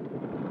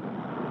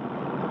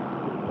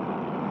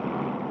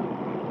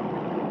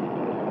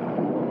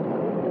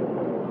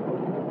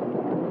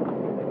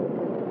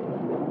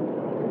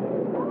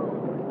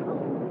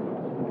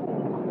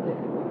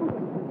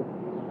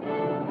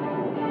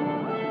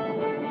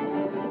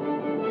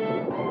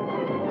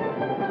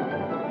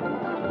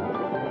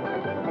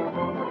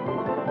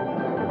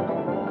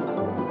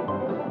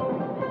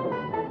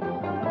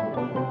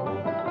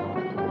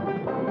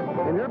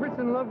 And Herbert's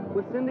in love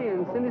with Cindy,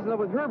 and Cindy's in love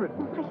with Herbert.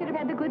 I should have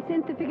had the good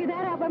sense to figure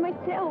that out by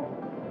myself.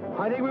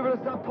 I think we better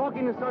stop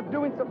talking and start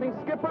doing something.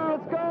 Skipper,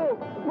 let's go.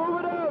 Move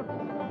it out.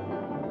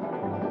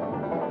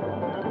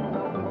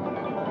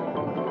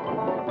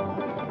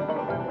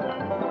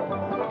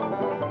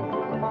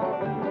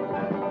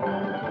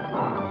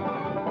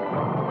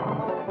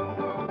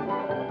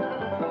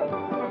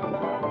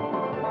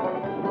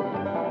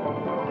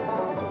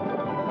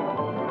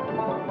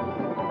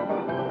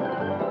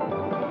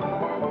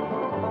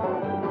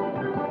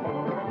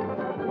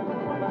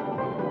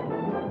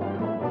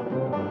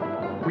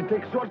 We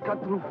take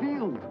shortcut through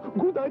field.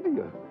 Good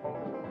idea.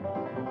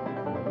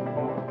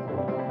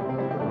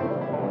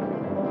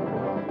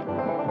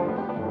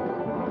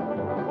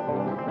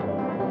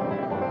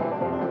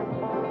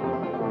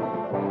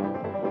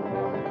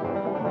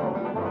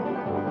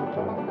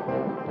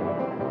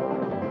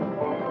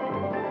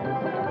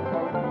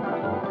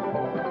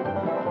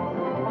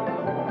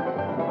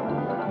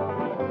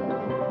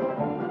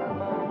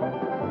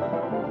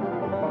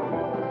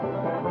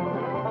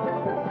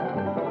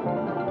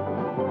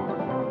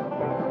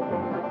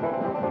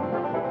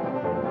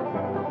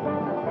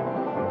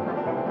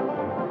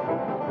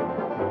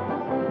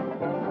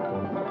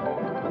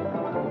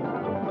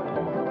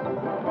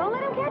 Don't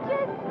let him catch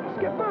us.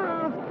 Skipper,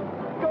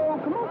 let's go.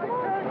 Come on, come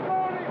on.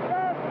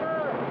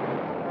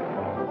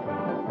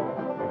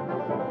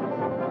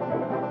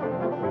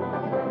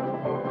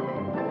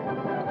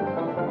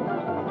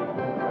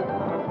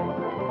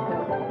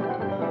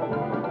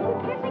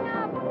 He's catching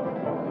up.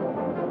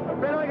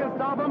 Afraid I can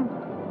stop him?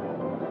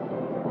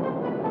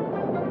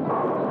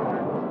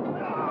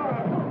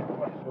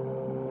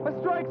 A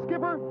strike,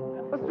 Skipper.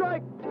 A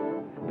strike.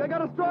 I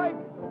got a strike.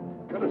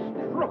 Got a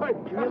strike.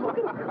 Can you look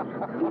at him?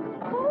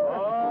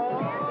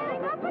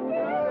 Getting up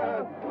again.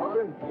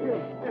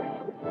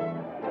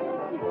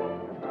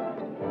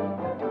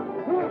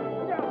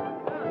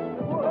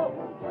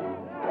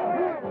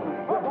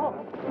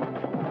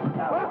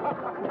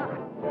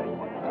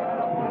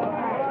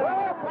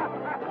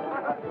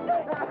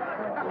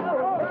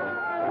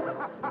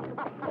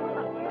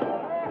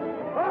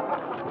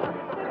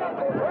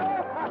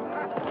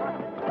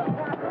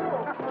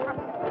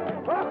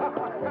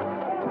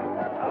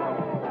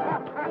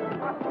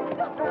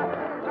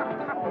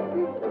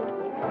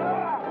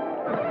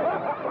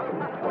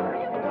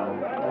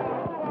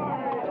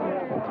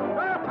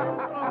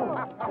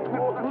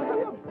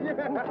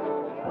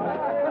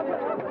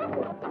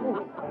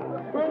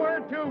 Well, where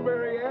to,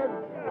 Mary Ann?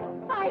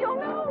 I don't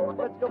know.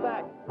 Let's go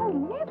back. Oh,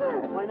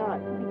 never. Why not?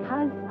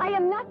 Because I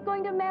am not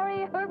going to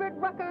marry Herbert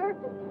Rucker.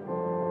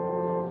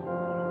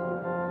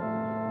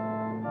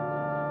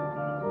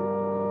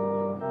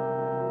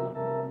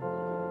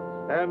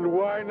 And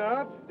why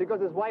not?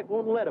 Because his wife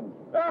won't let him.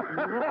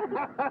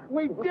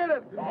 We did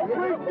it!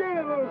 We did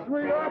it, little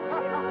sweetheart!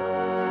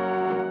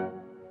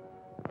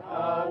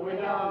 We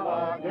down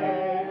the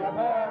gate, a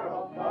barrel.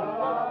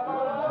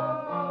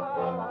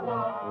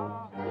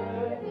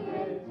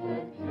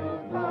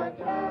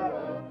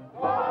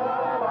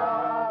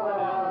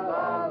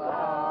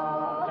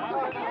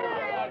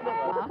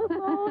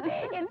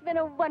 It's been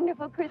a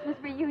wonderful Christmas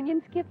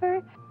reunion,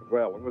 Skipper.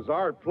 Well, it was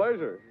our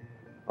pleasure.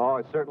 Oh,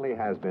 it certainly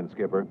has been,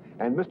 Skipper.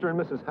 And Mr. and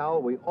Mrs.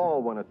 Howell, we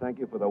all want to thank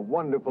you for the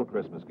wonderful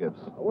Christmas gifts.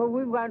 Well,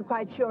 we weren't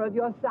quite sure of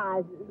your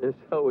sizes.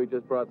 So we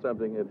just brought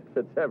something that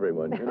fits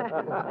everyone.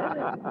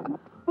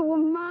 Well,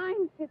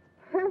 mine fits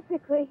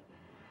perfectly.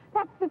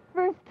 That's the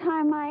first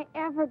time I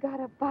ever got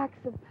a box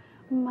of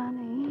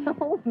money.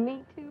 Oh,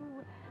 me too.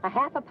 A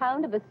half a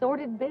pound of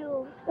assorted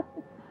bills.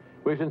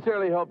 We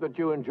sincerely hope that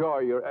you enjoy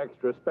your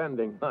extra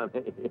spending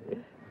money.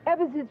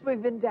 Ever since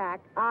we've been back,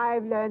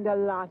 I've learned a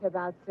lot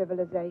about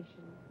civilization.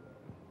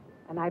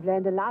 And I've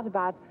learned a lot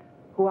about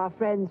who our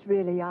friends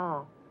really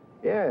are.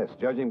 Yes,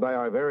 judging by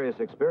our various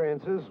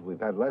experiences, we've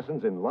had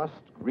lessons in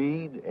lust,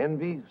 greed,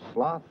 envy,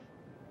 sloth,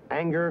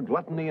 anger,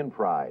 gluttony, and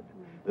pride.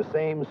 The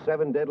same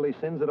 7 deadly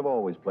sins that have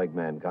always plagued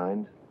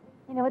mankind.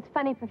 You know, it's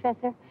funny,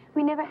 Professor.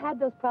 We never had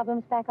those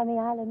problems back on the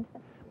island.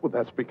 Well,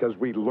 that's because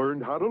we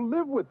learned how to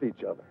live with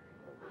each other.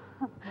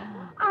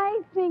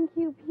 I think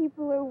you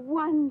people are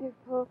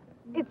wonderful.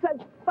 It's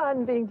such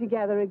fun being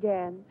together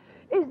again.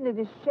 Isn't it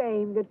a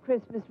shame that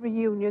Christmas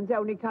reunions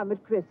only come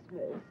at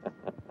Christmas?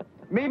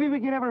 Maybe we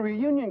can have a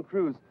reunion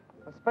cruise,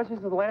 especially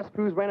since the last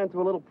cruise ran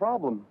into a little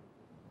problem.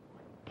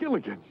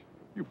 Gilligan,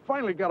 you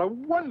finally got a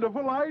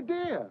wonderful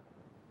idea.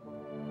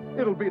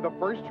 It'll be the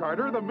first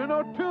charter of the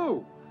Minnow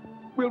 2.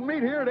 We'll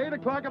meet here at 8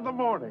 o'clock in the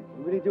morning.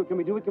 Really do it? Can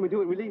we do it? Can we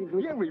do it?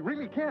 Yeah, we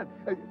really can.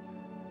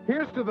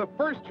 Here's to the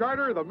first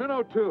charter of the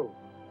Minnow 2.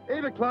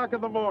 8 o'clock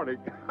in the morning.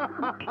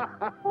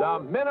 The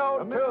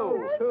Minnow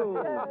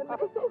 2.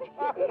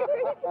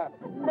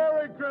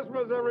 Merry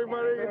Christmas,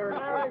 everybody.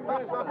 Merry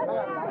Christmas.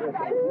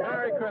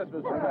 Merry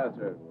Christmas,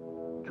 Professor.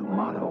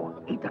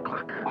 Tomorrow, 8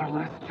 o'clock. Our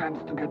last chance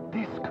to get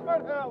disc.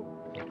 Good help.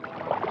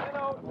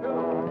 Minnow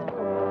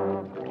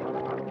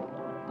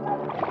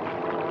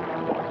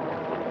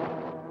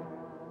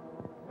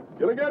 2.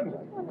 Gilligan,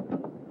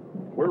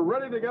 we're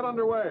ready to get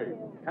underway.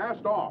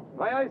 Cast off.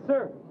 Aye, aye,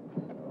 sir.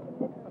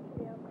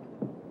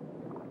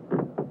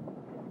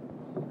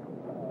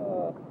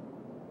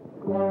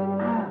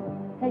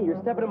 Hey, you're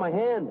stepping in my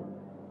hand.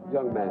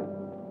 Young man,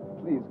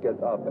 please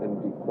get up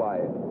and be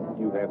quiet.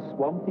 You have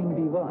swamping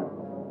vivant.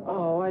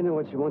 Oh, I know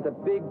what you want.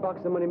 That big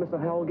box of money Mr.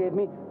 Hale gave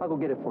me. I'll go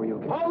get it for you,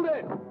 okay? Hold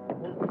it!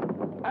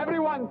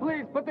 Everyone,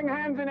 please, put your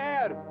hands in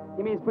air.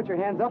 He means put your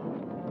hands up?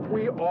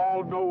 We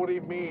all know what he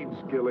means,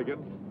 Gilligan.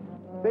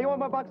 They want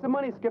my box of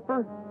money,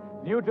 Skipper.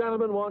 You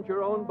gentlemen want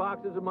your own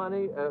boxes of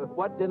money?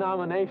 What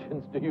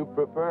denominations do you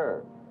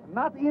prefer?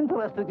 Not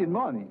interested in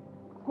money.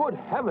 Good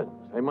heavens,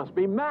 they must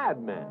be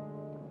madmen.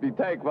 We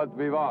take what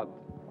we want.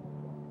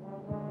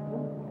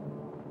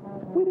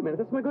 Wait a minute,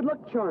 that's my good luck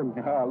charm.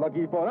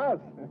 Lucky for us.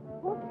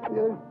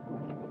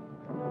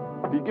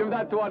 We give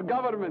that to our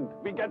government.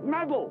 We get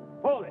medal.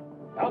 Hold it.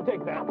 I'll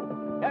take that.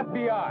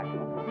 FBI.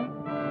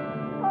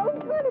 Oh,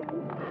 good.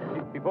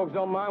 If you folks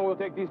don't mind, we'll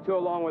take these 2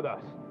 along with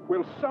us.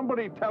 Will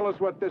somebody tell us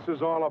what this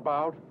is all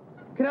about?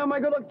 Can I have my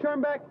good luck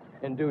charm back?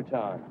 In due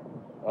time.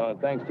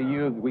 Thanks to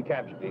you, we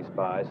captured these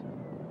spies.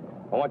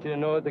 I want you to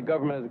know that the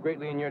government is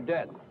greatly in your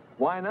debt.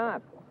 Why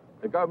not?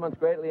 The government's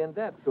greatly in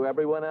debt to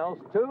everyone else,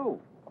 too.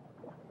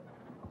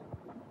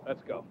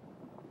 Let's go.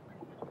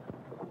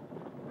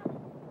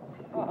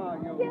 Okay,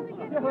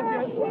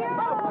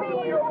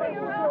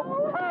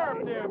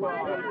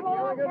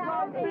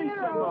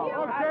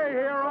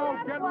 heroes,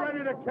 get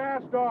ready to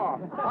cast off.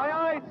 Aye,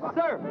 aye,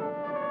 sir.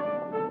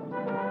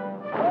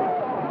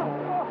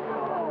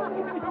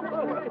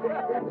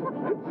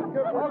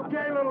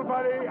 Okay, little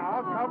buddy,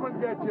 I'll come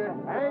and get you.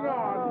 Hang on.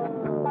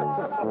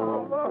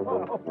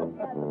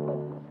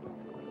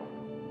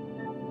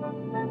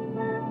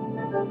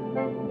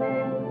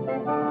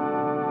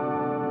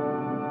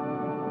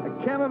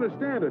 I can't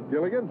understand it,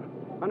 Gilligan.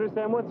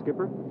 Understand what,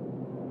 Skipper?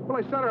 Well,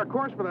 I set our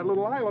course for that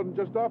little island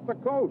just off the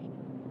coast.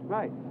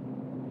 Right.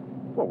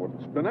 Well,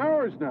 it's been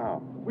hours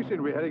now. We seem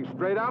to be heading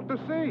straight out to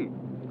sea.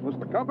 Unless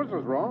the compass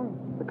is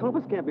wrong. The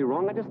compass can't be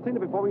wrong. I just cleaned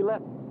it before we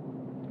left.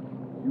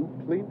 You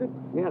cleaned it?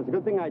 Yeah, it's a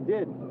good thing I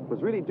did. It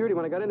was really dirty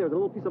when I got in there. There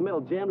was a little piece of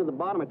metal jammed to the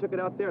bottom. I took it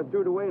out there and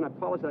threw it away, and I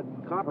polished that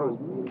copper.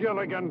 Oh,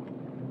 Gilligan,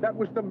 that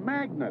was the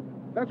magnet.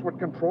 That's what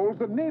controls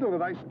the needle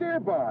that I steer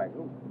by.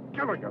 Oh,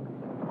 Gilligan.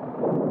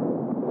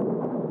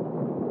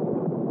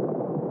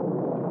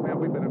 Man,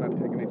 we better not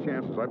take any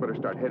chances. I better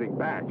start heading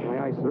back. Aye,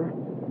 aye, sir.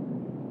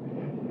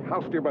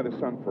 I'll steer by the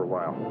sun for a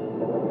while.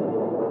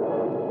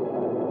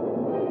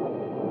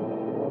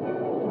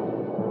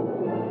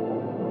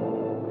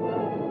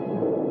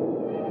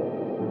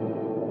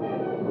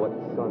 What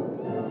sun?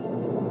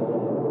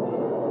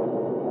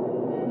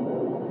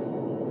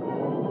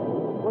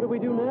 What do we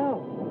do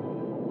now?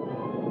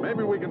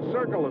 Maybe we can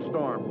circle the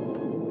storm.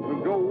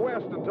 We'll go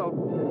west until...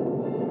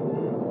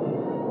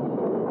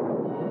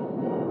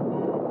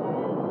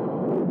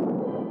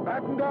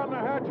 Batten down the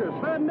hatches.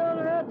 Batten down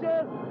the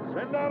hatches!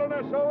 Send out an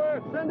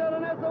SOS. Send out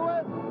an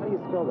SOS! How do you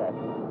spell that?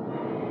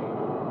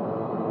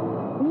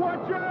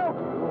 Watch out!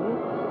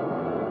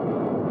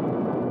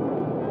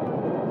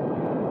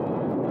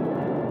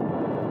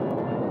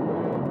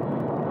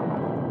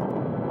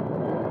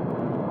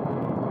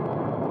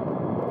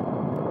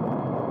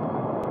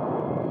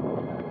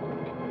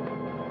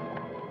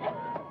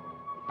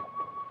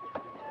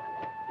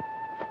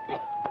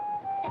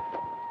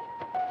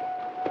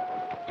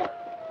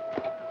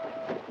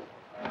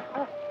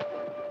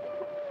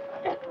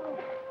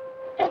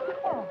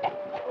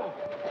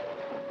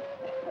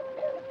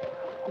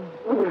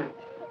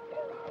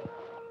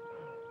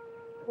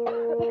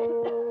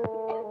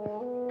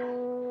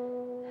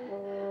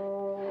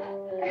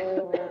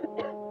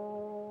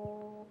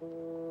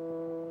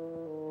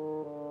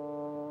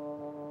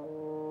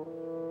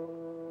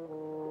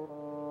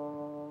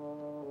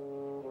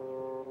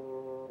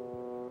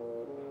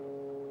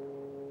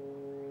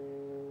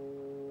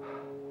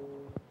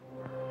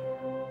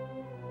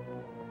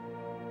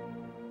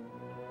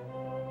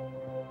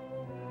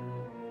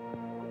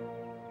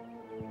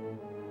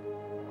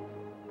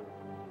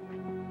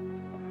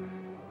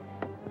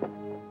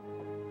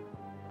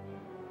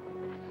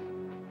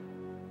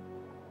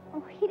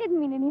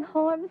 didn't mean any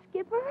harm,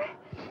 Skipper.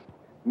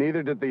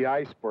 Neither did the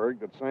iceberg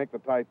that sank the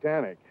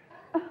Titanic.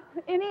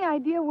 Any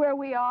idea where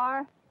we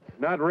are?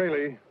 Not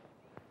really.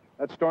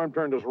 That storm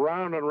turned us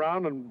round and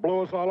round and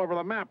blew us all over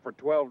the map for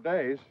 12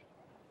 days.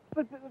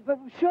 But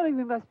surely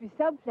we must be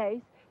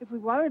someplace. If we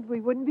weren't,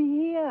 we wouldn't be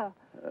here.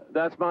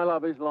 That's my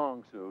lovey's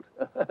long suit.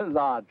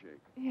 Logic.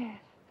 Yes.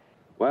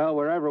 Well,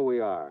 wherever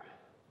we are,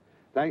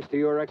 thanks to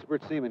your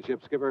expert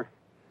seamanship, Skipper,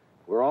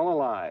 we're all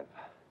alive.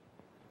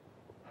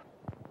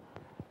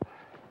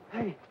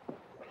 Hey,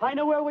 I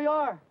know where we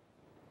are.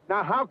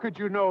 Now, how could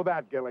you know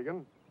that,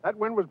 Gilligan? That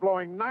wind was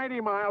blowing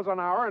 90 miles an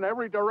hour in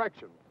every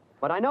direction.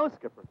 But I know,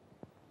 Skipper.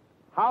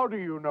 How do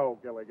you know,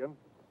 Gilligan?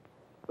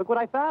 Look what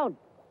I found.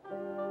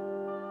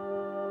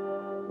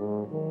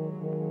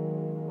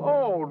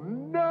 Oh,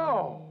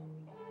 no!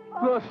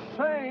 The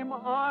same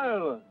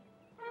island.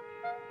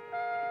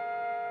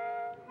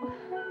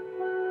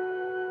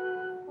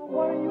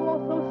 Why are you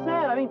all so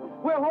sad? I mean,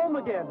 we're home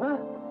again, huh?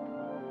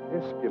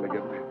 Yes,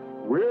 Gilligan.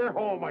 We're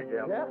home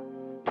again. Yeah?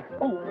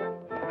 Oh,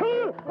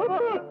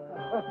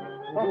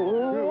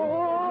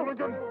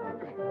 Gilligan!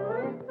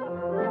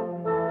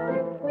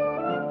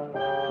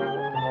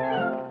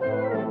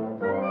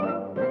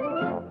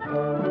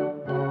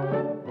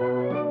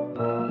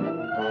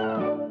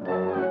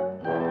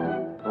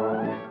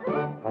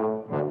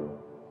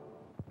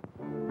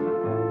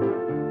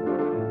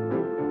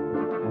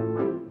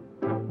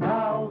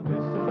 Now,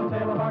 this is the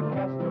tale of our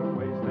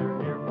castaways. They're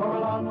here for a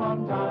long,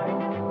 long time.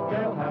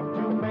 They'll have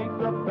to make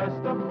the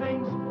best of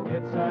things.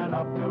 It's an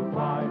uphill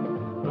climb.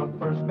 The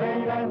first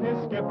mate and his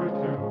skipper,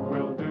 too,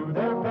 will do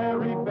their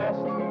very best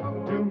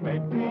to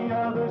make the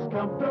others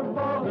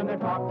comfortable in their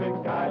tropic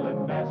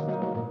island nest.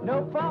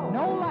 No phone,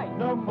 no light,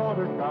 no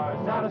motor cars,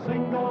 not a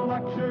single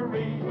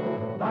luxury.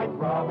 Like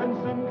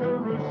Robinson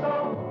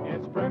Crusoe,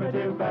 it's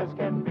primitive as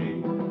can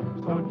be.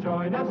 So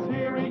join us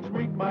here each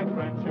week, my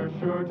friends. You're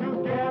sure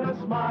to get a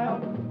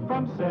smile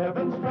from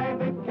 7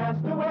 stranded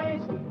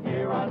castaways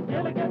here on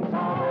Gilligan's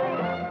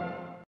Island.